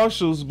a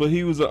Marshalls, but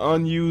he was an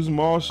unused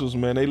Marshalls,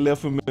 man. They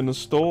left him in the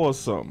store or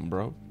something,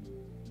 bro.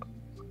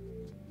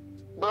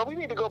 Bro, we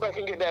need to go back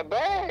and get that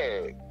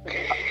bag.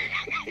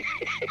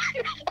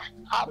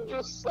 I'm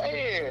just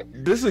saying.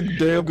 This is a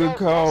damn good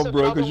call,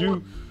 bro,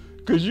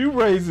 cause you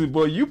raise it,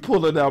 boy. You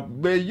pull it out,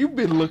 man. You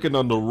been looking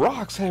on the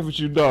rocks, haven't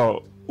you,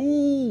 dog?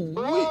 Ooh,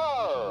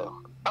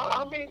 bro.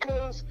 I mean,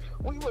 cause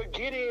we were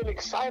getting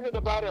excited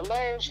about it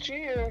last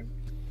year,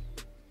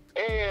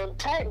 and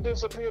Tank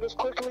disappeared as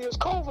quickly as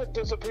COVID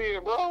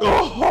disappeared, bro.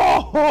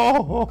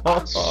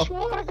 I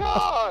swear to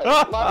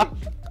God, like.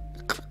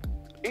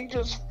 He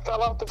just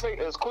fell off the face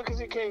as quick as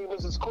he came,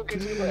 as quick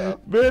as he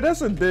left. Man,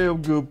 that's a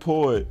damn good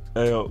point,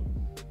 Elp.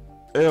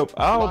 I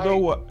don't know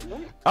what.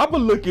 I'ma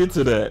look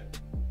into that.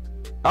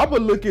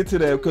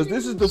 Because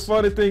this is the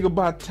funny thing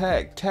about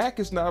Tack. Tack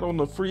is not on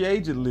the free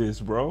agent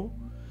list, bro.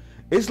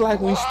 It's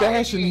like we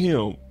stashing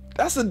him.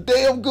 That's a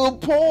damn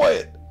good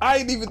point. I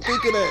ain't even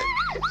think of that.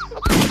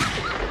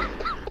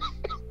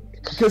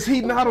 Because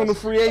he not on the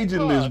free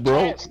agent list,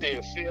 bro. Tack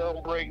did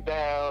film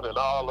breakdown and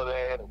all of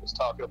that, and was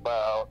talking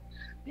about,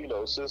 you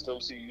know,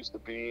 systems he used to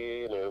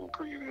be in and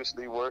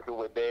previously working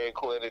with Dan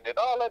Quinn and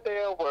all that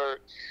damn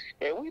work.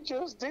 And we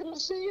just didn't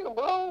see him,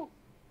 bro.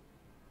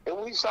 And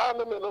we signed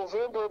him in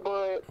November,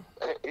 but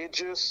it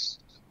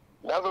just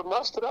never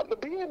mustered up to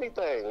be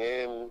anything.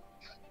 And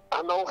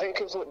I know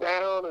Hankins went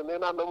down, and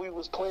then I know he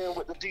was playing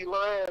with the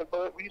D-line,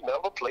 but we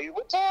never played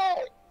with Tag.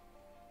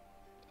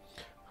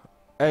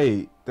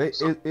 Hey,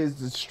 is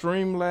the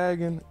stream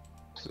lagging?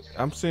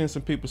 I'm seeing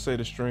some people say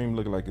the stream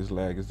look like it's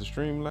lagging. Is the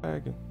stream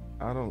lagging?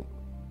 I don't...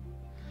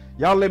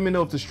 Y'all let me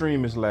know if the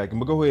stream is lagging,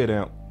 but go ahead,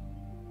 Amp.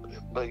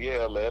 But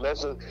yeah, man,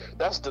 that's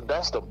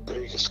the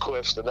biggest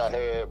question I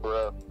had,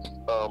 bro.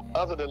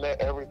 Other than that,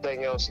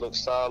 everything else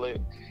looks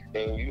solid.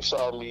 And you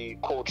saw me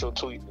quote your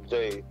tweet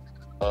today.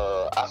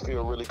 I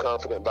feel really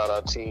confident about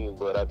our team,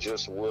 but I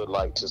just would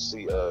like to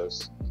see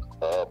us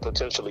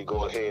potentially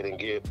go ahead and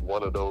get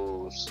one of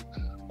those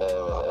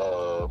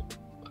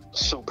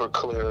super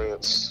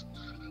clearance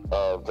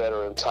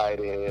veteran tight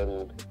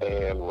end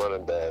and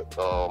running back.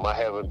 I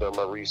haven't done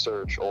my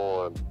research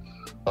on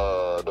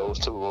those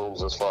two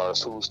rooms as far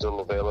as who's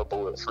still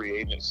available in free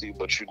agency,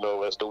 but you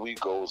know, as the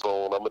week goes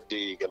on, I'm gonna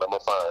dig and I'm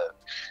gonna find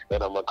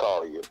and I'm gonna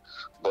call you.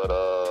 But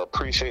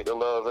appreciate the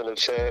love in the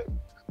chat.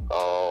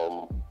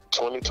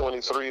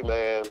 2023,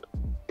 man,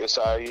 it's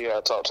our year.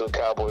 I talked to a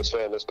Cowboys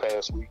fan this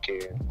past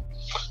weekend,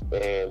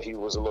 and he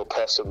was a little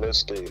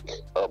pessimistic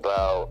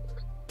about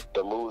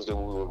the moves that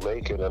we were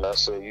making, and I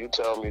said, you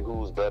tell me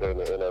who's better in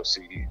the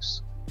NFC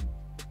East.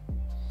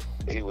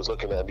 He was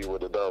looking at me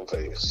with a dumb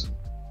face.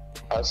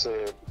 I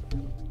said,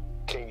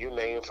 can you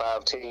name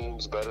 5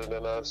 teams better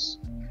than us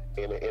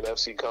in the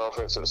NFC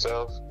conference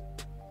itself?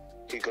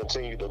 He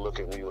continued to look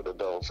at me with a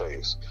dumb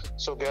face.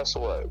 So guess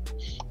what?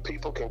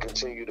 People can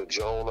continue to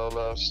joan on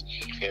us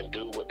and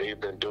do what they've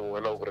been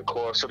doing over the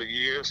course of the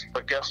years,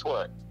 but guess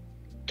what?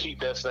 Keep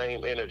that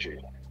same energy.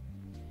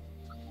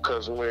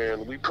 Because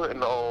when we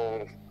putting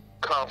on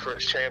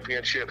conference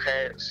championship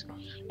hats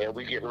and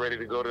we getting ready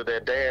to go to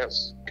that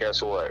dance,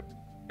 guess what?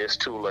 It's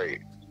too late.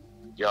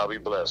 Y'all be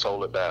blessed.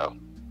 Hold it down.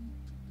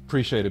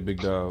 Appreciate it,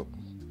 big dog.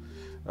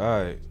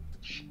 All right.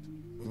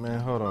 Man,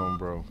 hold on,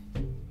 bro.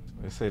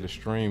 They say the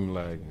stream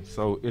lagging.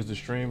 So is the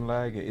stream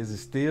lagging? Is it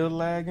still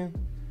lagging?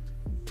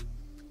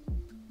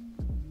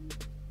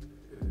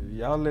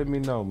 Y'all let me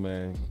know,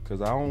 man,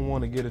 because I don't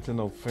want to get into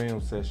no film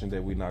session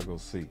that we not going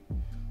to see.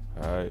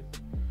 All right.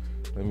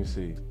 Let me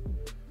see.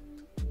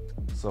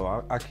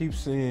 So I keep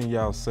seeing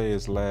y'all say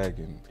it's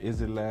lagging.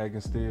 Is it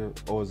lagging still,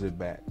 or is it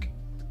back?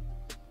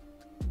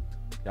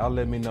 Y'all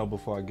let me know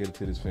before I get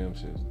into this film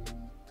shit.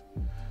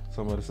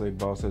 Somebody say,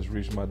 boss has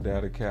reached my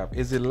data cap.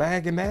 Is it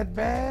lagging that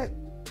bad?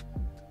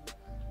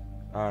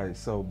 All right,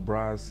 so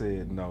Brian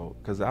said no,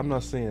 because I'm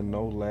not seeing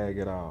no lag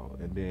at all.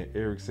 And then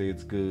Eric said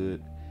it's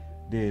good.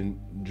 Then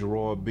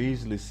Gerard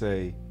Beasley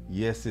say,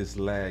 yes, it's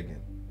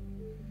lagging.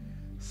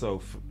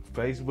 So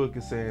Facebook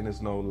is saying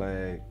there's no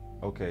lag.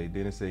 Okay,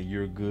 then it said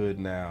you're good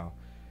now.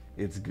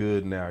 It's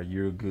good now.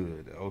 You're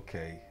good.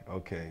 Okay.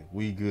 Okay.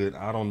 We good.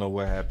 I don't know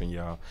what happened,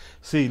 y'all.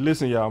 See,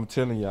 listen, y'all. I'm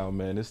telling y'all,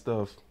 man, this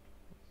stuff,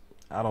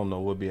 I don't know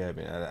what be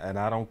happening. And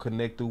I don't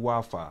connect through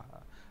Wi-Fi.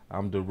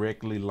 I'm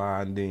directly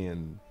lined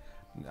in.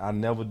 I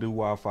never do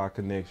Wi-Fi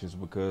connections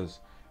because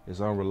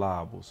it's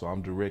unreliable. So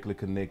I'm directly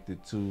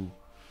connected to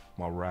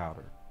my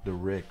router.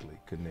 Directly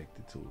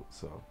connected to it.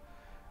 So,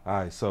 all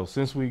right. So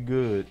since we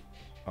good,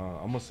 I'm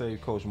going to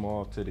save Coach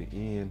Marv to the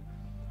end.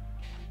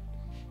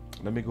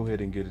 Let me go ahead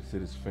and get into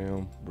this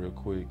film real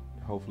quick.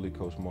 Hopefully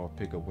Coach Marv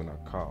pick up when I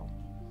call.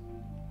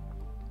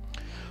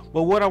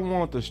 But what I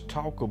want to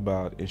talk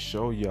about and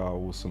show y'all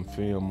was some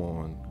film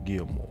on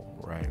Gilmore,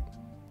 right?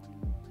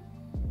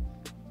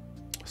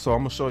 So I'm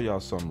gonna show y'all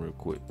something real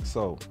quick.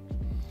 So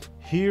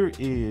here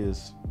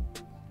is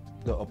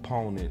the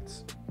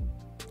opponents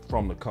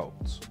from the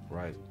Colts,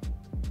 right?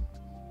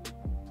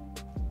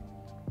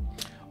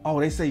 Oh,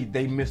 they say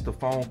they missed a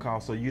phone call,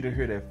 so you didn't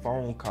hear that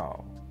phone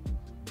call.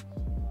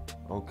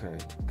 Okay,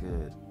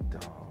 good,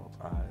 dog.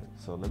 All right,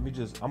 so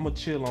I'm gonna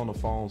chill on the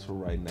phones for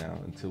right now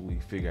until we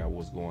figure out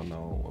what's going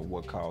on and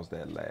what caused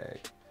that lag.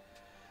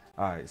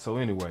 All right, so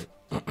anyway,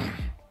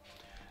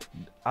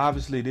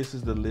 obviously this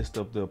is the list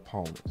of the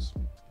opponents.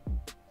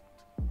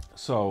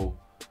 So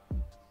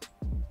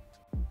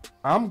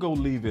I'm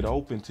gonna leave it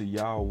open to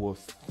y'all what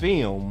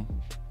film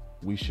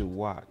we should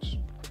watch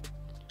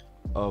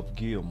of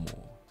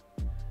Gilmore.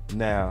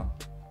 Now,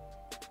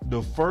 I'm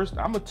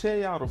gonna tell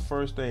y'all the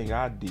first thing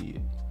I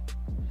did.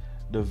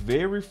 The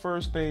very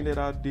first thing that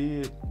I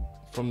did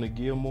from the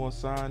Gilmore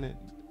signing,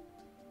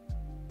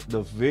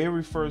 the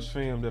very first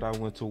film that I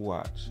went to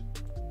watch,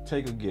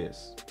 take a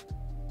guess.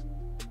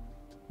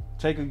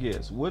 Take a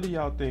guess. What do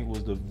y'all think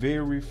was the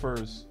very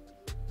first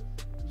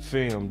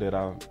film that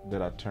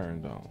I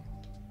turned on?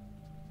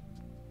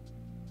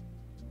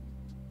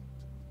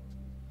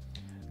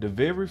 The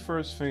very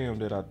first film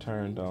that I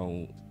turned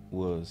on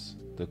was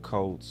the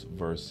Colts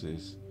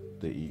versus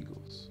the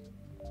Eagles.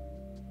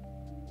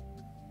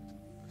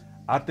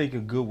 I think a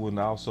good one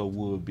also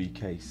would be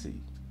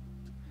KC.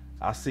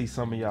 I see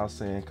some of y'all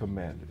saying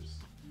Commanders.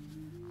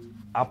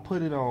 I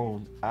put it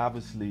on,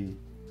 obviously,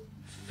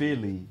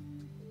 Philly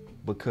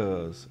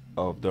because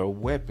of their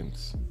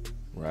weapons,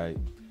 right?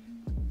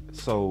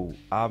 So,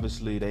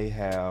 obviously, they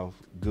have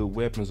good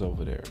weapons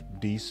over there.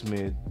 D.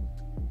 Smith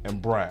and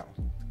Brown.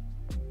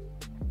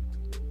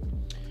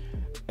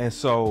 And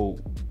so,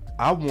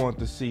 I want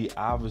to see,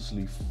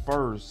 obviously,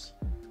 first,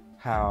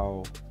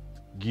 how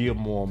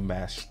Gilmore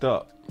matched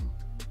up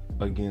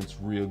against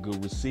real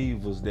good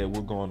receivers that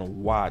we're going to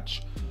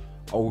watch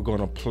or we're going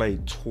to play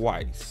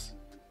twice,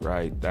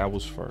 right? That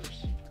was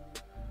first.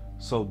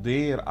 So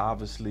then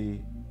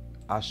obviously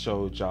I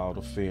showed y'all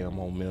the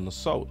film on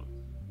Minnesota.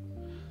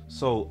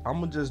 So I'm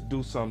going to just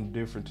do something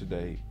different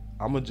today.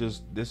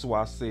 This is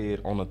why I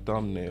said on the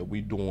thumbnail, we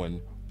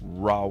doing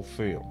raw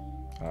film.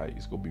 All right,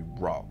 it's going to be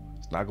raw.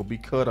 It's not going to be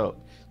cut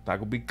up. It's not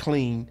going to be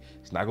clean.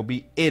 It's not going to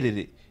be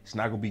edited. It's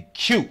not going to be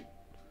cute.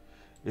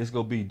 It's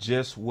going to be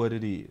just what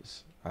it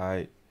is. All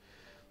right,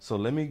 so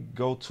let me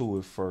go to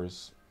it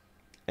first,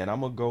 and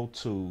I'm gonna go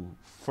to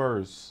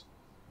first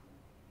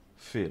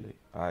Philly.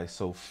 All right,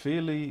 so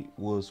Philly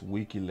was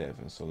week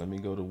 11. So let me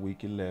go to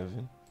week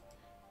 11.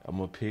 I'm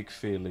gonna pick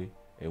Philly,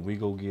 and we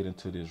go get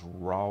into this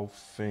raw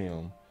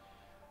film.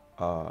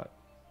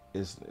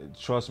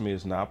 Trust me,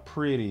 it's not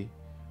pretty,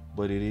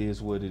 but it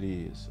is what it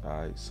is. All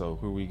right, so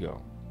here we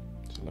go.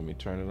 So let me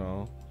turn it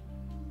on.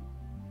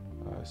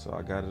 All right, so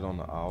I got it on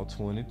the all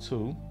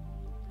 22.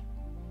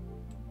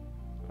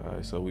 All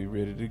right, so we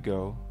ready to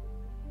go.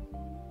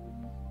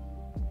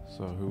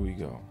 So here we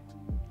go.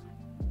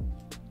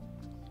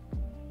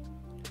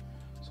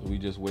 So we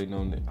just waiting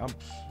on all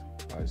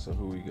right, so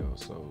here we go.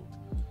 So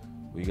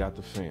we got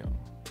the film.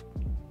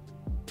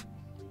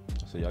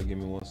 So y'all give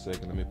me 1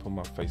 second. Let me put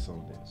my face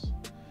on this.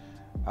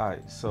 All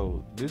right,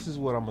 so this is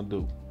what I'm gonna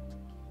do.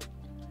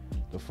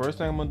 The first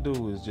thing I'm gonna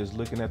do is just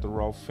looking at the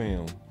raw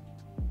film.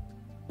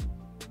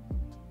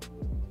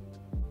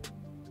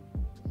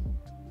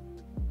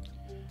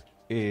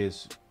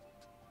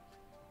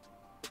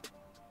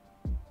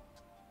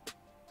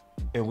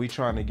 And we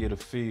trying to get a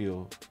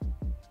feel.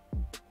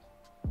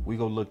 We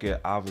gonna look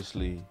at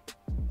obviously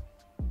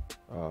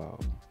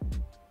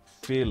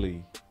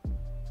Philly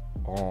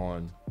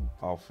on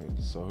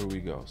offense. So here we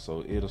go.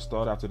 So it'll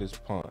start after this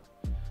punt.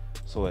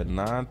 So at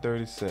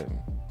 9:37,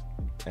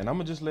 and I'm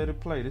gonna just let it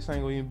play. This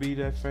ain't gonna even be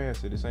that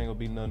fancy. This ain't gonna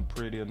be nothing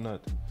pretty or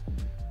nothing.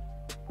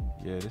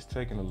 Yeah, this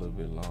taking a little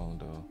bit long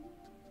though.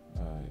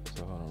 Alright,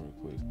 so hold on real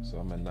quick. So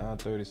I'm at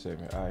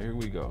 9:37. Alright, here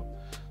we go.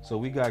 So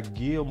we got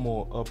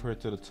Gilmore up here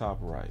to the top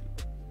right.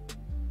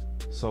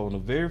 So in the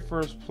very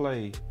first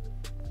play,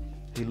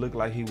 he looked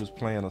like he was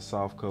playing a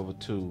soft cover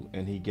 2,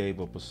 and he gave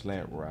up a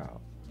slant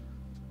route.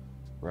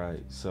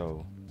 Right,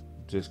 so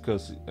just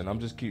cause, and I'm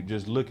just keep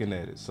looking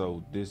at it.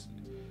 So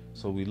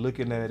we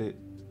looking at it,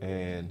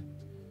 and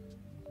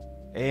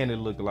it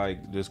looked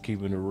like, just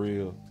keeping it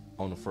real,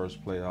 on the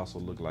first play also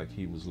looked like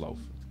he was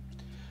loafing.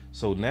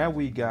 So now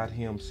we got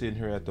him sitting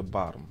here at the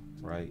bottom,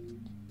 right?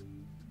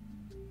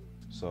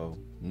 So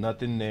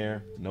nothing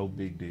there, no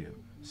big deal.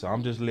 So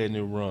I'm just letting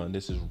it run.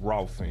 This is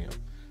raw film.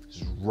 This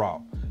is raw.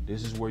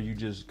 This is where you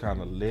just kind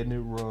of letting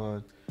it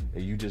run,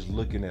 and you just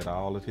looking at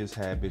all of his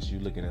habits. You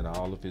looking at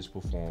all of his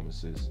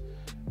performances,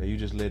 and you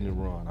just letting it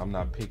run. I'm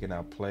not picking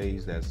out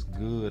plays that's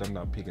good. I'm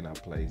not picking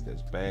out plays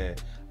that's bad.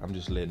 I'm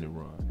just letting it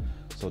run.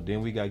 So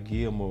then we got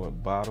Gilmore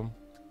at bottom,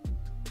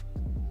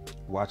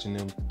 watching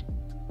him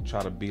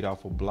try to beat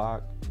off a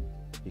block.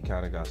 He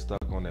kind of got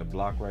stuck on that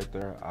block right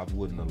there. I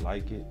wouldn't have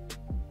liked it.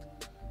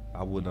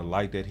 I wouldn't have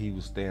liked that he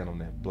was staying on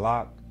that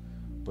block,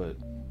 but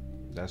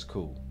that's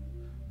cool.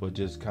 But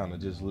just kind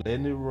of just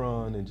letting it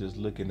run and just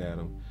looking at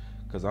him,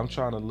 because I'm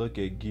trying to look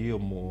at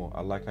Gilmore. I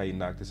like how he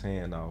knocked his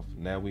hand off.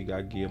 Now we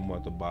got Gilmore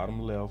at the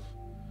bottom left,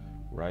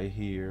 right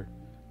here.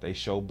 They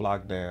show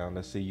block down.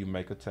 Let's see you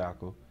make a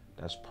tackle.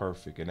 That's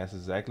perfect, and that's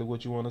exactly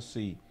what you want to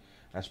see.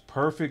 That's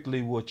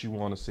perfectly what you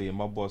want to see. And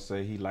my boy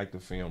say he liked the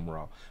film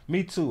raw.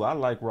 Me too. I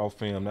like raw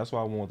film. That's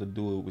why I wanted to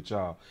do it with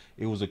y'all.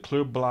 It was a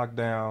clear block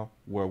down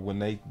where when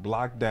they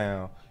block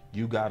down,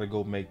 you got to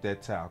go make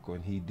that tackle,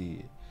 and he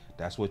did.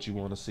 That's what you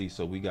want to see.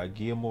 So we got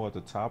Gilmore at the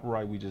top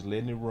right. We just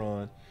letting it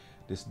run.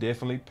 This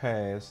definitely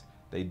passed.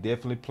 They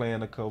definitely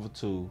playing the cover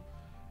two.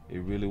 It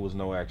really was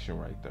no action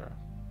right there.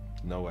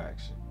 No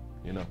action,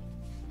 you know.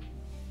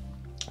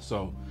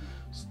 So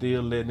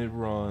still letting it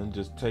run,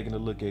 just taking a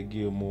look at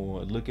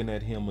Gilmore, looking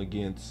at him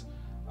against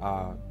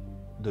our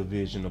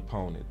division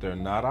opponent. They're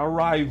not our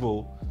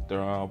rival,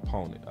 they're our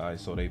opponent. All right,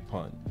 so they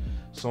punt.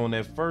 So in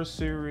that first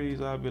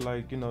series, I'd be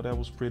like, you know, that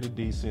was pretty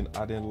decent.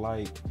 I didn't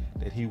like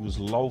that he was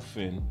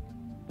loafing.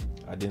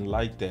 I didn't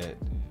like that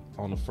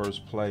on the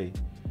first play.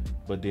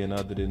 But then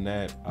other than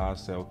that, I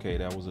say, okay,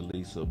 that was at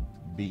least a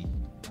B.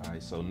 All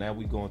right, so now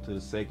we go into the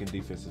second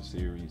defensive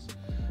series,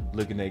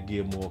 looking at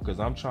Gilmore,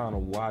 because I'm trying to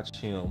watch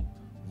him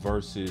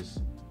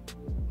versus,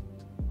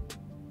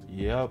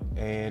 yep,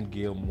 and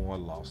Gilmore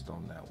lost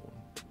on that one.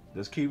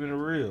 Just keeping it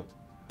real.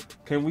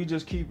 Can we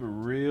just keep it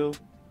real?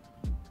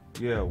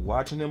 Yeah,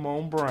 watching him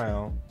on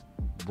Brown.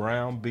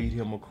 Brown beat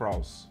him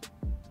across.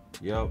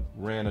 Yep,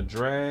 ran a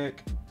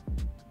drag,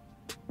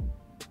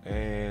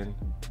 and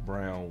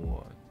Brown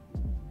won.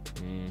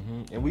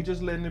 And we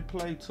just letting it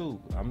play too.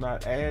 I'm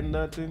not adding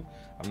nothing.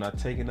 I'm not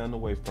taking nothing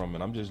away from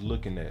it. I'm just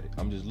looking at it.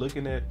 I'm just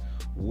looking at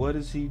what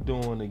is he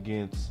doing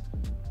against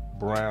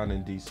Brown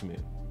and D.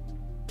 Smith.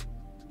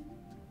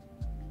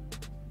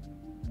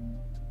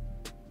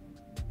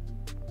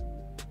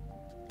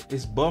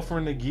 It's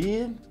buffering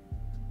again?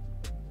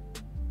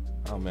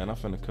 Oh man, I'm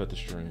finna cut the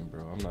stream,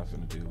 bro. I'm not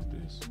finna deal with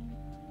this.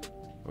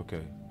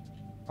 Okay.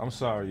 I'm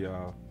sorry,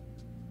 y'all.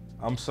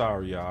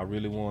 I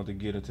really wanted to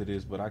get into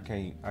this, but I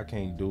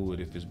can't do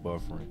it if it's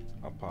buffering.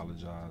 I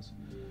apologize.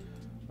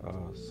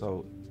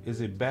 So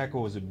is it back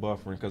or is it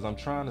buffering? Because I'm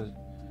trying to,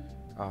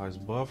 it's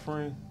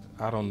buffering.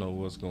 I don't know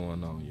what's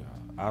going on, y'all.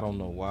 I don't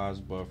know why it's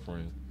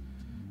buffering.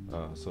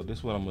 So this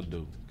is what I'm gonna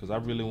do, because I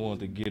really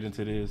wanted to get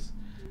into this.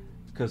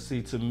 Because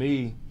see, to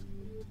me,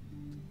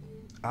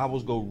 I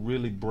was gonna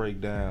really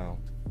break down.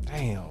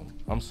 Damn,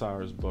 I'm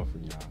sorry it's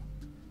buffering, y'all.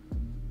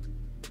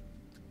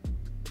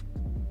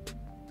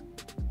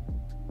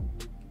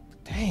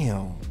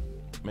 Damn,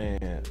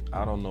 man,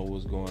 I don't know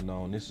what's going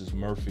on. This is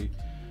Murphy.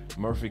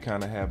 Murphy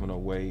kind of having a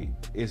way.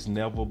 It's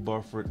never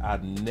buffered.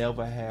 I've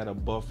never had a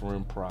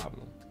buffering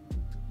problem.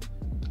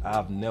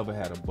 I've never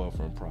had a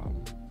buffering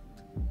problem.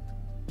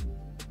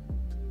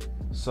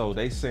 So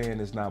they saying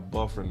it's not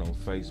buffering on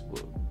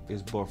Facebook.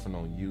 It's buffering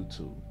on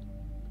YouTube.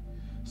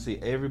 See,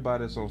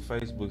 everybody that's on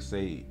Facebook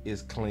say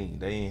it's clean.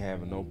 They ain't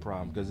having no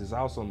problem, because it's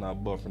also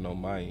not buffering on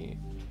my end.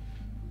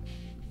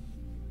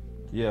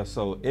 Yeah,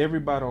 so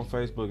everybody on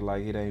Facebook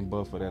like it ain't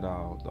buffered at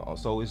all.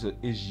 So it's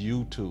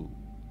YouTube.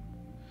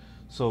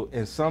 So,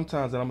 and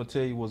sometimes, and I'm gonna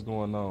tell you what's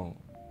going on.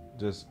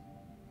 Just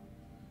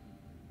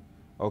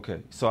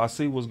okay. So I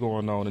see what's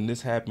going on, and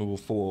this happened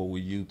before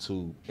with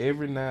YouTube.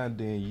 Every now and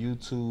then,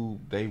 YouTube,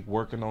 they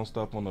working on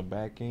stuff on the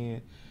back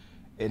end,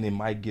 and it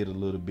might get a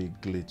little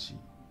bit glitchy.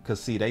 Cause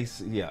see,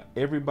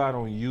 everybody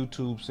on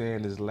YouTube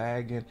saying it's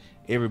lagging.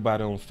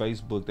 Everybody on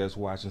Facebook that's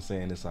watching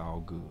saying it's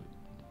all good.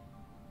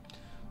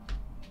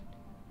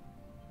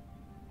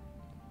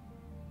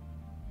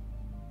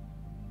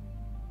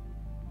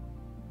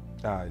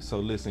 All right, so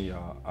listen,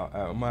 y'all.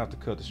 I'm gonna have to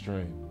cut the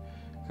stream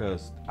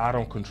because I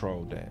don't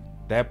control that.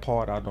 That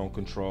part I don't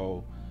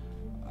control.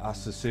 I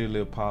sincerely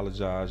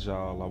apologize,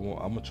 y'all.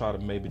 I'm gonna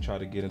maybe try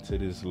to get into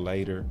this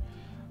later.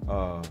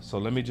 So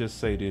let me just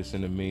say this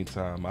in the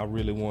meantime. I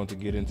really want to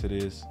get into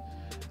this.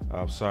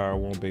 I'm sorry I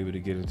won't be able to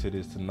get into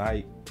this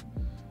tonight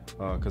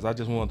because I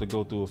just wanted to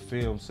go through a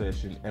film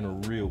session, and a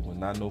real one,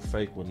 not no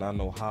fake one, not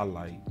no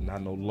highlight,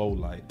 not no low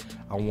light.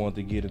 I wanted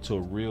to get into a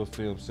real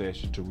film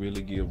session to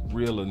really give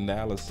real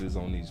analysis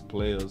on these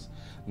players,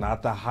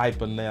 not the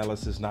hype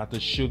analysis, not the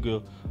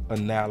sugar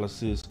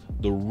analysis,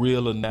 the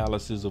real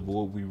analysis of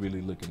what we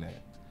really looking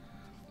at.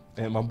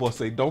 And my boy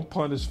say, don't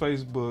punish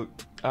Facebook.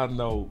 I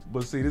know,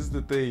 but see, this is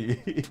the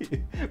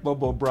thing. My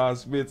boy Brian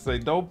Smith say,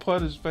 don't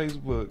punish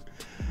Facebook.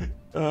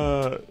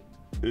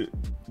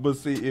 But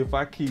see, if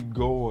I keep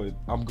going,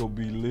 I'm gonna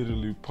be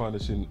literally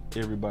punishing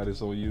everybody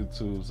that's on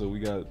YouTube. So we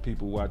got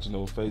people watching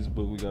on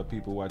Facebook, we got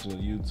people watching on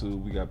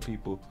YouTube, we got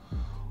people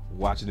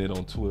watching it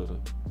on Twitter.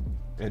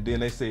 And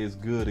then they say it's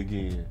good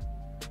again.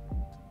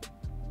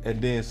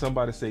 And then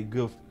somebody say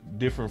good,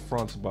 different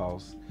fronts,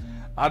 boss.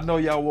 I know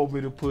y'all want me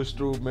to push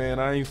through, man.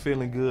 I ain't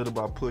feeling good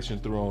about pushing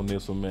through on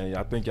this one, man.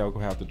 I think y'all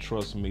gonna have to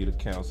trust me to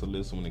cancel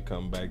this one and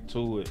come back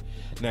to it.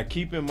 Now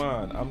keep in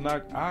mind,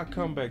 I'll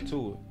come back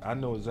to it. I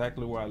know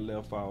exactly where I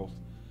left off,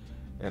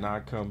 and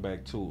I'll come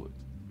back to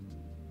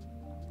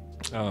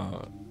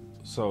it.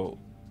 So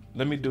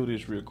let me do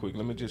this real quick.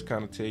 Let me just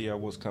kind of tell y'all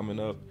what's coming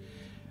up,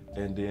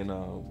 and then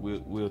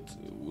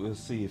we'll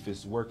see if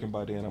it's working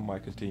by then. I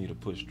might continue to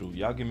push through.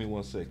 Y'all give me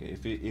 1 second.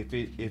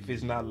 If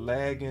it's not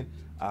lagging,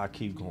 I'll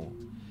keep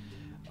going.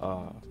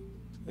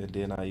 And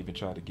then I even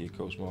try to get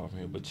Coach Marvin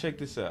here. But check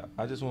this out.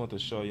 I just wanted to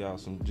show y'all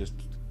just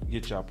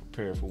get y'all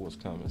prepared for what's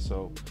coming.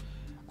 So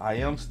I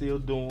am still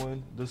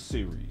doing the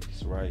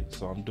series, right?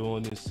 So I'm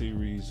doing this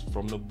series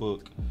from the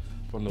book,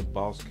 from the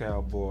Boss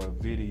Cowboy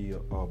video,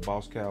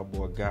 Boss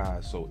Cowboy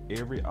guide. So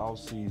every off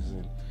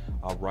season,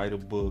 I write a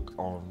book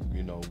on,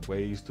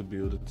 ways to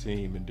build a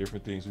team and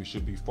different things we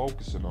should be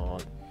focusing on.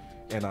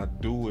 And I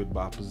do it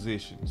by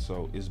position.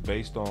 So it's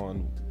based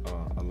on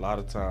a lot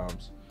of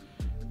times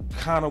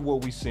kind of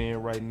what we're seeing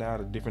right now,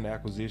 the different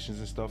acquisitions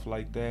and stuff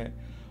like that.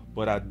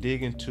 But I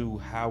dig into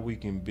how we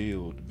can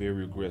build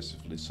very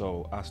aggressively.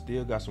 So I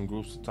still got some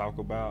groups to talk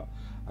about.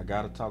 I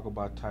got to talk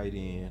about tight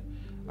end.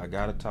 I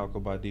got to talk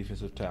about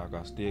defensive tackle.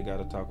 I still got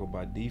to talk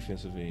about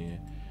defensive end.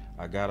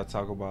 I got to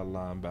talk about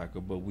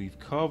linebacker. But we've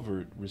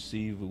covered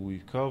receiver.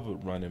 We've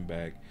covered running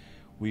back.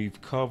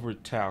 We've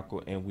covered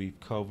tackle, and we've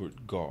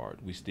covered guard.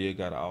 We still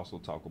got to also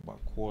talk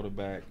about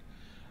quarterback.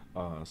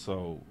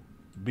 So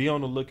be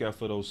on the lookout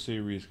for those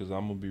series, because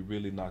I'm going to be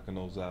really knocking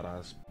those out.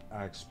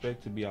 I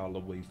expect to be all the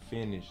way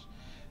finished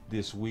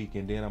this week,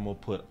 and then I'm going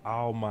to put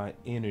all my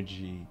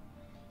energy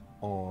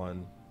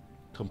on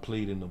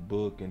completing the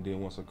book. And then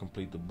once I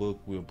complete the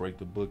book, we'll break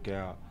the book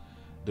out,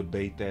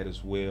 debate that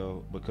as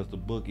well, because the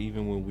book,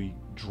 even when we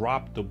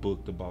drop the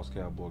book, the Boss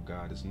Cowboy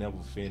Guide, is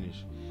never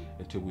finished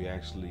until we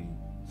actually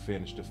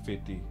finish the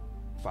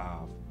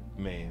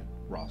 55-man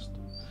roster.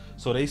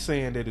 So they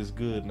saying that it's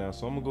good now,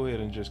 so I'm gonna go ahead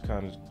and just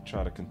kind of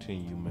try to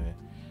continue, man.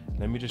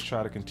 Let me just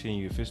try to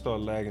continue. If it start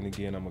lagging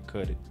again, I'm gonna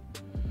cut it.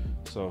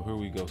 So here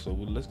we go. So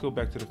let's go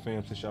back to the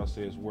film, since y'all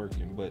say it's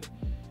working. But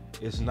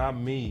it's not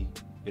me.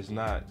 It's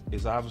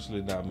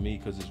obviously not me,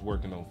 because it's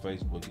working on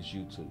Facebook. It's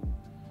YouTube.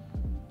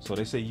 So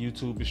they say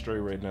YouTube is straight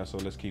right now, so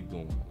let's keep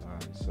going. All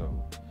right,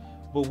 so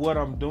but what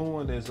I'm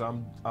doing is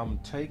I'm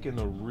taking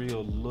a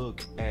real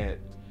look at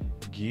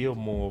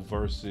Gilmore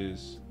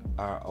versus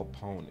our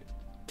opponent.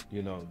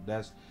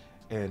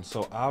 And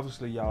so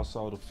obviously y'all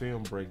saw the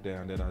film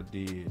breakdown that I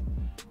did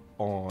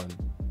on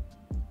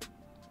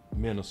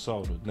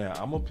Minnesota. Now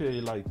I'm gonna tell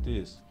you like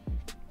this: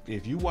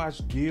 if you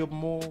watch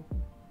Gilmore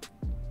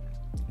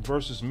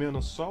versus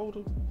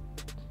Minnesota,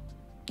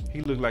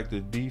 he looked like the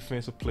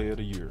defensive player of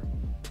the year.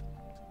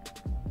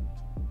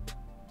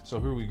 So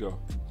here we go.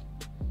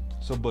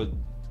 So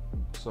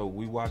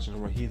we watching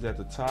him. He's at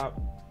the top.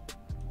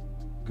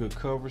 Good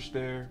coverage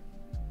there.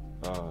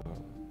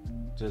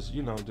 Just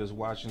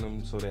watching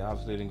them. So they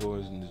obviously didn't go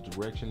in this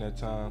direction that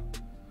time.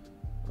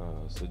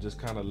 So just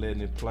kind of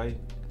letting it play.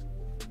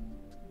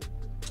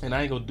 And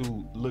I ain't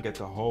gonna look at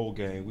the whole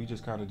game. We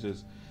just kind of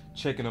just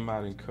checking them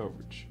out in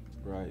coverage,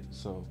 right?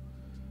 So,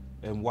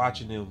 and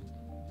watching them.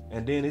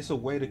 And then it's a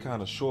way to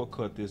kind of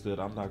shortcut this that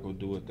I'm not gonna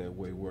do it that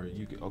way, where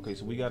you can, okay,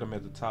 so we got him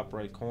at the top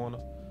right corner.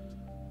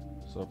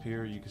 So up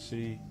here you can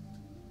see.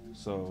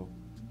 So,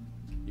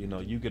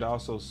 you could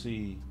also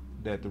see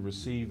that the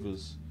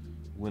receivers,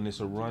 when it's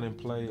a running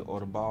play or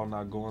the ball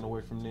not going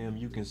away from them,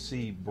 you can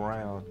see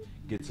Brown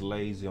gets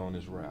lazy on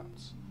his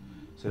routes.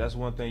 So that's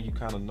one thing you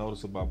kind of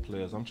notice about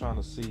players. I'm trying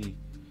to see,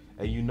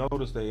 and you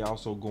notice they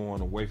also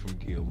going away from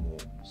Gilmore.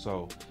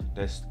 So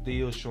that's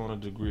still showing a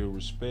degree of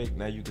respect.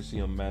 Now you can see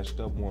them matched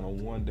up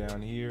one-on-one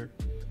down here.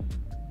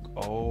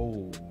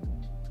 Oh,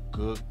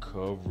 good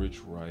coverage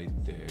right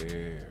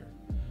there.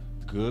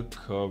 Good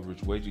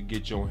coverage. Wait to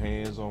get your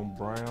hands on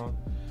Brown.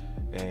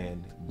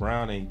 And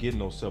Brown ain't getting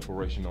no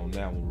separation on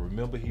that one.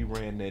 Remember, he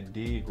ran that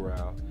dig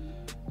route.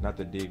 Not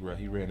the dig route.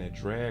 He ran that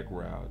drag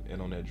route.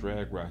 And on that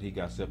drag route, he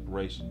got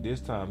separation. This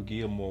time,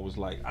 Gilmore was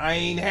like, I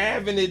ain't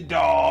having it,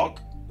 dog.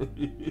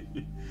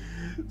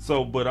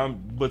 So,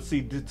 but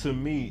see, to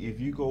me,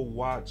 if you go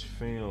watch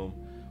film,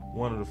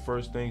 one of the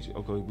first things,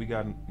 okay, we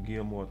got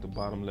Gilmore at the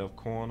bottom left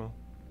corner.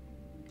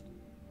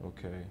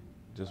 Okay,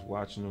 just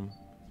watching him.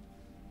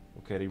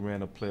 Okay, they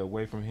ran a play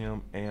away from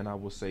him, and I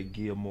would say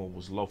Gilmore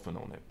was loafing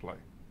on that play.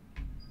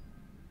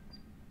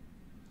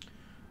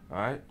 All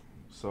right,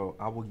 so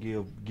I would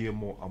give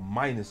Gilmore a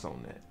minus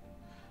on that.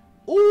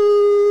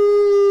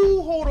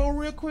 Ooh, hold on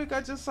real quick.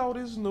 I just saw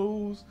this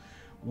news.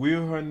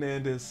 Will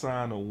Hernandez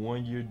signed a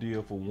 1-year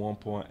deal for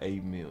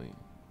 $1.8 million.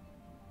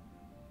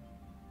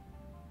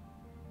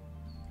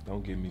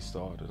 Don't get me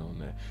started on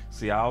that.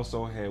 See, I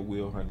also had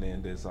Will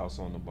Hernandez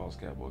also on the Boss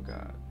Cowboy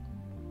Guide.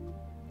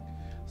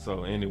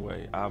 So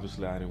anyway,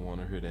 obviously I didn't want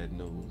to hear that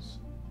news.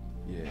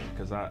 Yeah,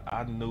 because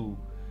I knew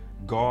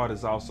guard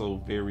is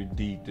also very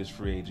deep, this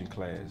free agent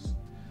class.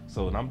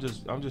 So and I'm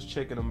just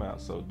checking them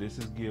out. So this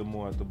is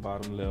Gilmore at the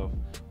bottom left.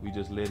 We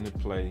just letting it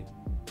play.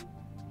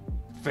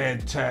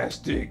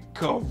 Fantastic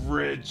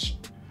coverage.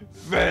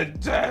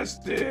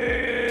 Fantastic.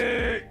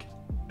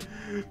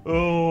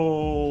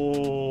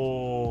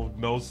 Oh,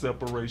 no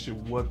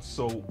separation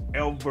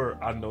whatsoever.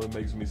 I know it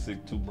makes me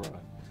sick too, Brian.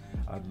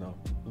 I know.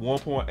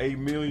 1.8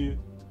 million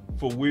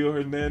for Will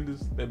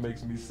Hernandez. That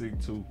makes me sick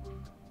too.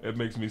 It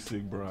makes me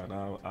sick, Brian.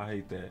 I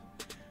hate that.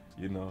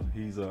 You know,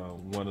 he's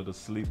one of the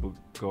sleeper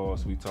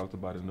guards we talked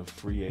about in the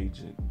free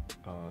agent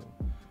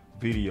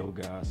video,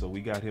 guys. So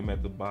we got him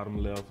at the bottom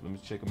left. Let me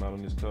check him out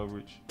on this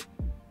coverage.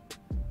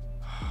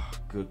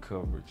 Good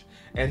coverage.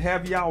 And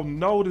have y'all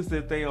noticed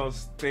that they are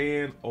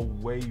staying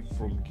away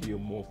from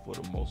Gilmore for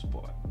the most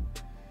part?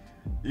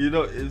 You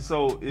know, it's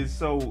so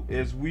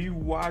as we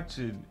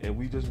watching and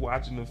we just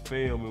watching the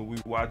film and we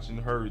watching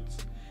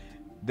Hurts,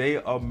 they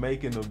are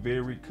making a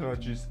very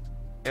conscious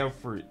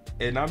effort,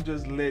 and I'm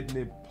just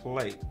letting it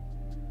play.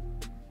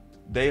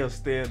 They are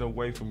staying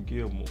away from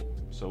Gilmore.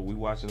 So we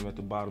watching him at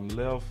the bottom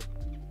left.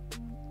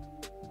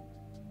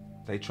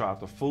 They tried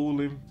to fool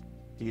him.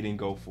 He didn't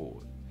go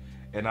for it.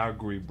 And I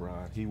agree,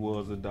 Brian. He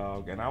was a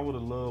dog. And I would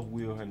have loved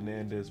Will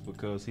Hernandez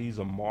because he's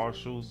a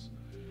Marshalls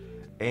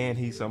and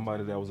he's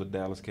somebody that was a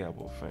Dallas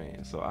Cowboy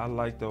fan. So I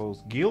like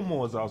those.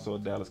 Gilmore is also a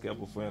Dallas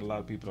Cowboy fan. A lot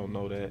of people don't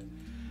know that.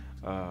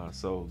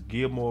 So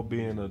Gilmore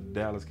being a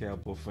Dallas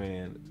Cowboy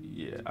fan,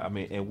 yeah, I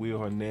mean, and Will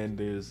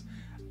Hernandez,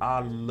 I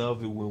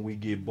love it when we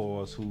get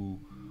boys who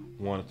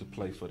wanted to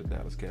play for the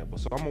Dallas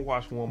Cowboys. So I'm gonna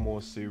watch one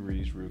more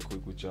series real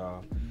quick with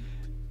y'all.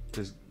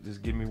 Just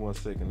give me 1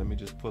 second. Let me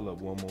just pull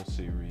up one more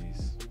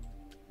series.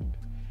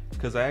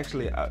 Cause I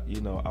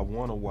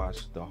want to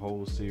watch the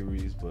whole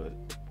series, but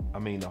I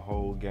mean the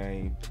whole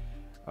game,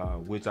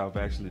 which I've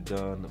actually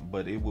done,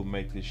 but it would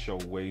make this show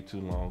way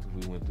too long if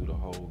we went through the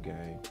whole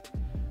game.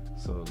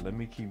 So let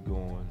me keep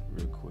going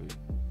real quick.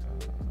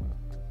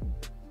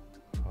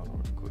 Hold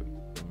on real quick.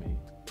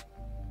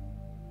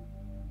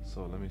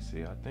 Let me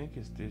see. I think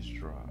it's this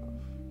drive.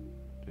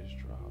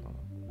 Hold on.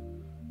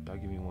 Y'all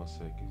give me 1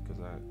 second, cause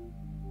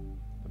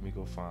let me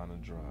go find a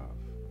drive.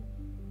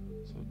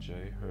 So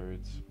Jay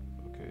Hurts.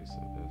 Okay,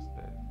 so that's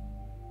that.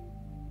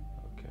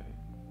 Okay.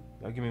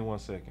 Y'all give me 1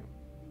 second.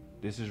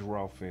 This is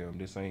raw film.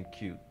 This ain't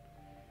cute.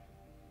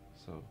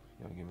 So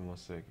y'all give me 1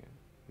 second.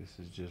 This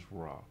is just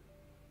raw.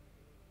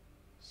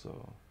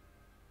 So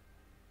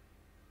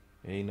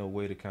ain't no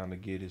way to kind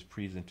of get his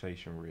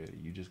presentation ready.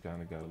 You just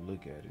kind of got to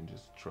look at it and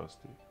just trust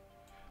it.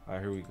 All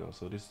right, here we go.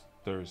 So this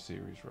third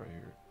series right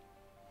here.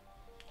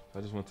 I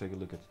just want to take a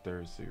look at the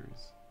third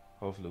series.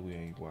 Hopefully we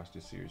ain't watched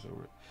this series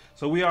already.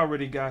 So we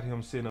already got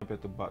him sitting up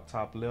at the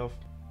top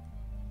left.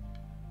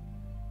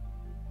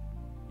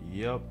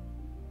 Yep.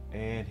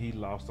 And he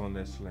lost on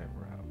that slant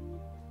route.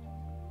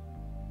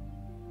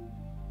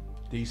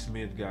 D.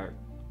 Smith got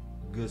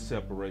good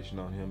separation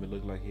on him. It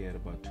looked like he had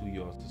about 2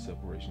 yards of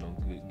separation on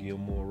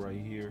Gilmore right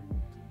here.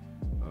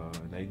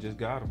 And they just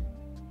got him.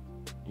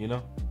 You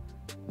know?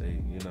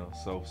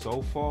 So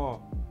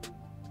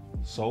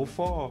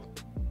far,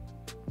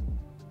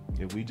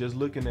 if we just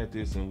looking at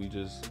this and we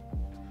just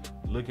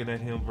looking at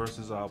him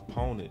versus our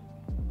opponent,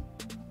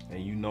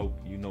 and you know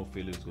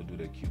Philly's gonna do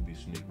that QB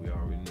sneak. We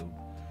already knew.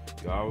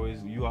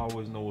 You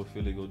always know what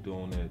Philly gonna do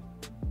on that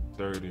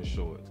third and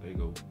short. They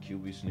go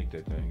QB sneak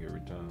that thing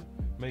every time.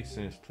 Makes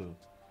sense too.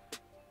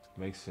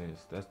 Makes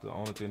sense. That's the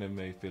only thing that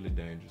made Philly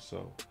dangerous.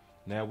 So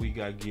now we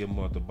got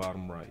Gilmore at the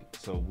bottom right.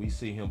 So we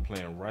see him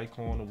playing right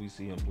corner. We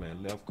see him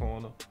playing left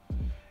corner.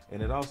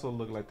 And it also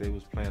looked like they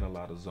was playing a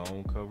lot of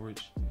zone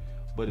coverage.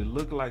 But it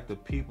looked like the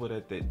people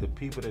that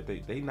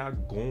they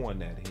not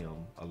going at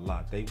him a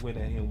lot. They went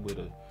at him with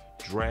a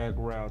drag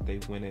route. They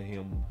went at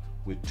him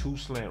with 2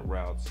 slant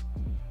routes.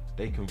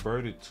 They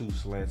converted 2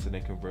 slants and they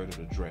converted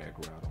a drag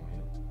route on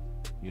him.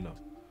 You know.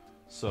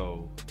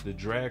 So the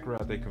drag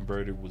route they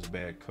converted was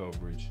bad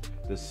coverage.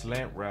 The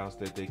slant routes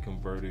that they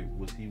converted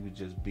was he would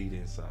just beat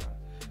inside.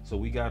 So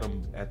we got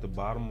him at the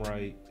bottom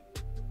right.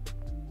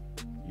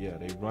 Yeah,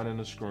 they running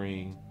the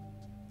screen,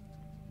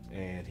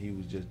 and he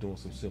was just doing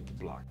some simple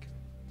blocking.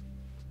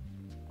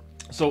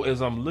 So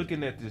as I'm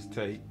looking at this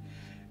tape,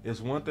 it's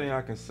one thing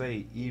I can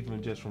say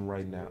even just from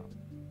right now.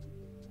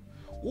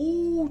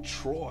 Ooh,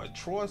 Troy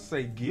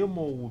say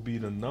Gilmore will be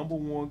the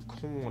 #1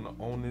 corner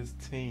on this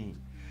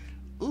team.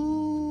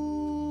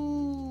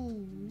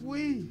 Ooh,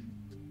 wee.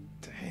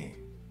 Dang.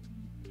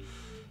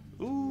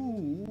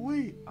 Ooh,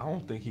 wee. I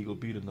don't think he gonna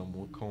be the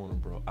 #1 corner,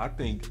 bro. I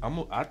think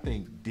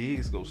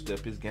Diggs gonna step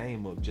his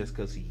game up just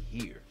cause he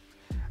here.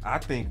 I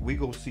think we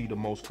gonna see the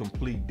most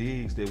complete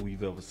Diggs that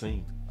we've ever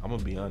seen. I'm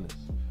gonna be honest.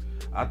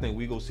 I think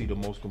we gonna see the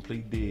most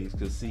complete digs.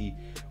 Cause see,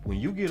 when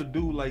you get a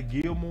dude like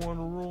Gilmore in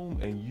the room,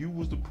 and you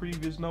was the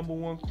previous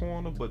 #1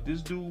 corner, but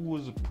this dude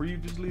was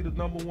previously the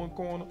 #1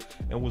 corner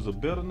and was a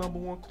better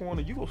 #1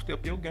 corner, you gonna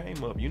step your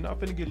game up. You're not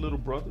finna get little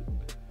brother.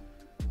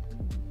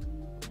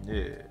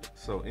 Yeah.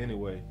 So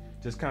anyway,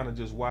 just kind of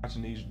just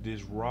watching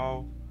this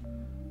Raw,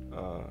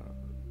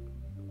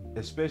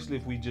 especially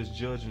if we just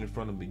judging it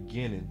from the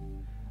beginning.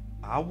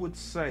 I would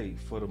say,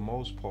 for the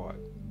most part,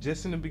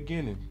 just in the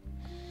beginning,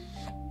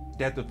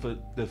 that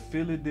the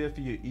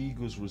Philadelphia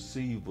Eagles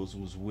receivers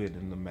was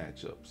winning the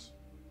matchups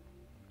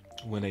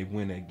when they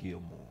win at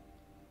Gilmore.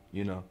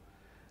 You know,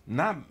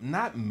 not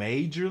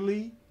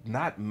majorly,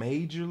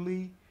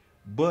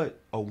 but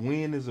a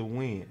win is a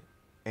win.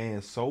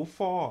 And so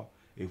far,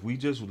 if we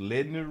just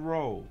letting it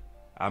roll,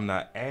 I'm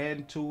not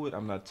adding to it,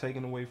 I'm not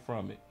taking away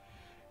from it.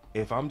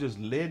 If I'm just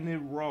letting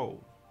it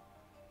roll,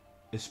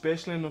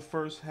 especially in the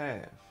first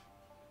half,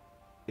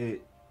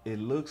 it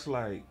looks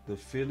like the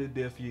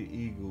Philadelphia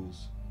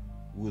Eagles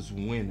was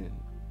winning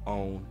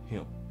on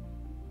him.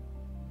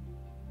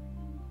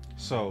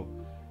 So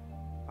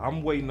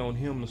I'm waiting on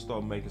him to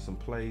start making some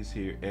plays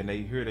here, and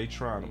they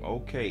trying him.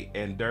 Okay,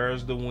 and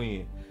there's the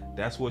win.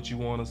 That's what you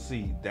want to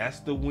see. That's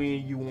the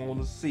win you want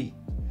to see.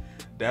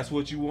 That's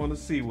what you want to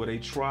see, where they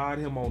tried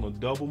him on a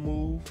double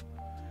move,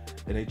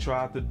 and they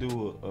tried to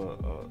do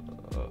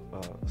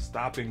a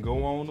stop and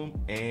go on him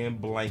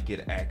and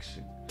blanket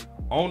action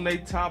on their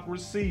top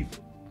receiver.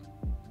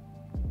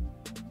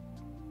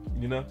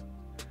 You know?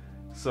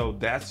 So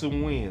that's a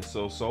win.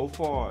 So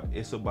far,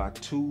 it's about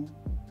 2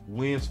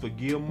 wins for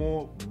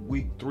Gilmore,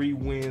 week 3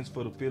 wins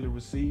for the Philly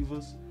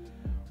receivers.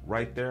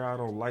 Right there, I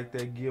don't like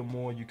that,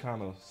 Gilmore. You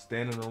kind of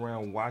standing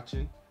around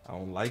watching. I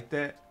don't like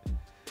that.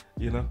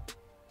 You know?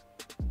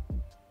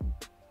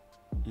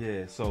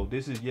 Yeah, so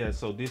this is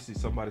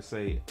somebody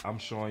say, I'm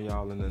showing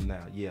y'all in the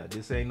now. Yeah,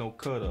 this ain't no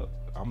cut up.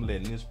 I'm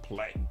letting this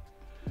play.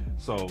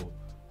 So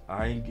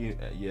I ain't get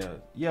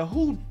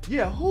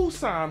who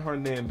signed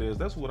Hernandez?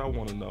 That's what I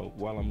want to know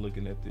while I'm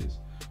looking at this.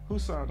 Who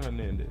signed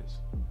Hernandez?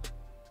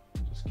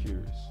 Just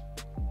curious.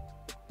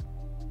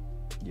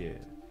 Yeah.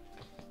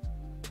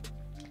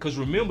 Cause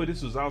remember,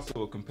 this was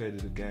also a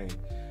competitive game.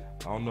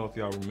 I don't know if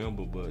y'all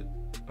remember, but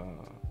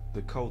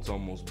the Colts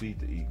almost beat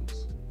the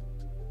Eagles.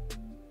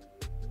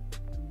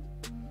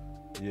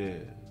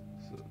 Yeah.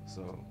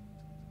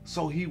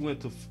 So he went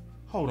to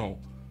hold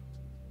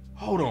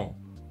on.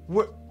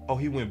 Where? Oh,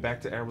 he went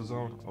back to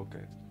Arizona?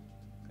 Okay.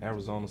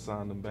 Arizona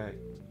signed him back.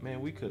 Man,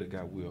 we could have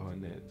got Will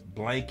Hernandez.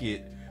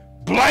 Blanket!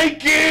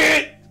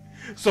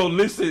 So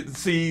listen,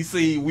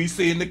 see, we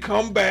seeing the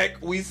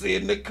comeback.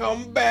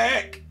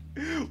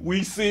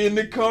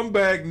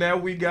 Now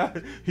we got,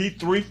 he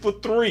 3 for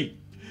 3.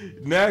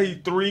 Now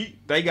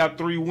they got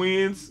 3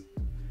 wins.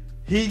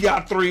 He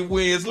got 3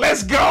 wins.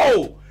 Let's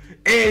go!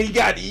 And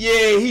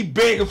he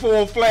begging for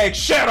a flag.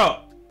 Shut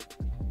up!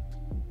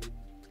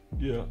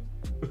 Yeah.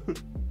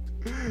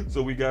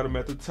 So we got him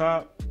at the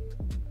top.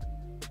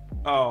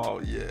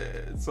 Oh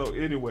yeah. So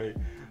anyway,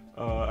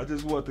 I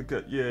just want to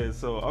cut. Yeah.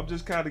 So I'm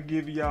just kind of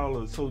giving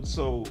y'all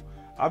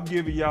I'm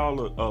giving y'all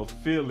a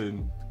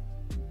feeling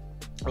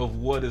of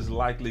what is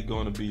likely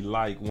going to be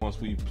like once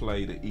we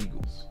play the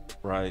Eagles,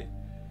 right?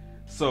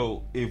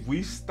 So if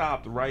we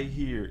stopped right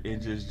here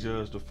and just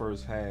judge the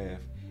first half,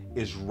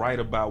 it's right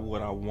about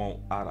what I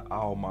want out of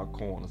all my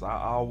corners. I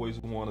always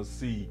want to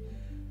see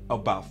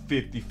about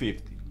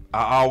 50-50.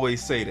 I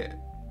always say that.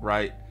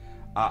 Right?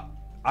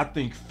 I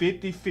think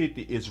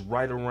 50-50 is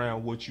right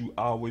around what you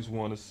always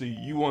want to see.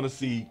 You want to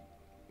see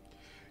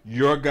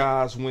your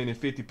guys winning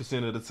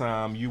 50% of the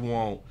time. You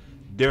want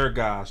their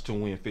guys to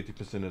win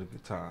 50% of the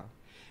time.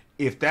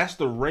 If that's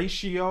the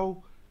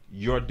ratio,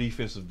 your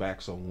defensive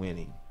backs are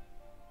winning.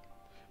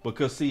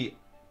 Because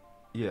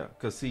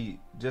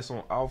just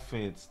on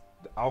offense,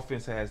 the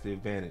offense has the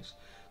advantage.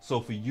 So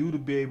for you to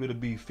be able to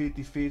be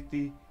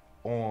 50-50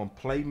 on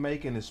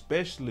playmaking,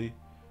 especially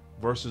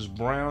versus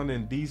Brown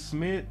and D.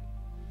 Smith,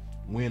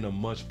 we're in a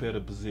much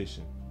better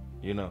position,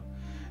 you know.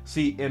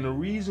 See, and the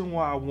reason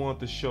why I want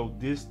to show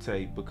this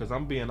tape, because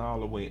I'm being all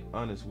the way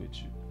honest with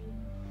you.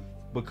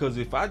 Because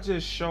if I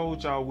just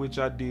showed y'all, which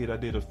I did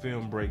a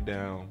film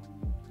breakdown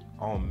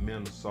on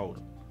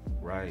Minnesota,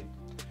 right?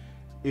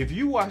 If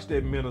you watch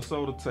that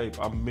Minnesota tape,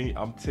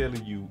 I'm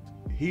telling you,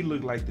 he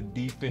looked like the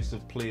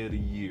defensive player of the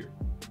year.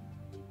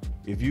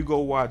 If you go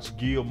watch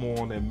Gilmore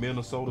on that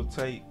Minnesota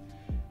tape,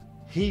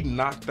 he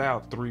knocked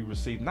out 3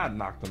 receivers. Not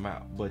knocked them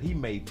out, but he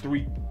made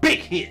 3 big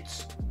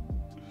hits.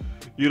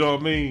 You know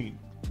what I mean?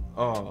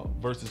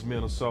 Versus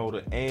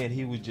Minnesota, and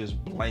he was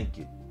just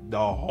blanket the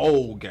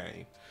whole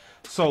game.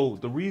 So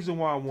the reason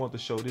why I want to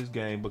show this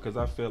game, because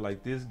I feel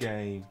like this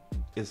game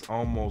is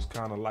almost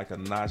kind of like a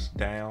notch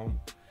down,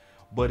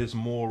 but it's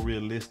more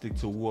realistic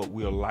to what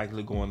we're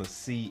likely going to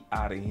see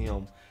out of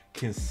him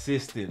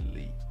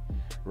consistently,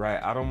 right?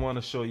 I don't want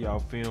to show y'all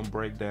film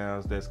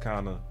breakdowns that's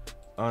kind of,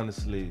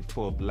 honestly,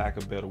 for lack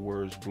of better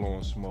words,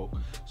 blowing smoke.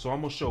 So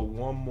I'm gonna show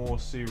one more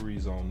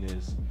series on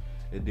this,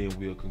 and then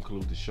we'll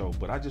conclude the show.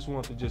 But I just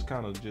want to just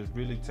kind of just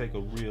really take a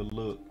real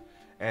look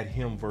at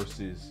him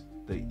versus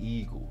the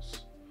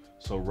Eagles.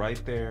 So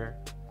right there,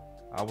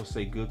 I would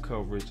say good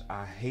coverage.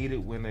 I hate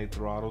it when they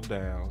throttle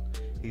down.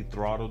 He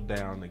throttled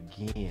down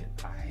again.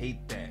 I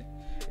hate that.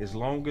 As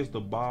long as the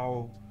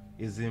ball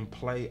is in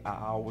play,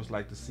 I always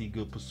like to see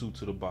good pursuit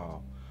to the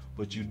ball.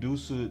 But you do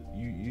see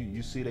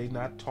you see they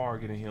not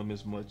targeting him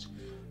as much.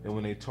 And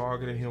when they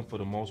targeted him, for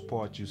the most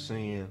part, you're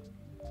seeing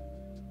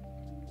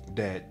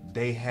that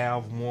they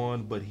have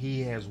won, but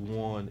he has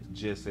won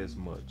just as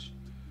much.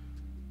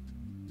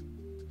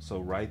 So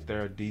right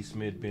there, D.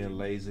 Smith being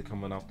lazy,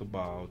 coming off the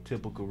ball,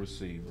 typical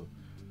receiver.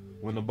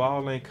 When the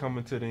ball ain't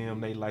coming to them,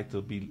 they like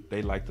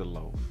to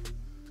loaf.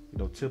 You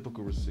know,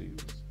 typical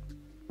receivers.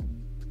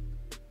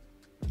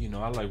 You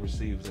know, I like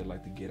receivers that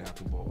like to get out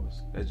the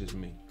balls. That's just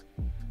me.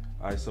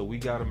 All right, so we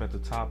got him at the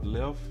top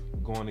left,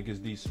 going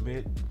against D.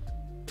 Smith.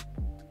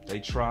 They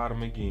tried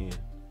him again.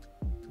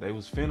 They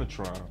was finna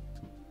try him.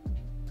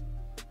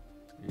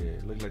 Yeah,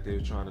 it looked like they were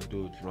trying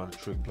to run a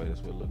trick play.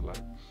 That's what it looked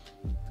like.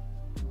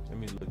 Let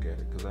me look at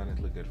it, because I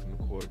didn't look at it from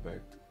the quarterback.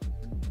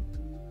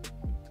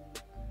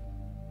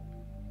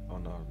 Oh,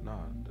 no,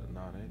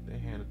 they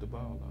handed the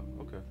ball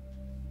off. Okay.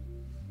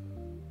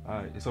 All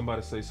right,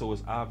 somebody say, so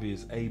it's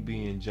obvious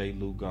A.B. and J.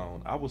 Lou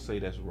gone. I would say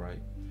that's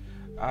right.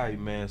 All right,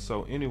 man.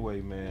 So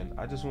anyway, man,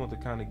 I just wanted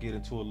to kind of get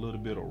into a little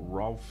bit of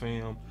raw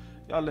film.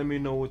 Y'all let me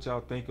know what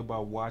y'all think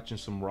about watching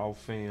some raw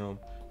film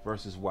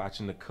versus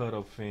watching the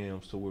cut-up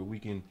films, to where we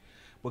can,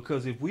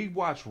 because if we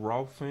watch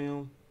raw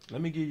film,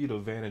 let me give you the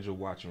advantage of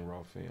watching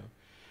raw film.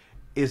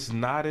 It's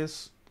not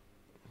as,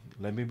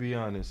 let me be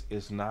honest,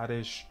 it's not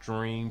as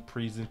stream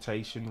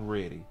presentation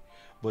ready,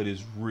 but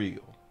it's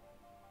real.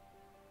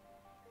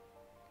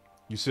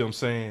 You see what I'm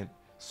saying?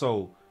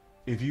 So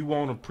if you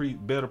want a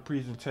better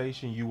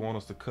presentation, you want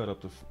us to cut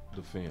up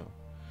the film.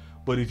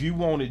 But if you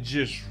want it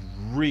just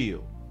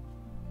real,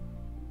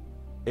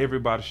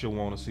 everybody should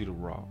want to see the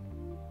raw.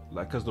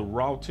 Like, because the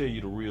raw tell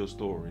you the real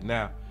story.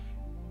 Now,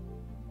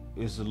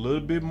 it's a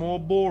little bit more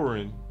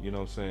boring, you know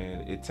what I'm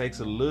saying? It takes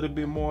a little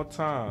bit more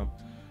time,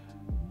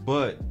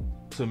 but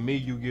to me,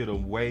 you get a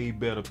way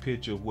better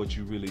picture of what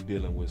you're really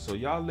dealing with. So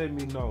y'all let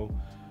me know.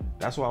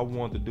 That's why I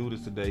wanted to do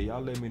this today.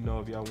 Y'all let me know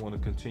if y'all want to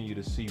continue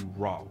to see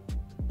raw.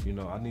 You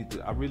know,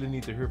 I really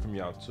need to hear from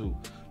y'all too.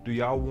 Do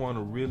y'all want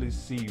to really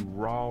see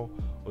raw,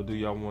 or do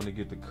y'all want to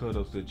get the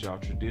cut-ups that y'all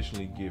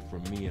traditionally get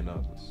from me and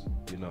others?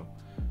 You know,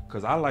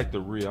 because I like the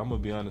real. I'm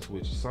gonna be honest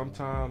with you.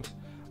 Sometimes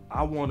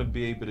I want to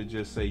be able to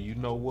just say, you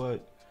know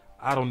what?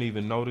 I don't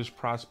even know this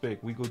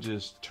prospect. We could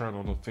just turn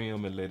on the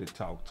film and let it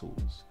talk to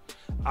us.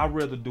 I'd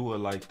rather do it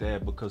like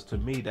that, because to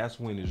me, that's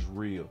when it's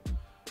real.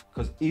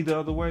 Because either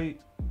other way,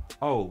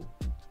 oh,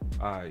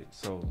 all right,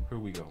 so here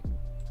we go.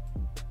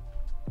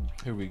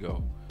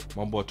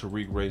 My boy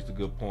Tariq raised a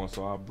good point,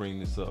 so I'll bring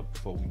this up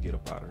before we get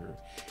up out of here.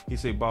 He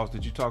said, boss,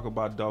 did you talk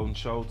about Dalton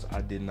Schultz?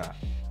 I did not.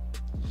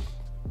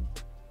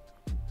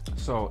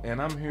 So,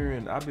 and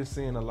I've been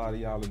seeing a lot of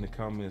y'all in the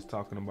comments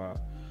talking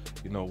about,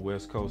 you know,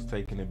 West Coast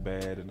taking it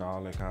bad and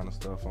all that kind of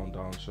stuff on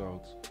Dalton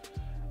Schultz.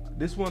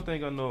 This one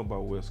thing I know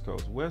about West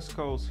Coast. West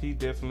Coast, he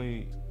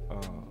definitely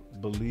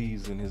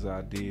believes in his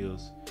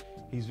ideas.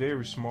 He's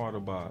very smart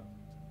about.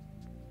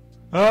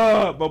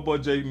 My boy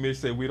Jay Mitch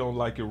said, we don't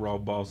like it raw,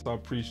 boss. I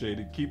appreciate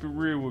it. Keep it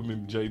real with me,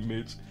 Jay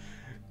Mitch.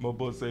 My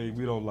boy said,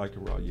 we don't like it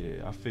raw.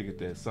 Yeah, I figured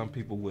that. Some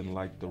people wouldn't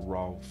like the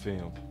raw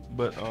film.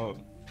 But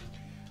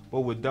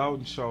with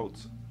Dalton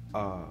Schultz,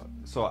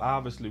 so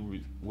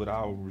obviously, with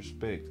our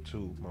respect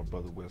to my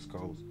brother West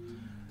Coast,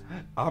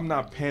 I'm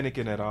not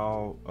panicking at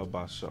all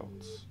about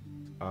Schultz.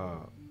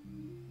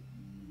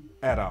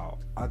 At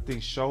all. I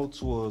think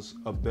Schultz was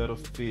a better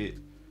fit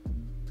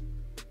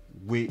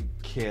with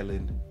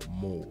Kellen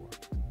Moore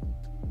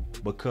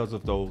because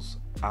of those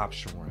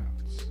option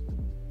routes.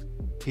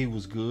 He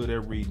was good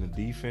at reading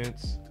the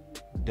defense.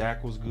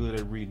 Dak was good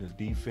at reading the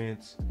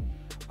defense.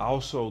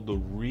 Also, the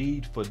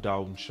read for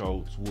Dalton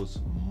Schultz was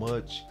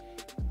much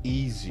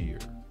easier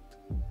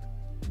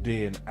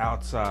than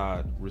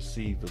outside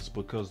receivers,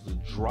 because the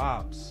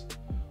drops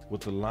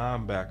with the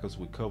linebackers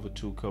with cover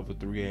 2, cover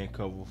 3, and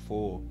cover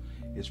 4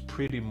 is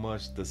pretty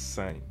much the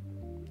same.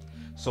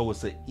 So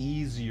it's an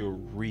easier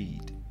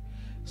read.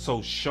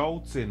 So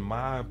Schultz, in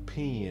my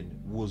opinion,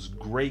 was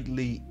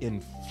greatly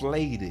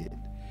inflated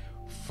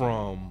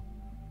from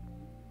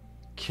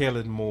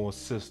Kellen Moore's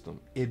system.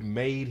 It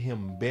made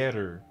him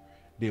better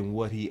than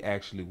what he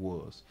actually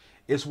was.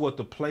 It's what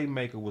the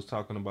playmaker was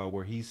talking about,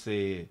 where he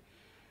said,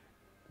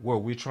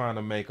 well, we're trying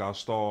to make our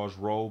stars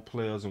role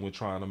players and we're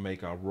trying to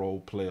make our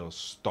role players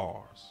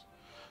stars.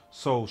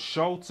 So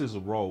Schultz is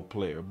a role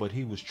player, but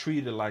he was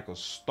treated like a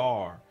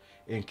star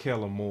in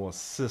Kellen Moore's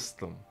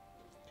system.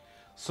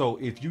 So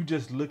if you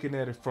just looking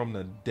at it from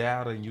the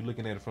data and you're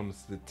looking at it from the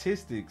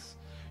statistics,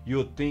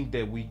 you'll think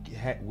that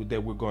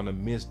we're going to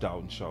miss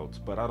Dalton Schultz,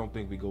 but I don't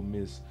think we're going to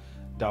miss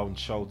Dalton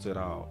Schultz at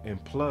all.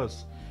 And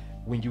plus,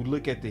 when you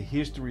look at the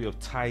history of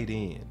tight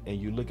end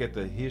and you look at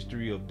the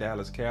history of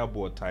Dallas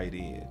Cowboy tight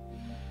end,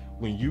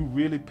 when you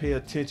really pay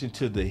attention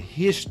to the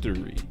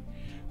history,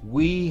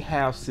 we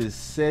have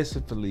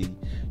successfully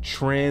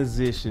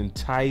transitioned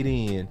tight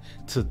end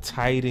to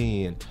tight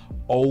end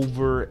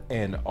over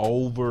and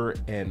over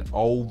and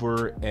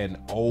over and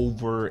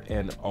over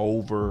and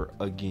over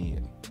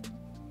again.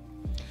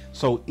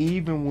 So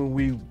even when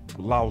we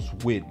lost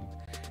Witten,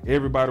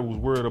 everybody was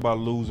worried about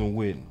losing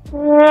Witten.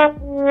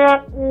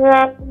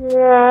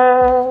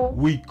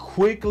 We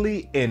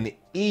quickly and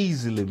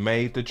easily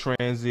made the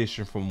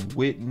transition from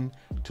Witten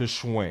to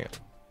Schwam.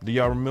 Do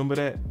y'all remember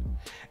that?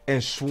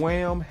 And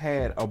Schwam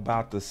had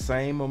about the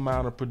same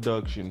amount of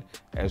production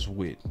as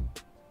Witten.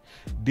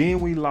 Then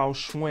we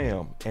lost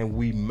Schwam and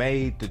we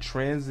made the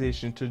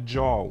transition to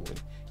Jarwin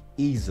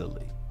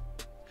easily.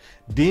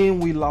 Then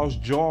we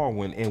lost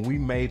Jarwin and we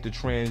made the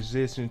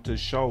transition to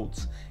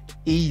Schultz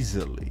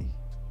easily.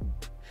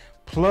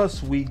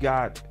 Plus we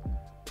got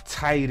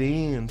tight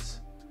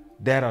ends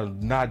that are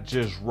not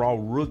just raw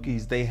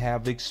rookies, they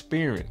have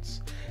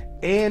experience.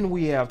 And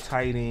we have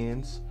tight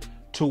ends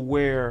to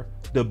where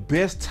the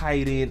best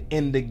tight end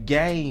in the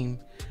game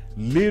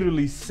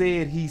literally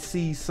said he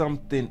sees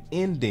something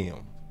in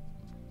them.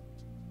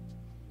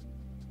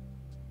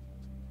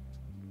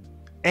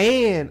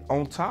 And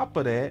on top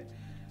of that,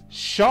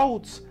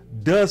 Schultz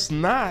does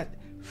not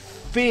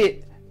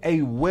fit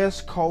a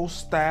West Coast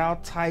style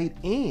tight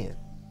end.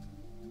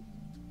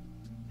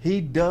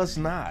 He does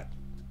not.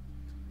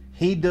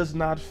 He does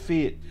not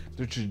fit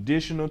the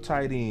traditional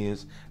tight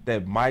ends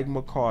that Mike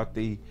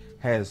McCarthy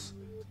has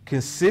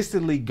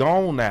consistently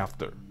gone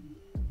after.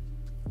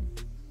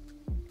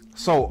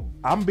 So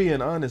I'm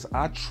being honest,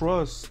 I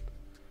trust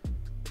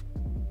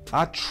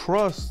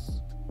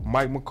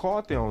Mike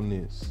McCarthy on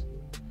this.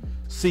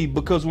 See,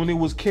 because when it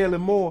was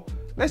Kellen Moore,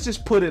 let's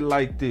just put it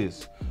like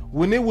this.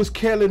 When it was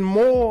Kellen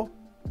Moore,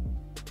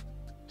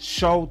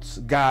 Schultz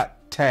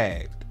got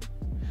tagged.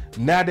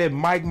 Now that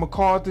Mike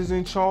McCarthy's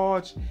in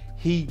charge,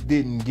 he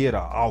didn't get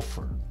an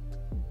offer.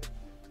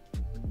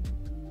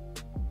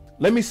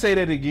 Let me say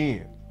that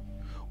again.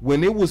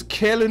 When it was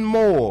Kellen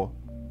Moore,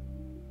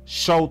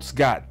 Schultz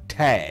got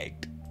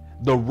tagged.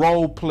 The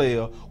role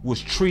player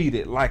was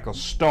treated like a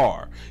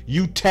star.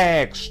 You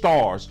tag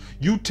stars.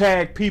 You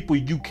tag people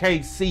you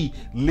can't see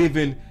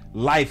living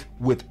life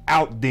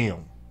without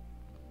them.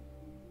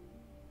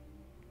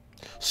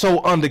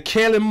 So under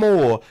Kellen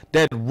Moore,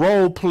 that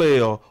role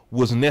player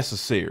was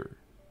necessary.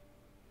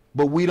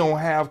 But we don't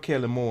have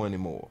Kellen Moore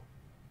anymore.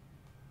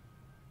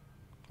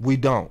 We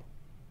don't.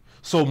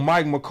 So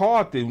Mike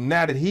McCarthy,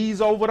 now that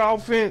he's over the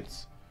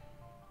offense,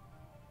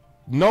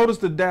 notice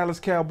the Dallas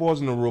Cowboys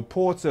and the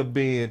reports have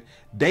been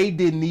they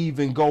didn't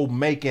even go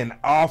make an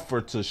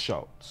offer to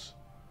Schultz.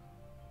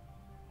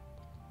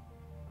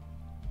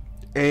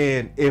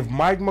 And if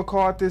Mike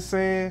McCarthy is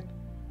saying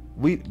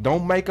we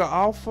don't make an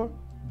offer,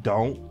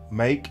 don't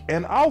make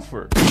an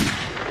offer.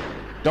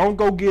 Don't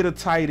go get a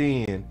tight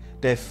end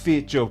that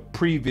fit your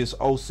previous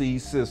OC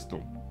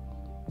system.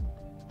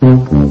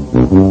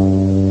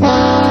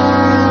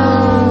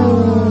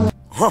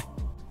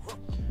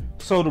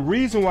 So the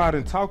reason why I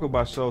didn't talk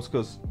about Schultz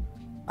because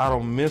I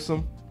don't miss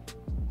him.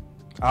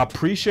 I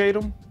appreciate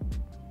him,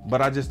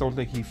 but I just don't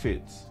think he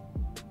fits.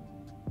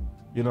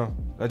 You know,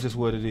 that's just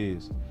what it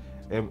is.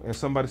 And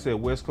somebody said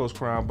West Coast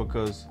crime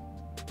because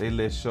they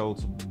let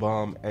Schultz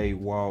bum a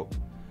walk.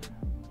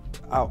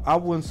 I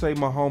wouldn't say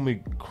my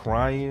homie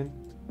crying.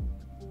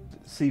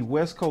 See,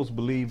 West Coast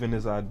believe in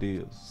his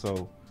ideas.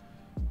 So,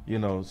 you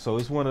know, so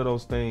it's one of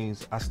those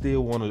things. I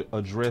still want to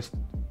address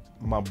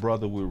my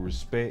brother with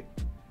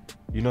respect.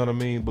 You know what I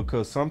mean?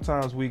 Because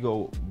sometimes we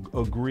go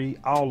agree,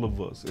 all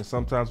of us, and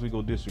sometimes we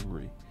go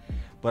disagree.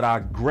 But I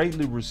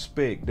greatly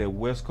respect that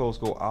West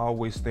Coast go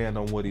always stand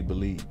on what he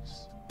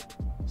believes.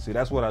 See,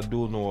 that's what I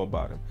do know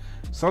about him.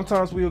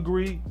 Sometimes we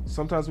agree,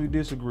 sometimes we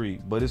disagree,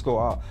 but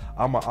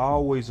I'ma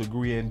always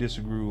agree and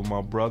disagree with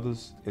my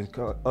brothers and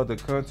other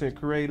content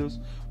creators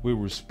with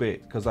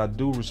respect, because I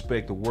do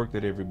respect the work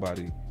that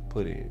everybody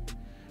put in,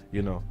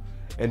 you know.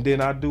 And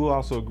then I do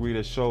also agree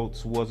that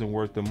Schultz wasn't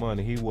worth the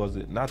money. He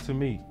wasn't, not to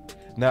me.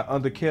 Now,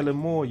 under Kellen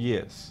Moore,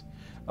 yes.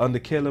 Under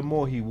Kellen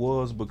Moore, he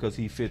was, because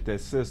he fit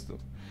that system.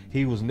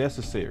 He was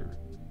necessary.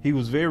 He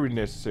was very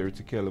necessary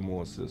to Kellen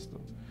Moore's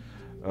system.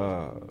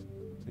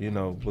 You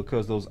know,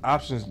 because those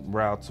options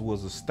routes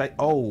was a state.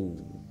 Oh,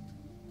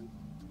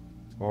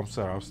 I'm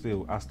sorry.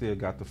 I still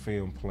got the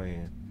film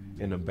playing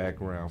in the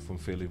background from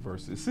Philly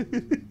versus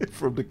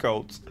from the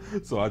Colts.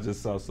 So I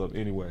just saw something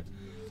anyway.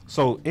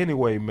 So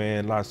anyway,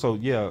 man, like, so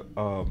yeah,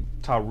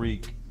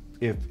 Tyreek,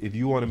 if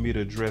you wanted me to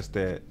address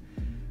that,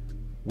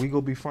 we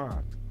gonna be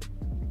fine.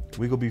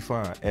 We gonna be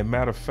fine. And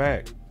matter of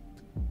fact,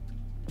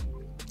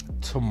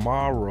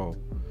 tomorrow,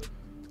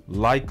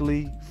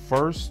 likely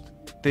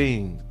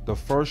the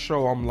first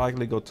show I'm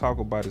likely gonna talk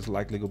about is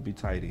likely gonna be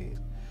tight end.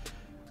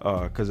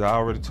 Cause I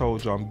already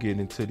told you I'm getting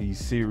into these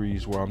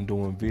series where I'm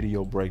doing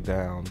video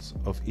breakdowns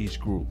of each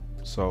group.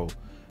 So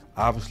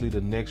obviously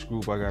the next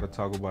group I gotta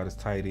talk about is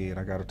tight end.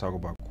 I gotta talk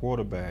about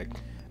quarterback.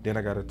 Then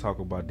I gotta talk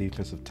about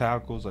defensive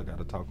tackles. I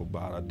gotta talk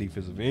about our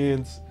defensive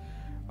ends.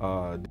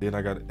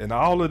 And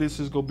all of this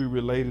is gonna be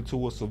related to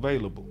what's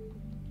available.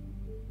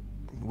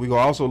 we're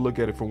gonna also look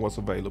at it from what's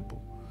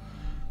available.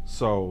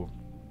 So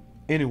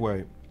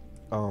anyway,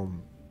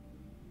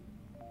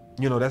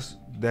 you know, that's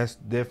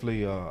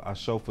definitely our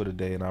show for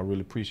today, and I really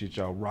appreciate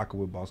y'all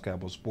rocking with Boss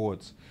Cowboy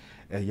Sports.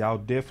 And y'all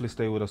definitely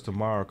stay with us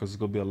tomorrow, because it's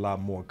gonna be a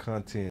lot more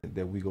content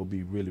that we gonna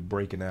be really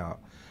breaking out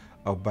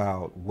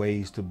about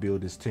ways to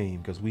build this team,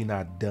 because we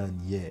not done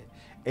yet.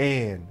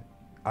 And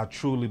I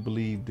truly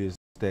believe this,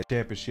 that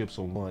championships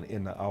are won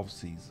in the off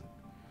season.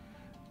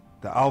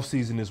 The off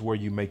season is where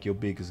you make your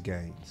biggest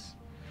gains.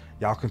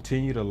 Y'all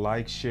continue to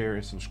like, share,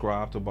 and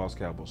subscribe to Boss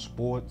Cowboy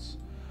Sports.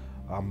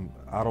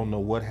 I don't know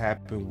what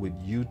happened with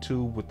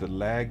YouTube with the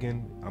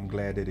lagging. I'm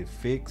glad that it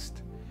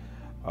fixed.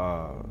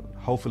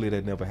 Hopefully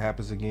that never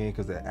happens again,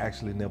 because that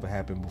actually never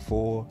happened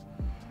before.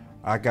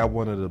 I got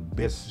one of the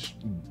best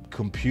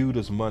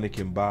computers money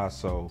can buy,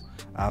 so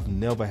I've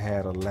never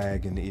had a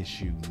lagging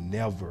issue,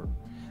 never.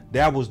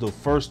 That was the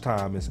first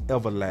time it's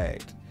ever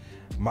lagged.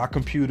 My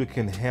computer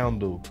can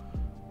handle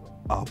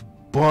a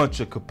bunch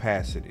of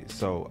capacity.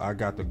 So I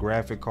got the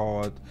graphic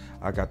card,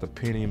 I got the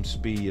Pentium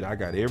speed, I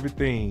got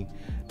everything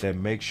that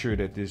makes sure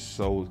that this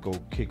show is gonna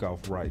kick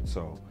off right.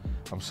 So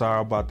I'm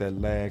sorry about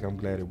that lag. I'm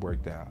glad it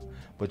worked out.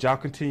 But y'all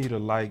continue to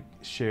like,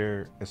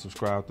 share, and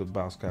subscribe to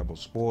Boss Cowboy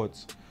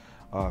Sports.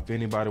 If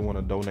anybody want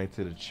to donate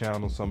to the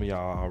channel, some of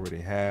y'all already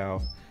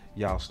have.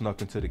 Y'all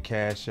snuck into the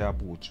Cash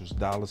App, which was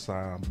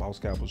 $ Boss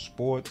Cowboy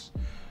Sports,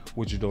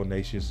 with your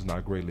donations, and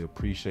I greatly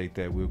appreciate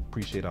that. We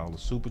appreciate all the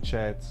super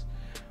chats.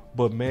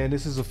 But man,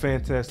 this is a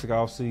fantastic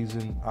off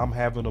season. I'm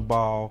having a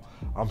ball.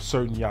 I'm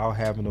certain y'all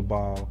having a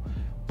ball.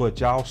 But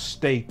y'all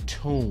stay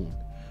tuned,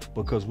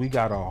 because we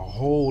got a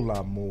whole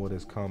lot more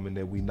that's coming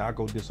that we not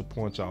gonna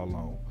disappoint y'all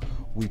on.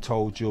 We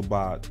told you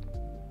about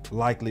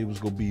likely it was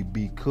gonna be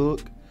B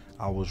Cook.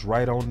 I was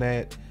right on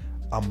that.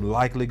 I'm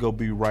likely gonna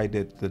be right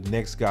that the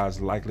next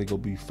guy's likely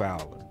gonna be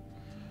Fowler.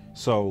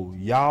 So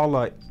y'all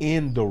are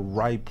in the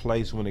right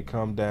place when it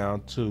comes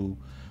down to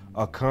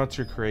a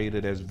content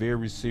creator that's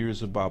very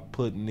serious about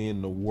putting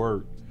in the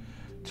work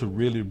to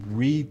really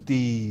read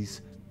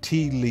these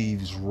tea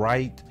leaves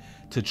right,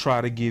 to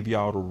try to give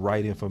y'all the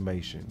right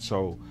information.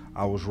 So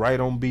I was right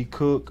on B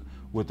Cook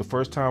with the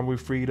first time we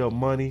freed up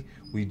money.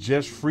 We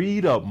just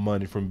freed up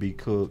money from B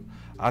Cook.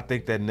 I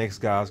think that next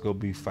guy's gonna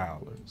be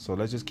Fowler. So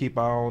let's just keep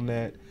our eye on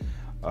that.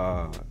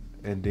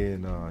 And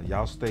then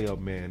y'all stay up,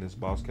 man. It's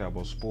Boss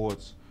Cowboy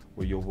Sports,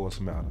 where your voice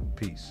matters.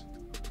 Peace.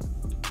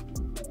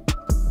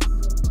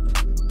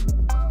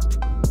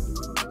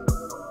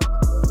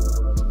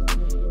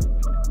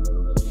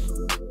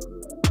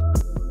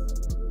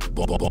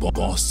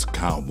 Boss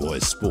Cowboy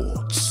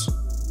Sports,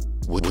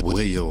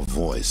 where your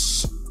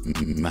voice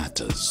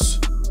matters.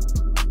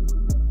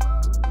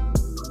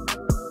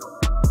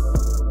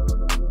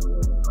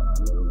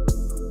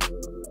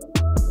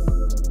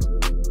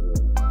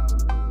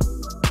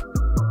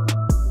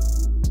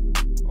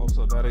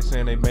 Also, now they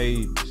saying they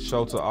made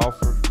show to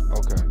offer.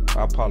 Okay,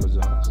 I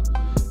apologize.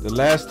 The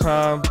last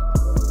time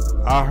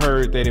I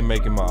heard they didn't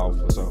make him my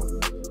offer, so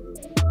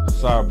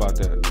sorry about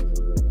that.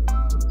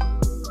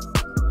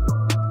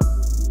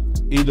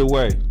 Either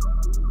way,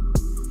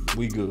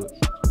 we good.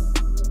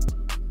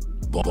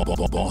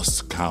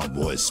 Boss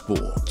Cowboy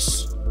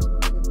Sports.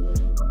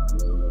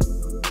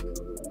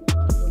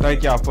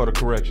 Thank y'all for the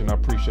correction. I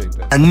appreciate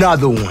that.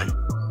 Another one.